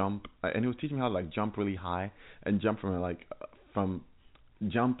fly and jump, and he was teaching me how to like jump really high and jump from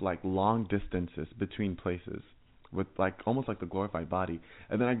long distances between places with like almost like the glorified body.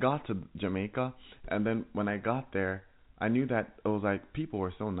 And then I got to Jamaica, and then when I got there, I knew that it was like people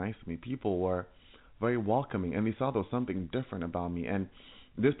were so nice to me. People were very welcoming, and they saw there was something different about me. And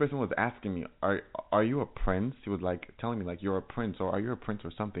this person was asking me, "Are you a prince?" He was like telling me like, "You're a prince," or "Are you a prince?"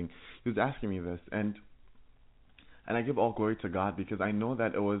 or something. He was asking me this, and I give all glory to God, because I know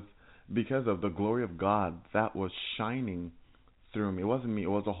that it was because of the glory of God that was shining through me. It wasn't me. It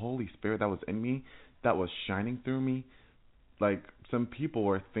was the Holy Spirit that was in me that was shining through me. Like some people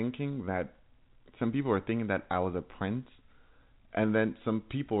were thinking that I was a prince, and then some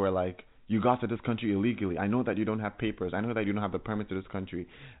people were like, "You got to this country illegally. I know that you don't have papers. I know that you don't have the permit to this country."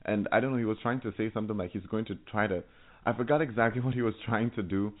 And I don't know, he was trying to say something like he's going to try to, I forgot exactly what he was trying to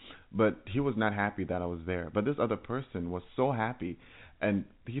do, but he was not happy that I was there. But this other person was so happy, and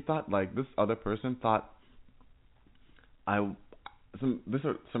he thought like this other person thought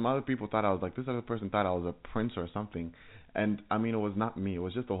some other people thought I was like, this other person thought I was a prince or something. And I mean, it was not me. It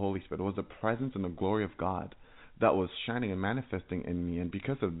was just the Holy Spirit. It was the presence and the glory of God that was shining and manifesting in me. And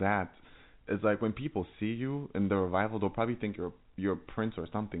because of that, it's like when people see you in the revival, they'll probably think you're a prince or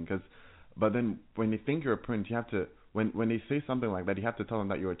something. But then when they think you're a prince, you have to, when they say something like that, you have to tell them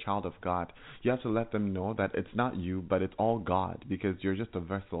that you're a child of God. You have to let them know that it's not you, but it's all God, because you're just a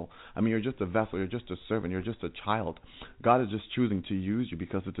vessel. I mean, you're just a vessel. You're just a servant. You're just a child. God is just choosing to use you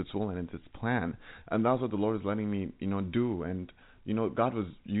because it's His will and it's His plan. And that's what the Lord is letting me, do. And God was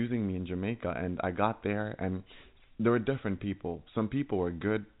using me in Jamaica, and I got there, and there were different people. Some people were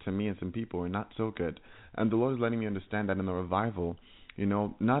good to me, and some people were not so good. And the Lord is letting me understand that in the revival,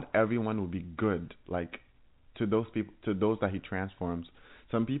 not everyone will be good, like, to those people, to those that He transforms.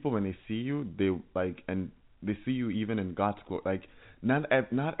 Some people, when they see you, and they see you even in God's glory. Like,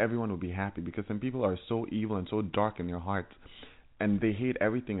 not everyone will be happy, because some people are so evil and so dark in their hearts, and they hate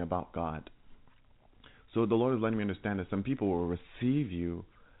everything about God. So the Lord is letting me understand that some people will receive you,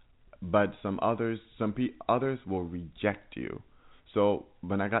 but others will reject you. So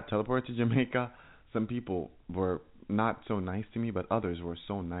when I got teleported to Jamaica, some people were not so nice to me, but others were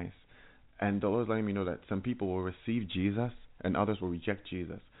so nice. And the Lord is letting me know that some people will receive Jesus and others will reject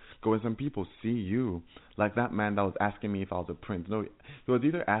Jesus. Because when some people see you, like that man that was asking me if I was a prince. No, he was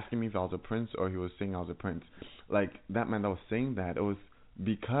either asking me if I was a prince or he was saying I was a prince. Like that man that was saying that, it was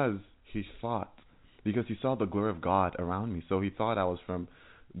because he saw the glory of God around me. So he thought I was from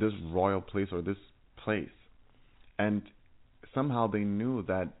this royal place or this place. And somehow they knew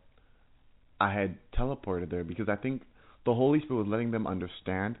that I had teleported there, because I think the Holy Spirit was letting them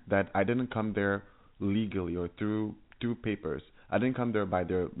understand that I didn't come there legally or through papers. I didn't come there by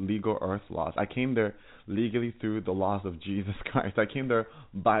their legal earth laws. I came there legally through the laws of Jesus Christ. I came there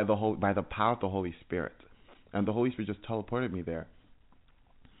by the power of the Holy Spirit, and the Holy Spirit just teleported me there.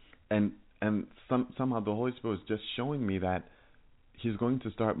 And somehow the Holy Spirit was just showing me that He's going to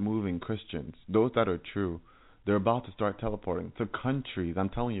start moving Christians, those that are true. They're about to start teleporting to countries. I'm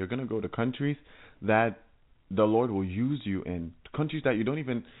telling you, you're going to go to countries that the Lord will use you in, countries that you don't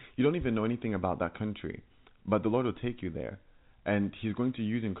even know anything about that country, but the Lord will take you there. and He's going to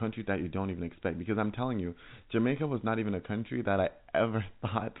use in countries that you don't even expect. Because I'm telling you, Jamaica was not even a country that I ever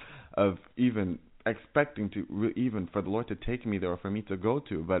thought of even expecting to even for the Lord to take me there or for me to go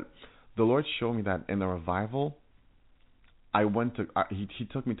to. But the Lord showed me that in the revival, I went to He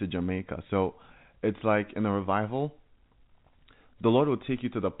took me to Jamaica. So it's like in the revival, the Lord will take you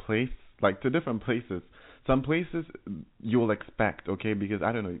to the place, like to different places. Some places you will expect, okay, because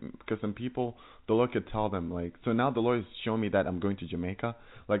I don't know, because some people, the Lord could tell them, like, so now the Lord is showing me that I'm going to Jamaica.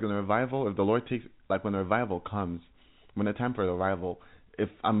 Like in the revival, if the Lord takes, like when the revival comes, when the time for the revival, if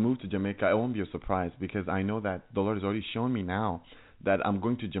I move to Jamaica, it won't be a surprise because I know that the Lord has already shown me now that I'm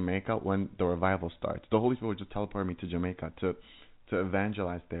going to Jamaica when the revival starts. The Holy Spirit will just teleport me to Jamaica to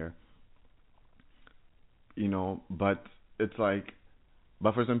evangelize there, but it's like,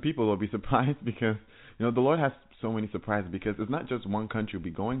 but for some people they'll be surprised because the Lord has so many surprises because it's not just one country we'll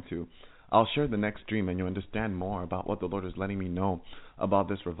be going to. I'll share the next dream and you'll understand more about what the Lord is letting me know about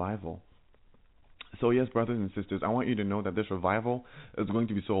this revival. So yes, brothers and sisters, I want you to know that this revival is going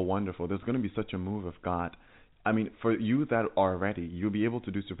to be so wonderful. There's going to be such a move of God. I mean, for you that are ready, you'll be able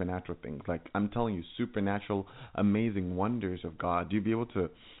to do supernatural things. Like I'm telling you, supernatural, amazing wonders of God. You'll be able to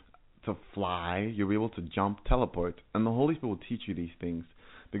fly, you'll be able to jump, teleport, and the Holy Spirit will teach you these things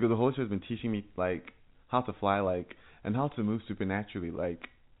because the Holy Spirit has been teaching me like how to fly, like, and how to move supernaturally, like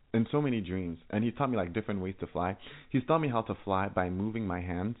in so many dreams. And He taught me like different ways to fly. He's taught me how to fly by moving my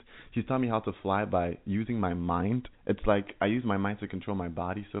hands. He's taught me how to fly by using my mind. It's like I use my mind to control my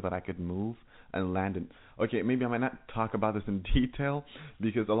body so that I could move and land in. Okay, maybe I might not talk about this in detail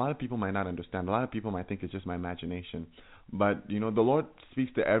because a lot of people might not understand. A lot of people might think it's just my imagination. But, the Lord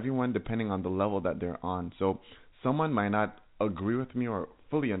speaks to everyone depending on the level that they're on. So someone might not agree with me or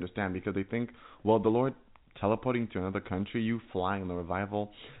fully understand because they think, well, the Lord teleporting to another country, you flying in the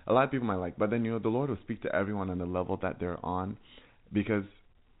revival, a lot of people might like. But then, the Lord will speak to everyone on the level that they're on because...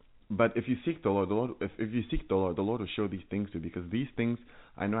 But if you seek the Lord, if you seek the Lord will show these things to you because these things,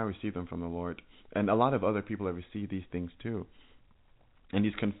 I know I received them from the Lord. And a lot of other people have received these things too. And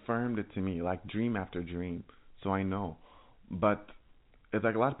He's confirmed it to me, like dream after dream. So I know. But it's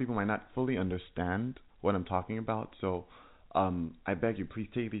like a lot of people might not fully understand what I'm talking about. So I beg you, please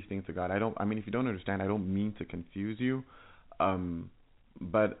take these things to God. If you don't understand, I don't mean to confuse you.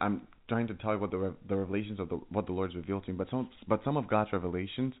 But I'm trying to tell you what the revelations of what the Lord's revealed to me. But some of God's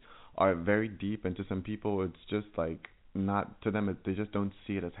revelations are very deep, and to some people it's just like not to them. They just don't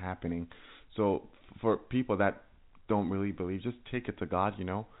see it as happening. So for people that don't really believe, just take it to God,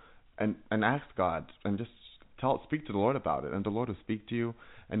 and ask God, and just speak to the Lord about it, and the Lord will speak to you,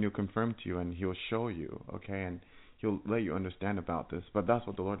 and He'll confirm to you, and He'll show you, okay, and He'll let you understand about this. But that's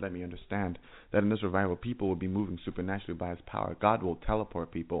what the Lord let me understand, that in this revival, people will be moving supernaturally by His power. God will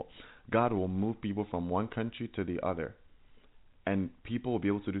teleport people. God will move people from one country to the other. And people will be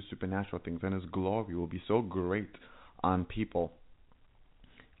able to do supernatural things, and His glory will be so great on people.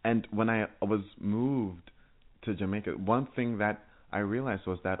 And when I was moved to Jamaica, one thing that I realized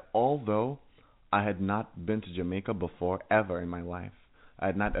was that although I had not been to Jamaica before ever in my life, I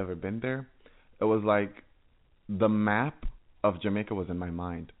had not ever been there, it was like the map of Jamaica was in my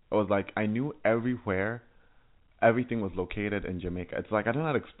mind. It was like I knew everywhere everything was located in Jamaica. It's like I don't know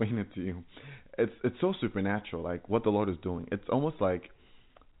how to explain it to you. It's so supernatural, like what the Lord is doing. It's almost like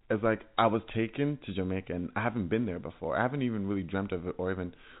I was taken to Jamaica and I haven't been there before. I haven't even really dreamt of it or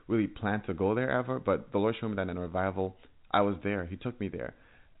even really planned to go there ever. But the Lord showed me that in a revival, I was there. He took me there,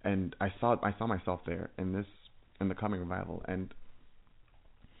 and I saw myself there in the coming revival, and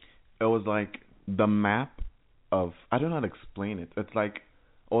it was like the map of, I don't know how to explain it. It's like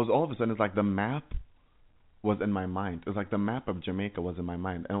it was all of a sudden it's like the map was in my mind. It was like the map of Jamaica was in my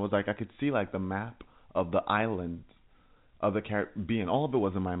mind, and it was like I could see like the map of the islands of the Caribbean. All of it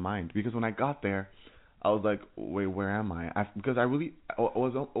was in my mind because when I got there, I was like, wait, where am I? Because I really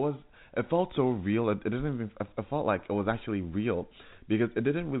it felt so real. It didn't even. I felt like it was actually real because it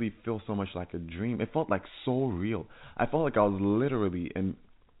didn't really feel so much like a dream. It felt like so real. I felt like I was literally in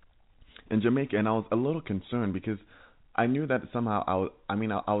Jamaica, and I was a little concerned because I knew that somehow I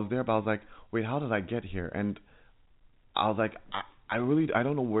was there, but I was like, wait, how did I get here? And I was like, I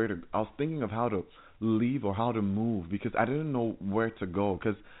don't know where to. I was thinking of how to leave or how to move because I didn't know where to go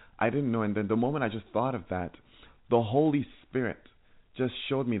because I didn't know. And then the moment I just thought of that, the Holy Spirit just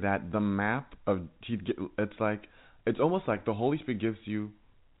showed me that the map of it's almost like the Holy Spirit gives you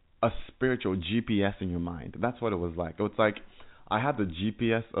a spiritual GPS in your mind. That's what it was like. It's like I had the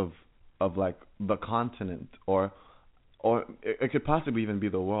GPS of like the continent or it could possibly even be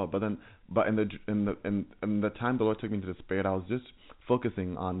the world. But in the time the Lord took me into the Spirit, I was just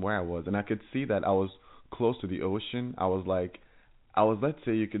focusing on where I was, and I could see that I was close to the ocean. I was like I was, let's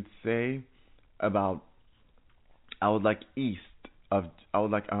say, you could say about, I was like east of, I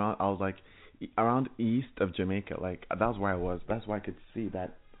was like around east of Jamaica. Like that was where I was. That's why I could see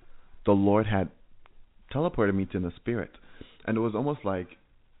that the Lord had teleported me to the spirit, and it was almost like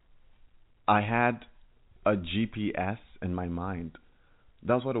I had a GPS in my mind.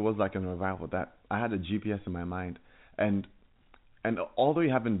 That's what it was like in revival. That I had a GPS in my mind, and although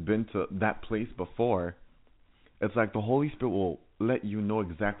you haven't been to that place before, it's like the Holy Spirit will let you know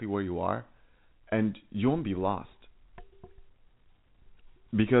exactly where you are, and you won't be lost.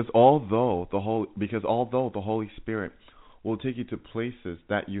 Because although the Holy Spirit will take you to places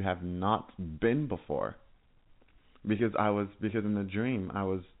that you have not been before. Because in the dream I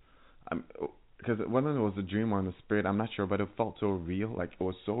was, I'm, because whether it was a dream or in the spirit, I'm not sure, but it felt so real. Like it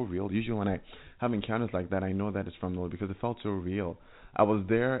was so real. Usually when I have encounters like that, I know that it's from the Lord because it felt so real. I was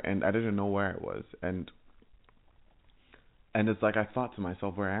there and I didn't know where I was, and it's like I thought to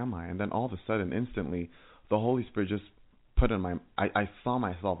myself, where am I? And then all of a sudden, instantly, the Holy Spirit just put in my. I saw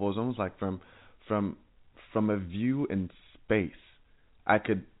myself. It was almost like from from a view in space. I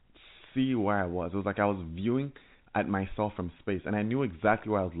could see where I was. It was like I was viewing at myself from space, and I knew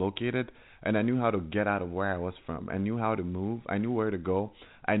exactly where I was located, and I knew how to get out of where I was from. I knew how to move. I knew where to go.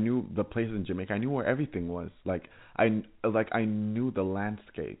 I knew the places in Jamaica. I knew where everything was. I knew the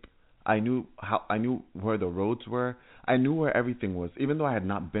landscape. I knew where the roads were. I knew where everything was, even though I had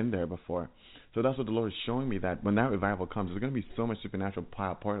not been there before. So that's what the Lord is showing me, that when that revival comes, there's going to be so much supernatural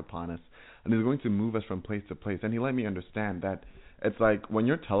power poured upon us, and it's going to move us from place to place. And He let me understand that it's like when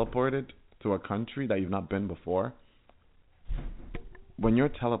you're teleported to a country that you've not been before, when you're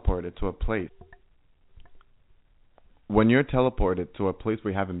teleported to a place, where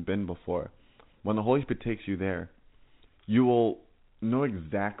you haven't been before, when the Holy Spirit takes you there, you will know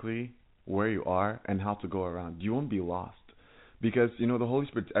exactly where you are and how to go around. You won't be lost because the Holy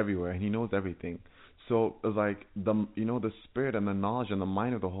Spirit's everywhere and He knows everything. So it's like the Spirit and the knowledge and the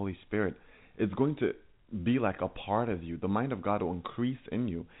mind of the Holy Spirit is going to be like a part of you. The mind of God will increase in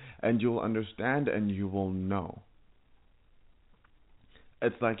you, and you'll understand and you will know.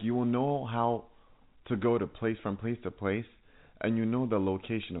 It's like you will know how to go from place to place, and you know the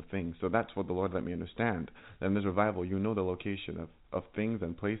location of things. So that's what the Lord let me understand. That in this revival, you know the location of things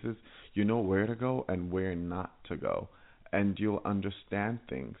and places. You know where to go and where not to go, and you'll understand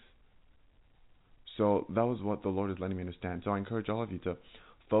things. So that was what the Lord is letting me understand. So I encourage all of you to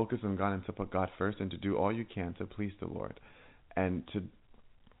focus on God and to put God first, and to do all you can to please the Lord,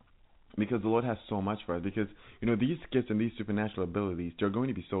 because the Lord has so much for us. Because these gifts and these supernatural abilities, they're going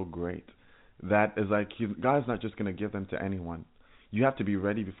to be so great that is like God is not just going to give them to anyone. You have to be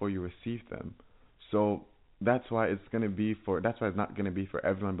ready before you receive them. So that's why it's not going to be for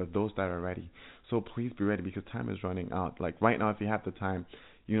everyone, but those that are ready. So please be ready, because time is running out. Like right now, if you have the time,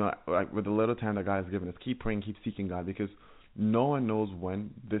 like with the little time that God has given us, keep praying, keep seeking God, because no one knows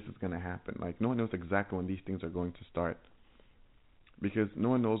when this is going to happen. Like no one knows exactly when these things are going to start. Because no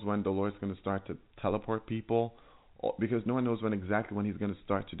one knows when the Lord's going to start to teleport people, because no one knows exactly when He's going to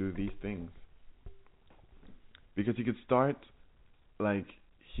start to do these things. Because He could start, like,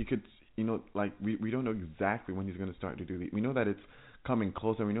 we don't know exactly when He's going to start to do these. We know that it's coming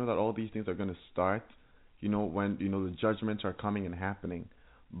closer. We know that all these things are going to start, when, the judgments are coming and happening.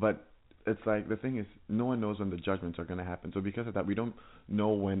 But it's like, the thing is, no one knows when the judgments are going to happen. So because of that, we don't know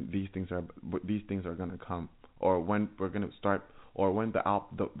when these things are going to come, or when we're going to start, or when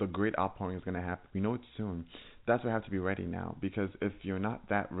the great outpouring is going to happen. We know it's soon. That's why we have to be ready now, because if you're not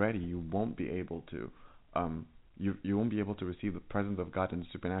that ready, you won't be able to you won't be able to receive the presence of God and the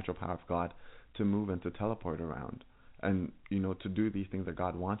supernatural power of God to move and to teleport around, and to do these things that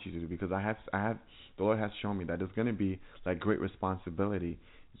God wants you to do. Because the Lord has shown me that it's going to be like great responsibility.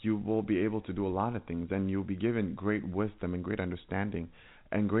 You will be able to do a lot of things, and you'll be given great wisdom and great understanding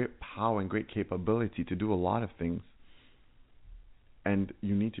and great power and great capability to do a lot of things. And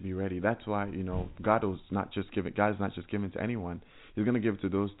you need to be ready. That's why, God is not just giving to anyone. He's going to give it to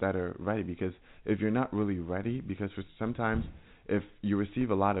those that are ready. Because if you're not really ready, because for sometimes if you receive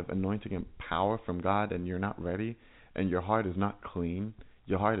a lot of anointing and power from God and you're not ready, and your heart is not clean,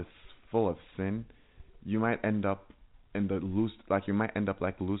 your heart is full of sin, you might end up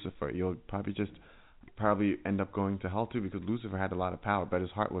like Lucifer. You'll probably end up going to hell too, because Lucifer had a lot of power, but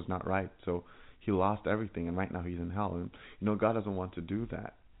his heart was not right. So he lost everything, and right now he's in hell. And God doesn't want to do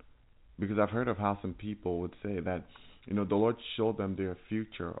that, because I've heard of how some people would say that the Lord showed them their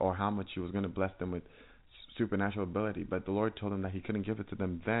future, or how much He was going to bless them with supernatural ability, but the Lord told them that He couldn't give it to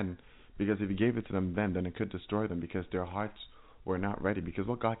them then, because if He gave it to them then it could destroy them, because their hearts were not ready. Because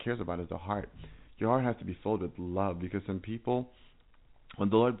what God cares about is the heart. Your heart has to be filled with love, because some people when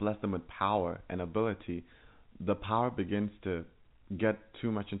the Lord bless them with power and ability, the power begins to get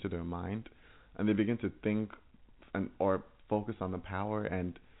too much into their mind, and they begin to think and or focus on the power,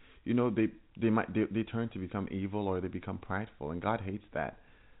 and they turn to become evil, or they become prideful, and God hates that,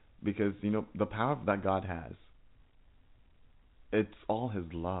 because the power that God has, it's all His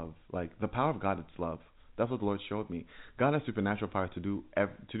love. Like the power of God, it's love. That's what the Lord showed me. God has supernatural power to do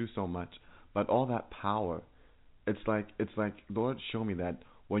so much, but all that power, it's like the Lord showed me that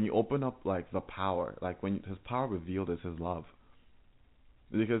when you open up like the power, like when His power revealed is His love.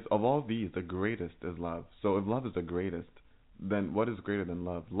 Because of all these, the greatest is love. So if love is the greatest, then what is greater than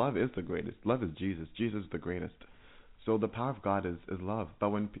love? Love is the greatest. Love is Jesus. Jesus is the greatest. So the power of God is love.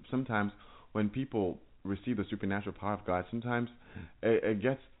 But sometimes when people receive the supernatural power of God, sometimes it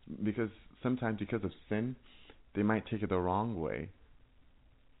gets, because of sin, they might take it the wrong way.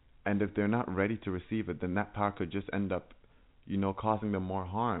 And if they're not ready to receive it, then that power could just end up, causing them more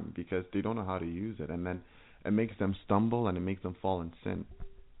harm, because they don't know how to use it, and then it makes them stumble and it makes them fall in sin.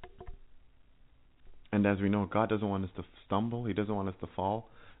 And as we know, God doesn't want us to stumble, He doesn't want us to fall,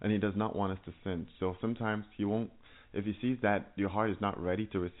 and He does not want us to sin. So sometimes He won't, if He sees that your heart is not ready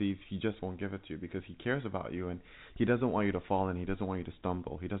to receive, He just won't give it to you, because He cares about you, and He doesn't want you to fall, and He doesn't want you to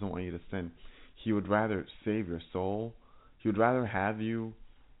stumble. He doesn't want you to sin. He would rather save your soul. He would rather have you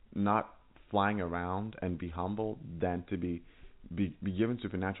not flying around and be humble than to be given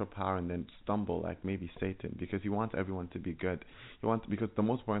supernatural power and then stumble like maybe Satan, because He wants everyone to be good. Because the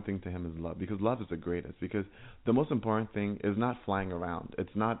most important thing to Him is love, because love is the greatest. Because the most important thing is not flying around.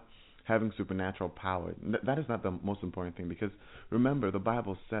 It's not having supernatural power. That is not the most important thing, because remember, the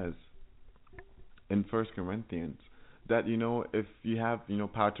Bible says in 1 Corinthians that if you have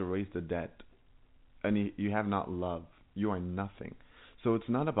power to raise the dead and you have not love, you are nothing. So it's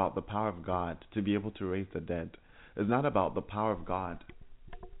not about the power of God to be able to raise the dead. It's not about the power of God.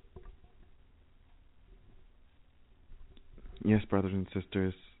 Yes, brothers and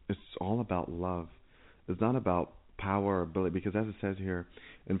sisters, it's all about love. It's not about power or ability, because as it says here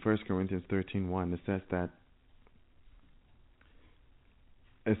in 1 Corinthians 13:1, it says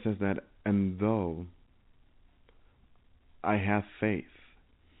that, and though I have faith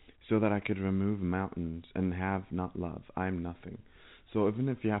so that I could remove mountains and have not love, I am nothing. So even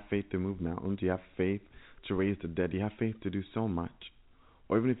if you have faith to move mountains, you have faith to raise the dead, you have faith to do so much,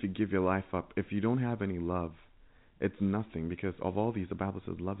 or even if you give your life up, if you don't have any love, it's nothing, because of all these, the Bible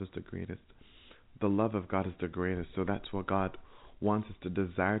says love is the greatest. The love of God is the greatest. So that's what God wants us to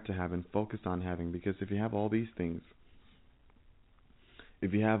desire to have and focus on having, because if you have all these things,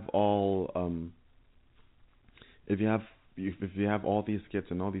 if you have all if you have all these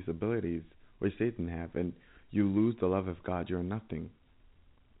gifts and all these abilities which Satan have, and you lose the love of God, you're nothing.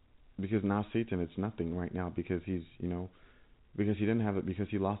 Because now Satan is nothing right now, because he's because he didn't have it, because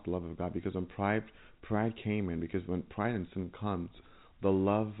he lost the love of God. Because when pride came in, because when pride and sin comes, the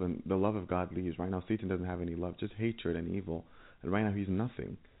love of God leaves. Right now Satan doesn't have any love, just hatred and evil, and right now he's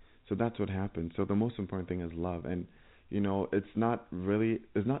nothing. So that's what happened. So the most important thing is love, and it's not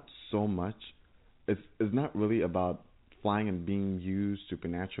so much. It's not really about flying and being used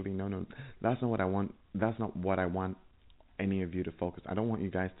supernaturally. No, that's not what I want. That's not what I want any of you to focus. I don't want you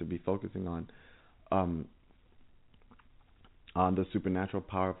guys to be focusing on the supernatural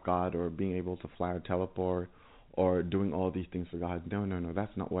power of God, or being able to fly or teleport, or doing all these things for God. No,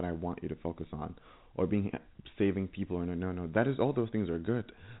 that's not what I want you to focus on. Or saving people, or no. That is, all those things are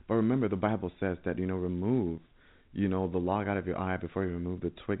good. But remember, the Bible says that remove the log out of your eye before you remove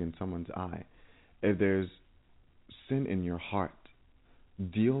the twig in someone's eye. If there's sin in your heart,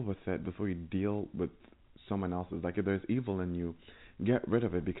 deal with it before you deal with someone else's. Like if there's evil in you, get rid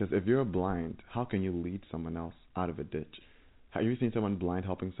of it, because if you're blind, how can you lead someone else out of a ditch? Have you seen someone blind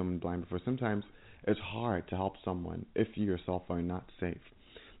helping someone blind before? Sometimes it's hard to help someone if you yourself are not safe.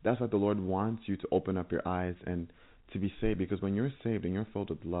 That's why the Lord wants you to open up your eyes and to be saved, because when you're saved and you're filled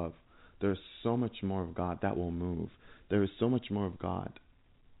with love, there's so much more of God that will move. There is so much more of God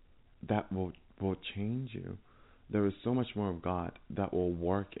that will change you. There is so much more of God that will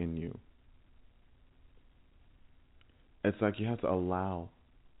work in you. It's like you have to allow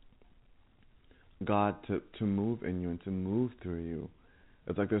God to move in you and to move through you.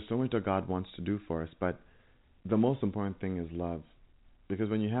 It's like there's so much that God wants to do for us, but the most important thing is love. Because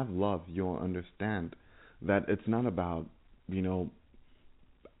when you have love, you'll understand that it's not about,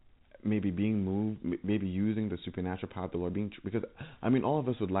 maybe being moved, maybe using the supernatural power of the Lord, because all of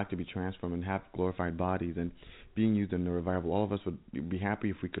us would like to be transformed and have glorified bodies and being used in the revival. All of us would be happy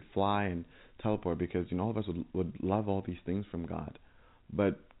if we could fly and teleport, because all of us would love all these things from God.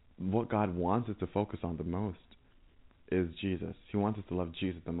 But what God wants us to focus on the most is Jesus. He wants us to love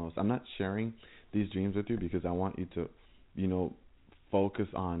Jesus the most. I'm not sharing these dreams with you because I want you to, you know, focus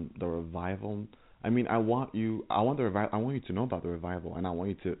on the revival. I mean, I want the revival. I want you to know about the revival, and I want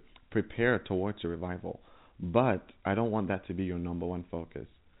you to prepare towards the revival. But I don't want that to be your number one focus,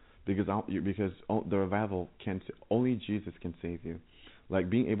 because the revival can only Jesus can save you. Like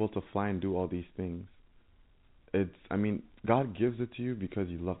being able to fly and do all these things. I mean, God gives it to you because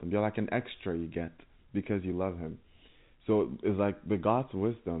you love Him. You're like an extra you get because you love Him. So it's like with God's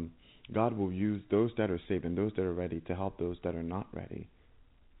wisdom, God will use those that are saved and those that are ready to help those that are not ready.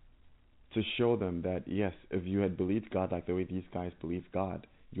 To show them that yes, if you had believed God like the way these guys believe God,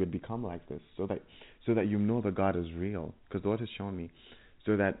 you would become like this. So that you know that God is real. Because the Lord has shown me.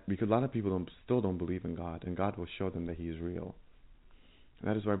 Because a lot of people still don't believe in God, and God will show them that He is real.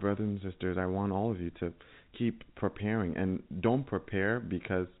 That is why, brothers and sisters, I want all of you to keep preparing, and don't prepare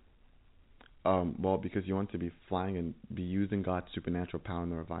because you want to be flying and be using God's supernatural power in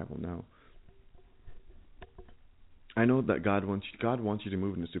the revival. No. I know that God wants you to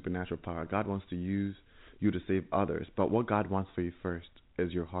move in the supernatural power. God wants to use you to save others. But what God wants for you first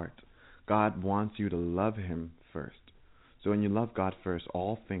is your heart. God wants you to love Him first. So when you love God first,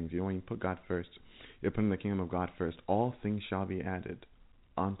 all things, when you put God first, you're putting the kingdom of God first, all things shall be added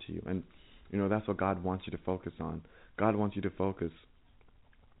onto you. And, that's what God wants you to focus on. God wants you to focus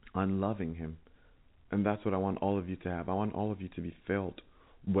on loving Him. And that's what I want all of you to have. I want all of you to be filled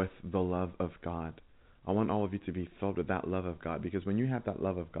with the love of God. I want all of you to be filled with that love of God. Because when you have that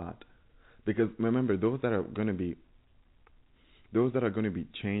love of God, because remember, those that are going to be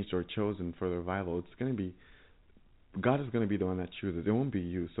changed or chosen for the revival, it's going to be, God is going to be the one that chooses. It won't be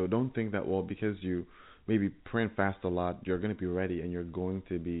you. So don't think that, because you maybe pray and fast a lot, you're going to be ready and you're going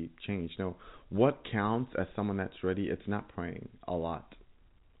to be changed. No, what counts as someone that's ready, it's not praying a lot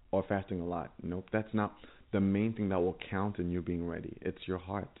or fasting a lot. Nope, that's not the main thing that will count in you being ready. It's your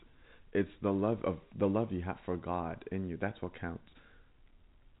heart. It's the love you have for God in you. That's what counts.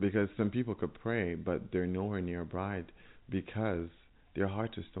 Because some people could pray, but they're nowhere near a bride because their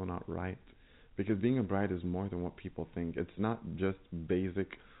heart is still not right. Because being a bride is more than what people think. It's not just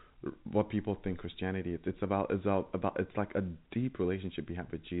basic what people think Christianity is. It's like a deep relationship you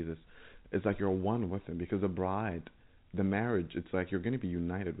have with Jesus. It's like you're one with Him. Because a bride, the marriage, it's like you're going to be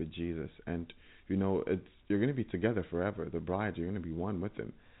united with Jesus, and you're going to be together forever. The bride, you're going to be one with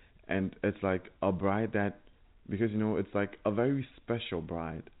Him, and it's like a bride because it's like a very special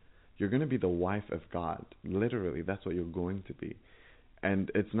bride. You're going to be the wife of God. Literally, that's what you're going to be, and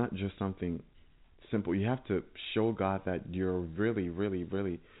it's not just something simple. You have to show God that you're really, really,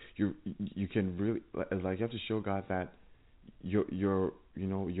 really, you can really, like, you have to show God that you're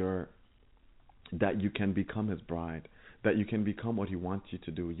that you can become His bride, that you can become what He wants you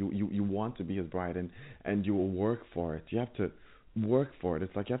to do. You want to be His bride, and you will work for it. You have to work for it.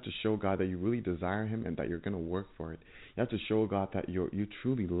 It's like you have to show God that you really desire Him and that you're going to work for it. You have to show God that you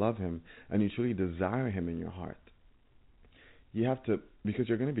truly love Him and you truly desire Him in your heart. You have to, because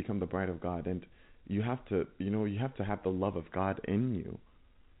you're going to become the bride of God, and you have to, you have to have the love of God in you.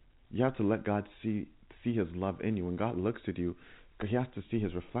 You have to let God see His love in you. When God looks at you, He has to see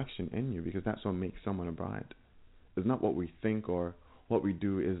His reflection in you, because that's what makes someone a bride. It's not what we think or what we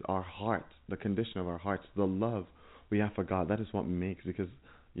do, is our hearts, the condition of our hearts, the love we have for God. That is what makes, because,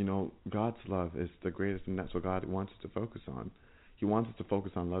 God's love is the greatest, and that's what God wants us to focus on. He wants us to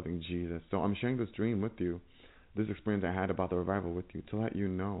focus on loving Jesus. So I'm sharing this dream with you, this experience I had about the revival with you, to let you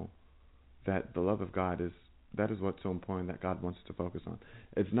know that the love of God is what's so important, that God wants us to focus on.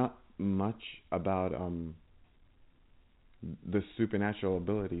 It's not much about the supernatural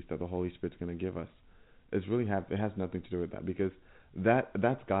abilities that the Holy Spirit's going to give us. It has nothing to do with that, because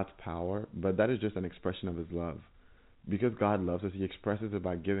that's God's power, but that is just an expression of His love. Because God loves us, He expresses it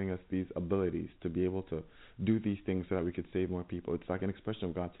by giving us these abilities to be able to do these things so that we could save more people. It's like an expression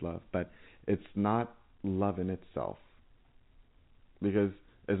of God's love, but it's not love in itself. Because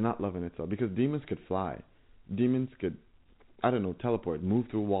it's not love in itself. Because demons could fly. Demons could, teleport, move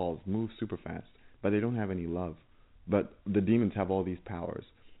through walls, move super fast, but they don't have any love. But the demons have all these powers.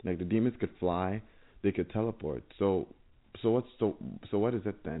 Like, the demons could fly, they could teleport. So what is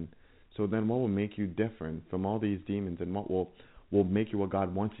it then? So then what will make you different from all these demons, and what will make you what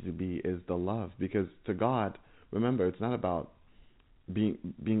God wants you to be, is the love. Because to God, remember, it's not about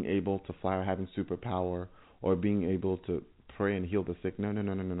being able to fly or having superpower or being able to pray and heal the sick. No.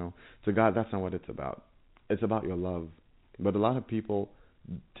 To God, that's not what it's about. It's about your love. But a lot of people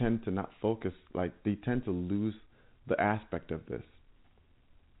tend to not focus, like, they tend to lose the aspect of this.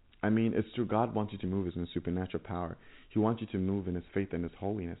 I mean, it's true, God wants you to move in His supernatural power. He wants you to move in His faith and His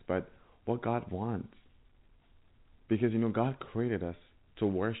holiness. But what God wants, Because, God created us to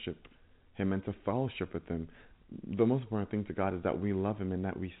worship Him and to fellowship with Him. The most important thing to God is that we love Him and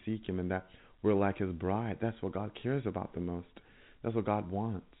that we seek Him and that we're like His bride. That's what God cares about the most. That's what God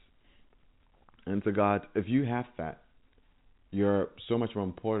wants. And to God, if you have that, you're so much more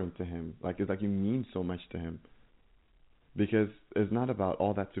important to Him. It's like you mean so much to Him. Because it's not about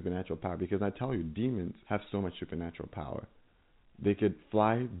all that supernatural power. Because I tell you, demons have so much supernatural power. They could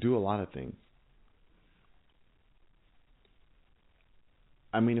fly, do a lot of things.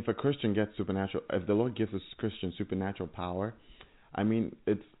 I mean, if a Christian gets supernatural, if the Lord gives a Christian supernatural power, I mean,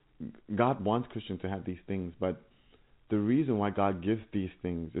 God wants Christians to have these things, but the reason why God gives these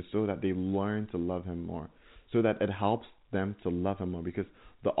things is so that they learn to love Him more, so that it helps them to love Him more, because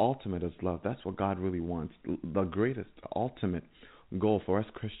the ultimate is love. That's what God really wants. The greatest, ultimate goal for us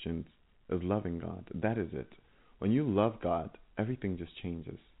Christians is loving God. That is it. When you love God, everything just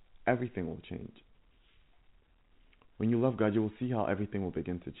changes. Everything will change. When you love God, you will see how everything will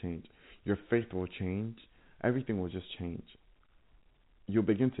begin to change. Your faith will change. Everything will just change. You'll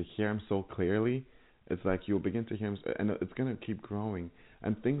begin to hear Him so clearly. It's like you'll begin to hear Him, and it's going to keep growing,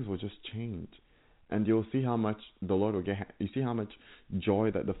 and things will just change. And you'll see how much the Lord will get. You see how much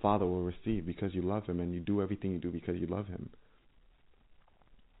joy that the Father will receive because you love Him, and you do everything you do because you love Him.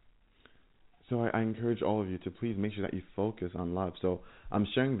 So I encourage all of you to please make sure that you focus on love. So I'm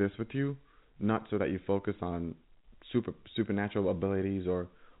sharing this with you, not so that you focus on supernatural abilities or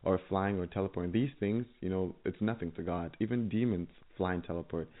flying or teleporting. These things, it's nothing to God. Even demons fly and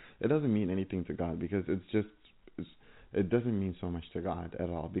teleport. It doesn't mean anything to God because it doesn't mean so much to God at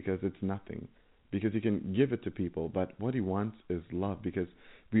all because it's nothing. Because He can give it to people, but what He wants is love, because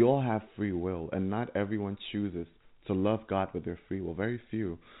we all have free will and not everyone chooses to love God with their free will. Very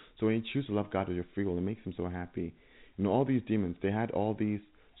few. So when you choose to love God with your free will, it makes Him so happy. All these demons, they had all these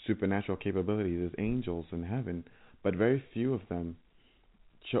supernatural capabilities as angels in heaven, but very few of them,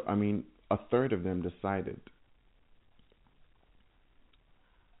 a third of them decided.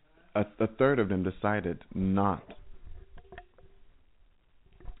 A third of them decided not.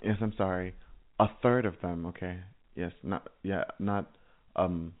 Yes, I'm sorry. A third of them, okay. Yes, a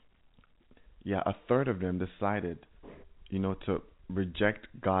third of them decided, to reject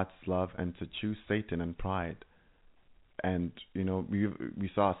God's love and to choose Satan and pride. And we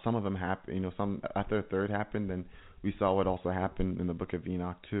saw some of them happen. Some after a third happened, and we saw what also happened in the book of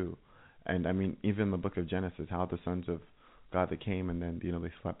Enoch too. And even in the book of Genesis, how the sons of God they came and then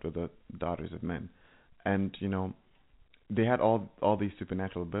they slept with the daughters of men, and they had all these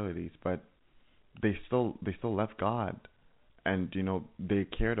supernatural abilities, but they still left God, and they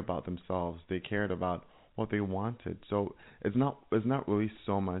cared about themselves. They cared about what they wanted. So it's not really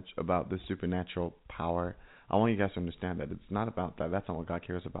so much about the supernatural power. I want you guys to understand that it's not about that. That's not what God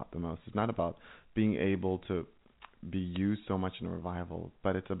cares about the most. It's not about being able to be used so much in a revival,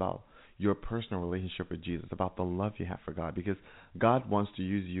 but it's about your personal relationship with Jesus, about the love you have for God, because God wants to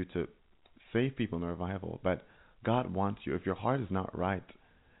use you to save people in a revival, but God wants you, if your heart is not right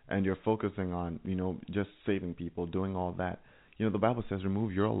and you're focusing on, just saving people, doing all that, the Bible says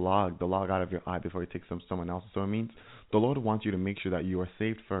remove the log out of your eye before you take someone else. So it means the Lord wants you to make sure that you are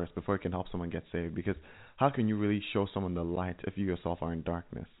saved first before He can help someone get saved, because how can you really show someone the light if you yourself are in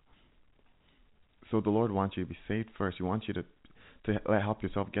darkness? So the Lord wants you to be saved first. He wants you to help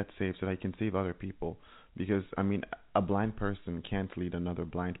yourself get saved so that you can save other people, because a blind person can't lead another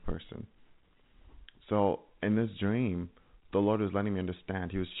blind person. So in this dream, the Lord was letting me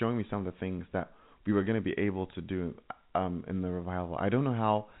understand. He was showing me some of the things that we were going to be able to do in the revival. I don't know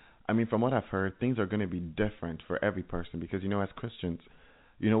how. From what I've heard, things are going to be different for every person, because as Christians,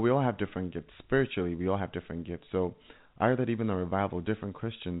 we all have different gifts. Spiritually, we all have different gifts. So I heard that even in the revival, different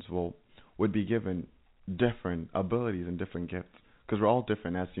Christians would be given different abilities and different gifts, because we're all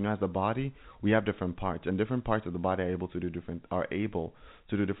different. As as the body, we have different parts, and different parts of the body are able to do different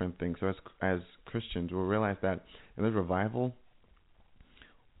things. So as Christians, we'll realize that in the revival,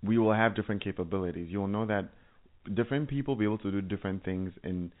 we will have different capabilities. You will know that different people will be able to do different things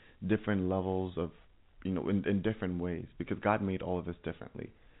in different levels of, in different ways, because God made all of us differently.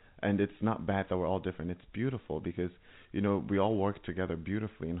 And it's not bad that we're all different. It's beautiful because, we all work together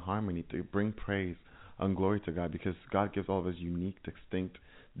beautifully in harmony to bring praise and glory to God, because God gives all of us unique, distinct,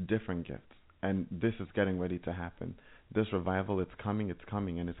 different gifts. And this is getting ready to happen. This revival, it's coming,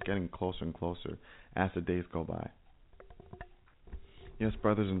 and it's getting closer and closer as the days go by. Yes,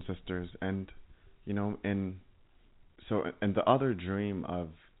 brothers and sisters, and, and the other dream of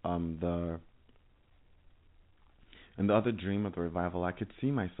the revival, I could see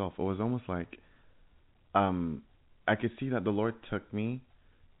myself. It was almost like I could see that the Lord took me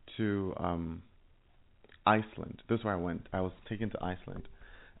to Iceland. This is where I went. I was taken to Iceland,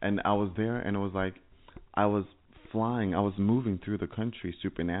 and I was there, and it was like I was flying. I was moving through the country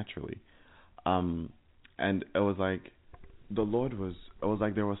supernaturally. Um, and it was like the Lord was. It was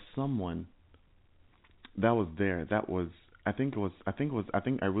like there was someone that was there. That was. I think it was. I think it was. I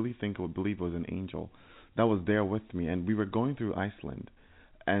think I really think I would believe it was an angel that was there with me, and we were going through Iceland,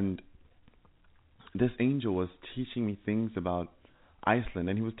 and this angel was teaching me things about Iceland,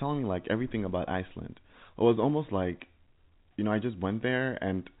 and he was telling me like everything about Iceland. It was almost like, I just went there,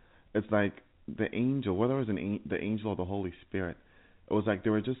 and it's like the angel, whether it was the angel or the Holy Spirit, it was like they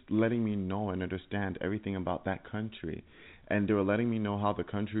were just letting me know and understand everything about that country, and they were letting me know how the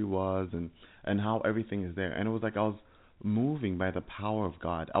country was and how everything is there, and it was like I was moving by the power of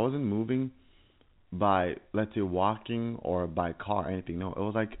God. I wasn't moving by, let's say, walking or by car or anything. No, it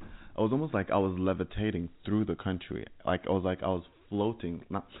was almost like I was levitating through the country. Like I was floating.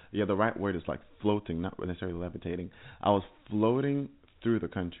 Not, yeah, the right word is like floating, not necessarily levitating. I was floating through the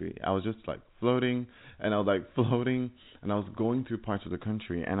country. I was just like floating, and I was like floating, and I was going through parts of the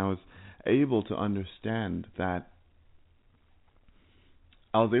country, and I was able to understand that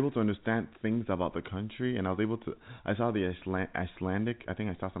I was able to understand things about the country, and I saw the Icelandic, I think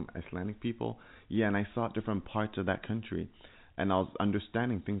I saw some Icelandic people, yeah, and I saw different parts of that country, and I was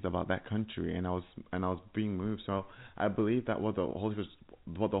understanding things about that country, and I was being moved. So I believe that what the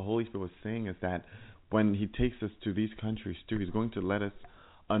Holy Spirit was saying is that when He takes us to these countries too, He's going to let us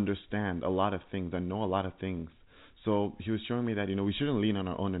understand a lot of things and know a lot of things. So He was showing me that we shouldn't lean on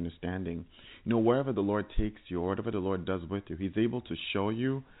our own understanding. Wherever the Lord takes you or whatever the Lord does with you, He's able to show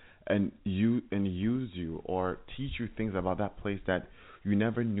you and use you or teach you things about that place that you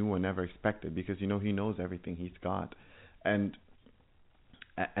never knew or never expected, because He knows everything. He's God. And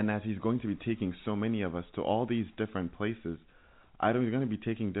as He's going to be taking so many of us to all these different places, I know He's going to be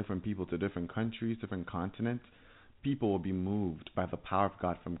taking different people to different countries, different continents. People will be moved by the power of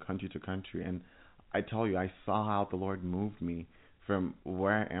God from country to country. And I tell you, I saw how the Lord moved me from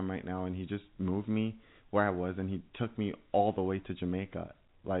where I am right now, and He just moved me where I was, and He took me all the way to Jamaica,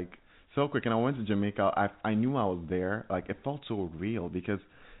 like so quick. And I went to Jamaica. I knew I was there. Like, it felt so real because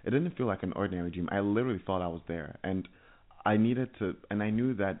it didn't feel like an ordinary dream. I literally thought I was there, and I needed to, and I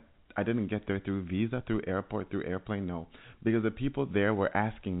knew that I didn't get there through visa, through airport, through airplane. No, because the people there were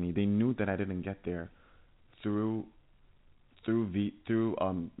asking me. They knew that I didn't get there through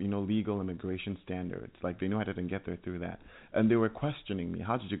legal immigration standards. Like, they knew I didn't get there through that, and they were questioning me.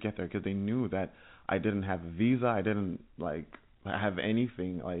 How did you get there? Because they knew that I didn't have a visa. I didn't have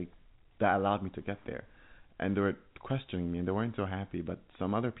anything like that allowed me to get there, and they were questioning me, and they weren't so happy. But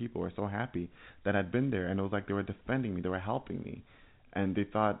some other people were so happy that I'd been there, and it was like they were defending me. They were helping me, and they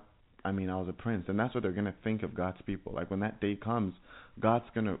thought, I was a prince, and that's what they're gonna think of God's people. Like, when that day comes,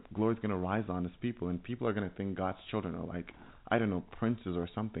 glory's gonna rise on His people, and people are gonna think God's children are like, I don't know, princes or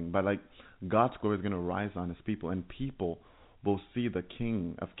something. But like, God's glory is gonna rise on His people, and people will see the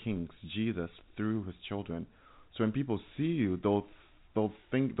King of Kings, Jesus, through His children. So when people see you, they'll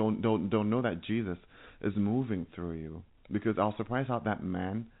know that Jesus is moving through you. Because I was surprised how that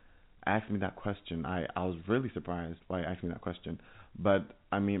man asked me that question. I was really surprised why he asked me that question. But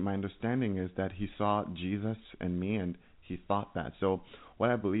my understanding is that he saw Jesus in me, and he thought that. So what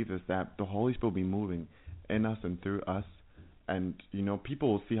I believe is that the Holy Spirit will be moving in us and through us, and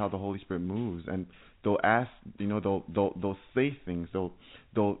people will see how the Holy Spirit moves, and they'll ask, they'll say things, they'll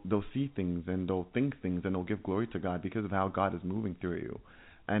see things, and they'll think things, and they'll give glory to God because of how God is moving through you.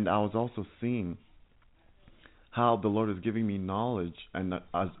 And I was also seeing how the Lord is giving me knowledge and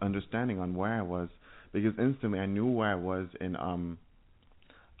understanding on where I was, because instantly I knew where I was in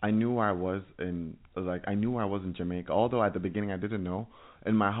I knew where I was in Jamaica. Although at the beginning I didn't know.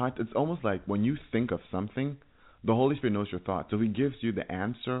 In my heart, it's almost like when you think of something, the Holy Spirit knows your thoughts. So He gives you the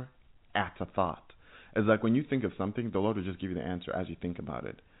answer at a thought. It's like when you think of something, the Lord will just give you the answer as you think about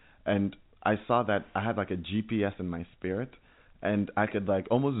it. And I saw that I had like a GPS in my spirit, and I could like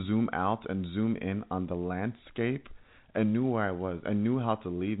almost zoom out and zoom in on the landscape, and knew where I was. I knew how to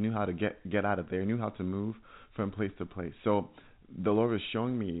leave, knew how to get out of there, knew how to move from place to place. So the Lord was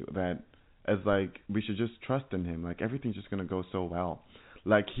showing me that as like we should just trust in Him. Like, everything's just gonna go so well.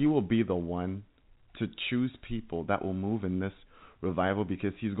 Like, He will be the one to choose people that will move in this revival,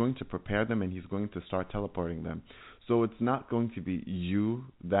 because He's going to prepare them, and He's going to start teleporting them. So it's not going to be you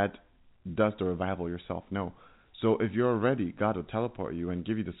that does the revival yourself. No. So if you're ready, God will teleport you and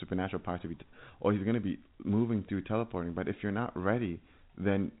give you the supernatural power to be, or He's going to be moving through teleporting. But if you're not ready,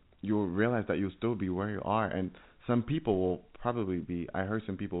 then you'll realize that you'll still be where you are. And some people will probably be, I heard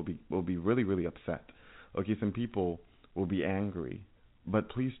some people will be really, really upset. Okay, some people will be angry. But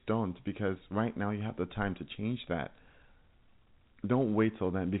please don't, because right now you have the time to change that. Don't wait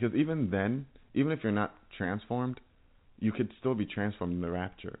till then, because even then, even if you're not transformed, you could still be transformed in the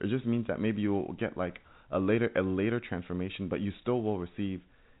rapture. It just means that maybe you'll get like a later transformation, but you still will receive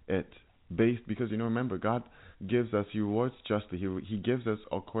it based, because remember, God gives us, He rewards justly. He gives us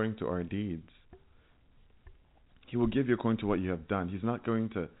according to our deeds. He will give you according to what you have done. He's not going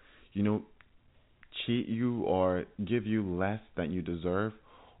to, cheat you or give you less than you deserve,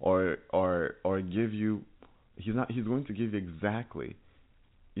 or give you. He's going to give you exactly.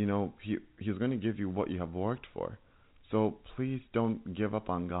 He's going to give you what you have worked for. So please don't give up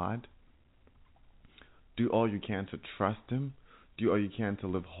on God. Do all you can to trust Him. Do all you can to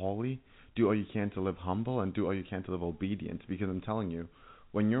live holy. Do all you can to live humble, and do all you can to live obedient. Because I'm telling you,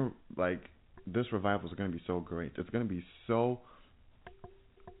 when you're like, this revival is going to be so great. It's going to be so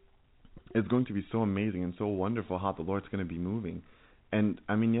amazing and so wonderful how the Lord's going to be moving. And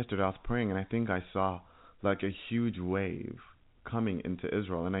I mean, yesterday I was praying, and I think I saw like a huge wave coming into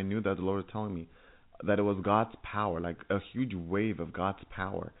Israel, and I knew that the Lord was telling me that it was God's power, like a huge wave of God's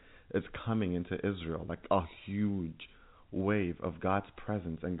power is coming into Israel, like a huge wave of God's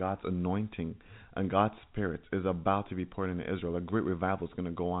presence and God's anointing and God's Spirit is about to be poured into Israel. A great revival is going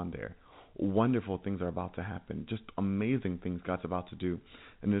to go on there. Wonderful things are about to happen. Just amazing things God's about to do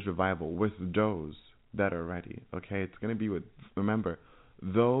in this revival with those that are ready. Okay, it's going to be with, remember,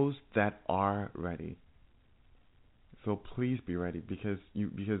 those that are ready. So please be ready, because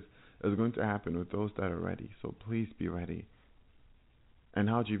it's going to happen with those that are ready. So please be ready. And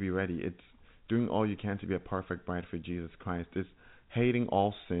how do you be ready? It's doing all you can to be a perfect bride for Jesus Christ. It's hating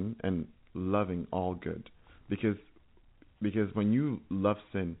all sin and loving all good. Because when you love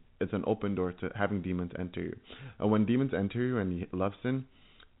sin, it's an open door to having demons enter you. And when demons enter you and you love sin,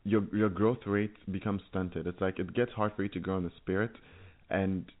 your growth rate becomes stunted. It's like it gets hard for you to grow in the Spirit,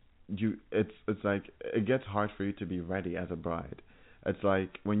 and it's like it gets hard for you to be ready as a bride. It's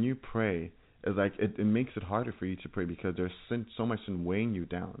like when you pray, it's like it makes it harder for you to pray because there's so much sin weighing you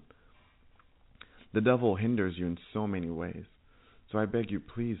down. The devil hinders you in so many ways. So I beg you,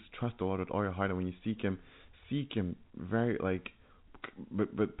 please trust the Lord with all your heart, and when you seek Him very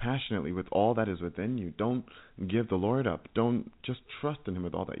but passionately with all that is within you. Don't give the Lord up. Don't just trust in Him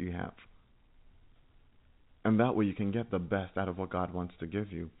with all that you have. And that way you can get the best out of what God wants to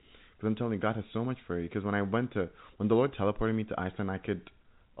give you. Because I'm telling you, God has so much for you. Because when the Lord teleported me to Iceland, I could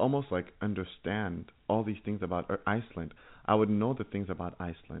almost like understand all these things about Iceland. I would know the things about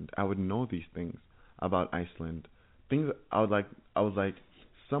Iceland. I would know these things about Iceland. Things I was like,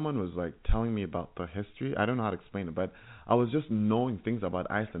 someone was like telling me about the history. I don't know how to explain it, but I was just knowing things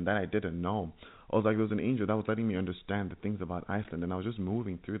about Iceland that I didn't know. I was like, there was an angel that was letting me understand the things about Iceland, and I was just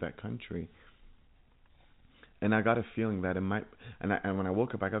moving through that country. And I got a feeling that it might, and when I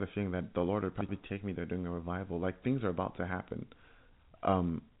woke up, I got a feeling that the Lord would probably take me there during a revival. Like, things are about to happen.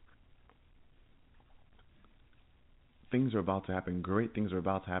 Things are about to happen. Great things are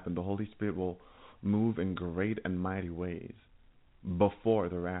about to happen. The Holy Spirit will move in great and mighty ways before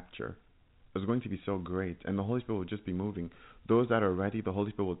the rapture. It's going to be so great, and the Holy Spirit will just be moving. Those that are ready, the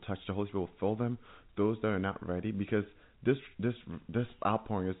Holy Spirit will touch. The Holy Spirit will fill them. Those that are not ready, because this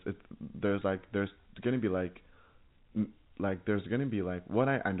outpouring there's going to be what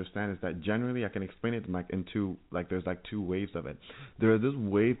I understand is that generally I can explain it in two, there's two waves of it. There is this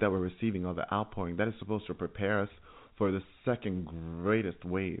wave that we're receiving of the outpouring that is supposed to prepare us for the second greatest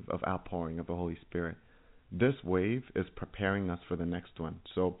wave of outpouring of the Holy Spirit. This wave is preparing us for the next one.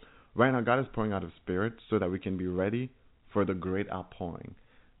 So right now God is pouring out His Spirit so that we can be ready for the great outpouring,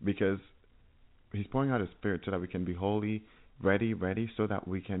 because He's pouring out His Spirit so that we can be holy, ready, so that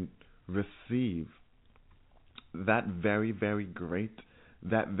we can receive that very, very great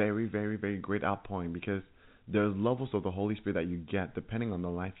outpouring, because there's levels of the Holy Spirit that you get depending on the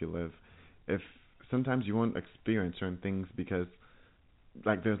life you live. If sometimes you won't experience certain things because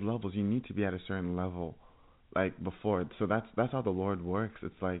there's levels, you need to be at a certain level before. So that's how the Lord works.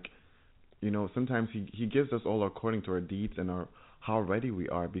 It's sometimes He gives us all according to our deeds and how ready we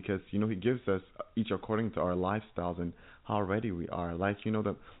are, because He gives us each according to our lifestyles and how ready we are.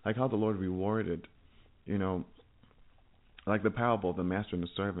 How the Lord rewarded, the parable of the master and the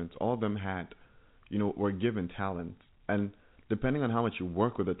servants. All of them had, were given talents, and depending on how much you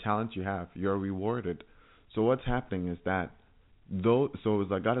work with the talents you have, you're rewarded. So what's happening is that it's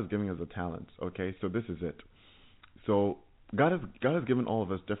like God is giving us the talents. Okay, so this is it. So God has given all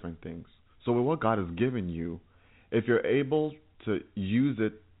of us different things. So with what God has given you, if you're able to use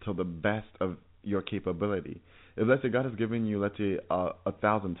it to the best of your capability, if let's say God has given you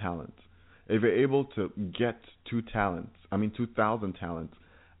 1,000 talents, if you're able to get 2,000 talents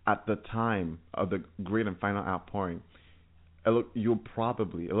at the time of the great and final outpouring, from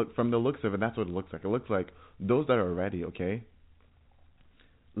the looks of it, that's what it looks like. It looks like those that are ready, okay?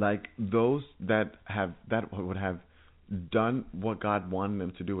 Like those that would have done what God wanted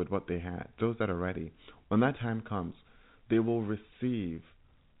them to do with what they had. Those that are ready. When that time comes, they will receive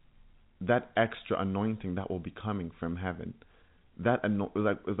that extra anointing that will be coming from heaven.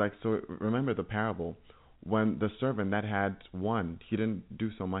 So remember the parable when the servant that had one, he didn't do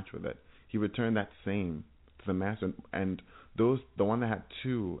so much with it. He returned that same to the master, and the one that had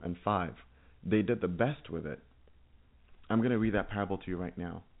 2 and 5, they did the best with it. I'm going to read that parable to you right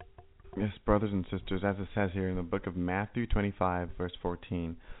now. Yes, brothers and sisters, as it says here in the book of Matthew 25, verse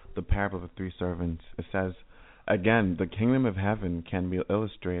 14, the parable of the 3 servants, it says, "Again, the kingdom of heaven can be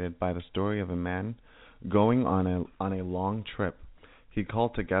illustrated by the story of a man going on a long trip. He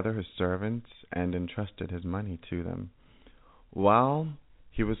called together his servants and entrusted his money to them. While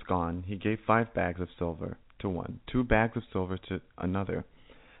he was gone, he gave 5 bags of silver to one, 2 bags of silver to another,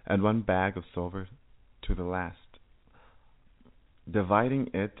 and 1 bag of silver to the last, dividing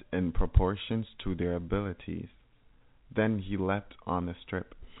it in proportions to their abilities. Then he left on the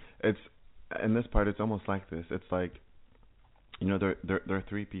trip." In this part, it's almost like this. It's like, there are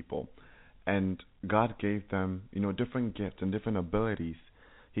 3 people, and God gave them, different gifts and different abilities.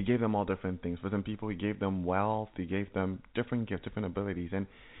 He gave them all different things. For some people, He gave them wealth. He gave them different gifts, different abilities, and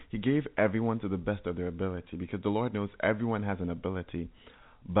He gave everyone to the best of their ability, because the Lord knows everyone has an ability.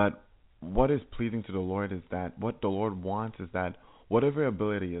 But what is pleasing to the Lord is that what the Lord wants is that whatever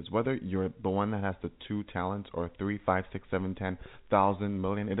ability is, whether you're the one that has the 2 talents or 3, 5, 6, 7, 10,000,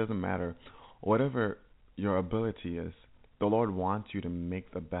 million, it doesn't matter. Whatever your ability is, the Lord wants you to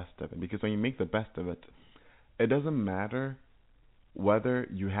make the best of it. Because when you make the best of it, it doesn't matter whether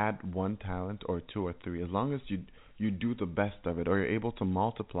you had 1 talent or 2 or 3. As long as you do the best of it, or you're able to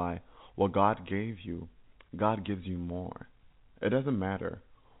multiply what God gave you, God gives you more. It doesn't matter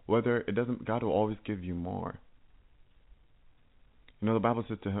God will always give you more. The Bible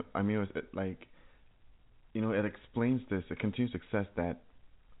says to him, it explains this, it continues to access that,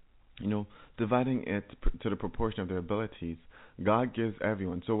 dividing it to the proportion of their abilities, God gives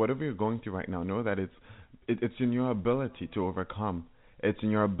everyone. So whatever you're going through right now, know that it's in your ability to overcome. It's in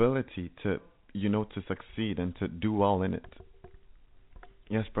your ability to succeed and to do well in it.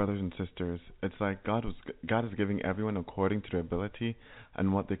 Yes, brothers and sisters, it's like God is giving everyone according to their ability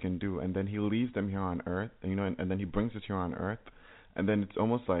and what they can do, and then He leaves them here on earth, and then He brings us here on earth, and then it's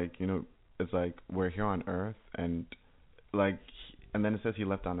almost like, it's like we're here on earth, and then it says He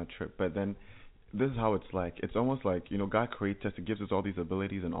left on a trip, but then this is how it's like. It's almost like, God creates us, He gives us all these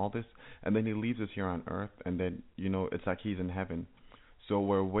abilities and all this, and then He leaves us here on earth, and then, it's like He's in heaven. So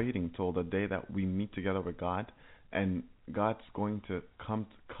we're waiting till the day that we meet together with God, and God's going to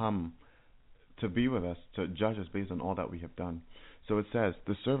come to be with us, to judge us based on all that we have done. So it says,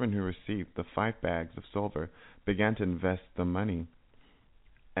 the servant who received the 5 bags of silver began to invest the money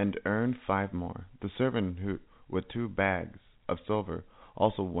and earned 5 more. The servant who with 2 bags of silver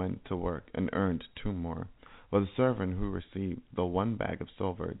also went to work and earned 2 more. But the servant who received the 1 bag of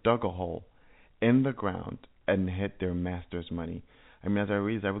silver dug a hole in the ground and hid their master's money. As I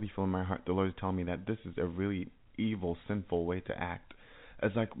read, I really feel in my heart the Lord is telling me that this is a really evil, sinful way to act.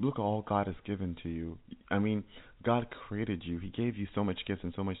 It's like, look at all God has given to you. God created you. He gave you so much gifts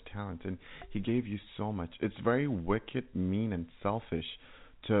and so much talent, and He gave you so much. It's very wicked, mean, and selfish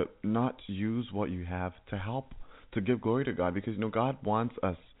to not use what you have to help, to give glory to God, because God wants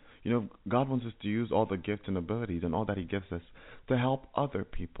us. God wants us to use all the gifts and abilities and all that He gives us to help other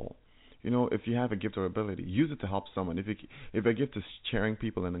people. If you have a gift or ability, use it to help someone. If a gift is cheering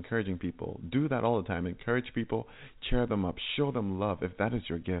people and encouraging people, do that all the time. Encourage people, cheer them up, show them love. If that is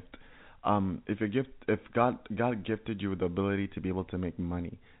your gift, if God gifted you with the ability to be able to make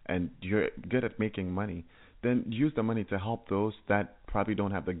money, and you're good at making money, then use the money to help those that probably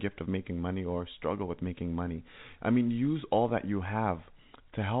don't have the gift of making money or struggle with making money. Use all that you have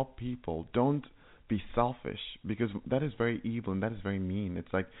to help people. Don't be selfish, because that is very evil and that is very mean.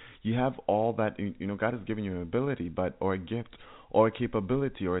 It's like you have all that, God has given you an ability, or a gift, or a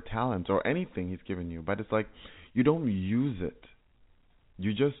capability, or a talent, or anything He's given you, but it's like you don't use it.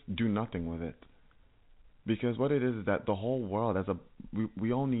 You just do nothing with it. Because what it is that the whole world,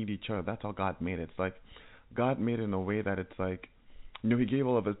 we all need each other. That's how God made it. It's like God made it in a way that it's like, He gave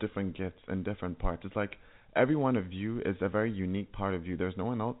all of us different gifts and different parts. It's like every one of you is a very unique part of you. There's no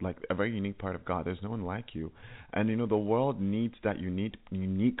one else like a very unique part of God. There's no one like you. And the world needs that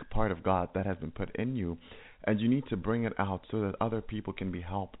unique part of God that has been put in you, and you need to bring it out so that other people can be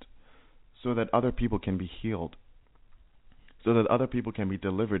helped. so that other people can be healed, so that other people can be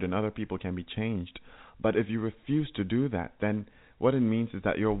delivered and other people can be changed. But if you refuse to do that, then what it means is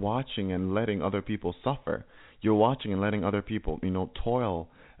that you're watching and letting other people suffer. You're watching and letting other people, toil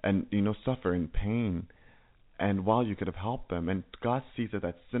and, suffer in pain. And while you could have helped them, and God sees it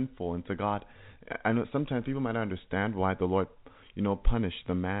as sinful, and to God, I know sometimes people might not understand why the Lord, punished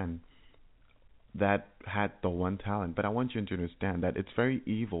the man that had the one talent. But I want you to understand that it's very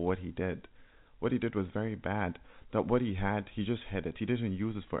evil what he did. What he did was very bad. That what he had, he just hid it. He didn't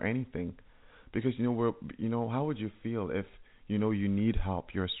use it for anything. Because how would you feel if you need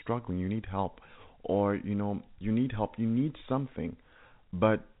help, you're struggling, you need help, or you need help, you need something,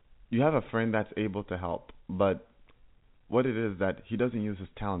 but you have a friend that's able to help, but what it is that he doesn't use his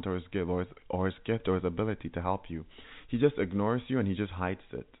talent or his gift or his gift or his ability to help you. He just ignores you and he just hides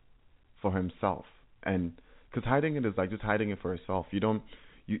it for himself. And because hiding it is like just hiding it for yourself. You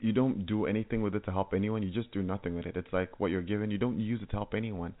don't do anything with it to help anyone. You just do nothing with it. It's like what you're given. You don't use it to help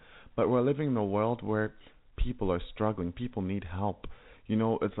anyone. But we're living in a world where people are struggling. People need help.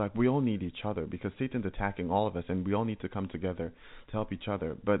 It's like we all need each other because Satan's attacking all of us, and we all need to come together to help each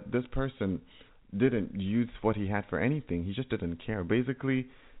other. But this person didn't use what he had for anything. He just didn't care. Basically,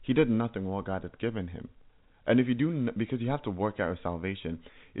 he did nothing what God had given him. And if you do, because you have to work out your salvation.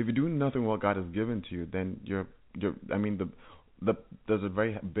 If you do nothing what God has given to you, then there's a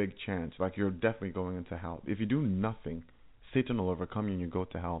very big chance, like you're definitely going into hell. If you do nothing, Satan will overcome you and you go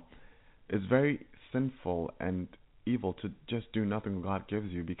to hell. It's very sinful and evil to just do nothing God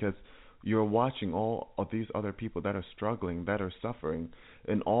gives you, because you're watching all of these other people that are struggling, that are suffering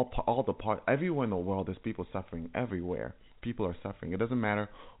in all the part. Everywhere in the world, there's people suffering. Everywhere, people are suffering. It doesn't matter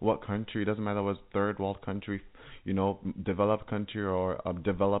what country. It doesn't matter what's third world country, developed country or a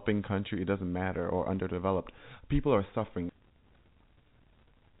developing country. It doesn't matter, or underdeveloped. People are suffering.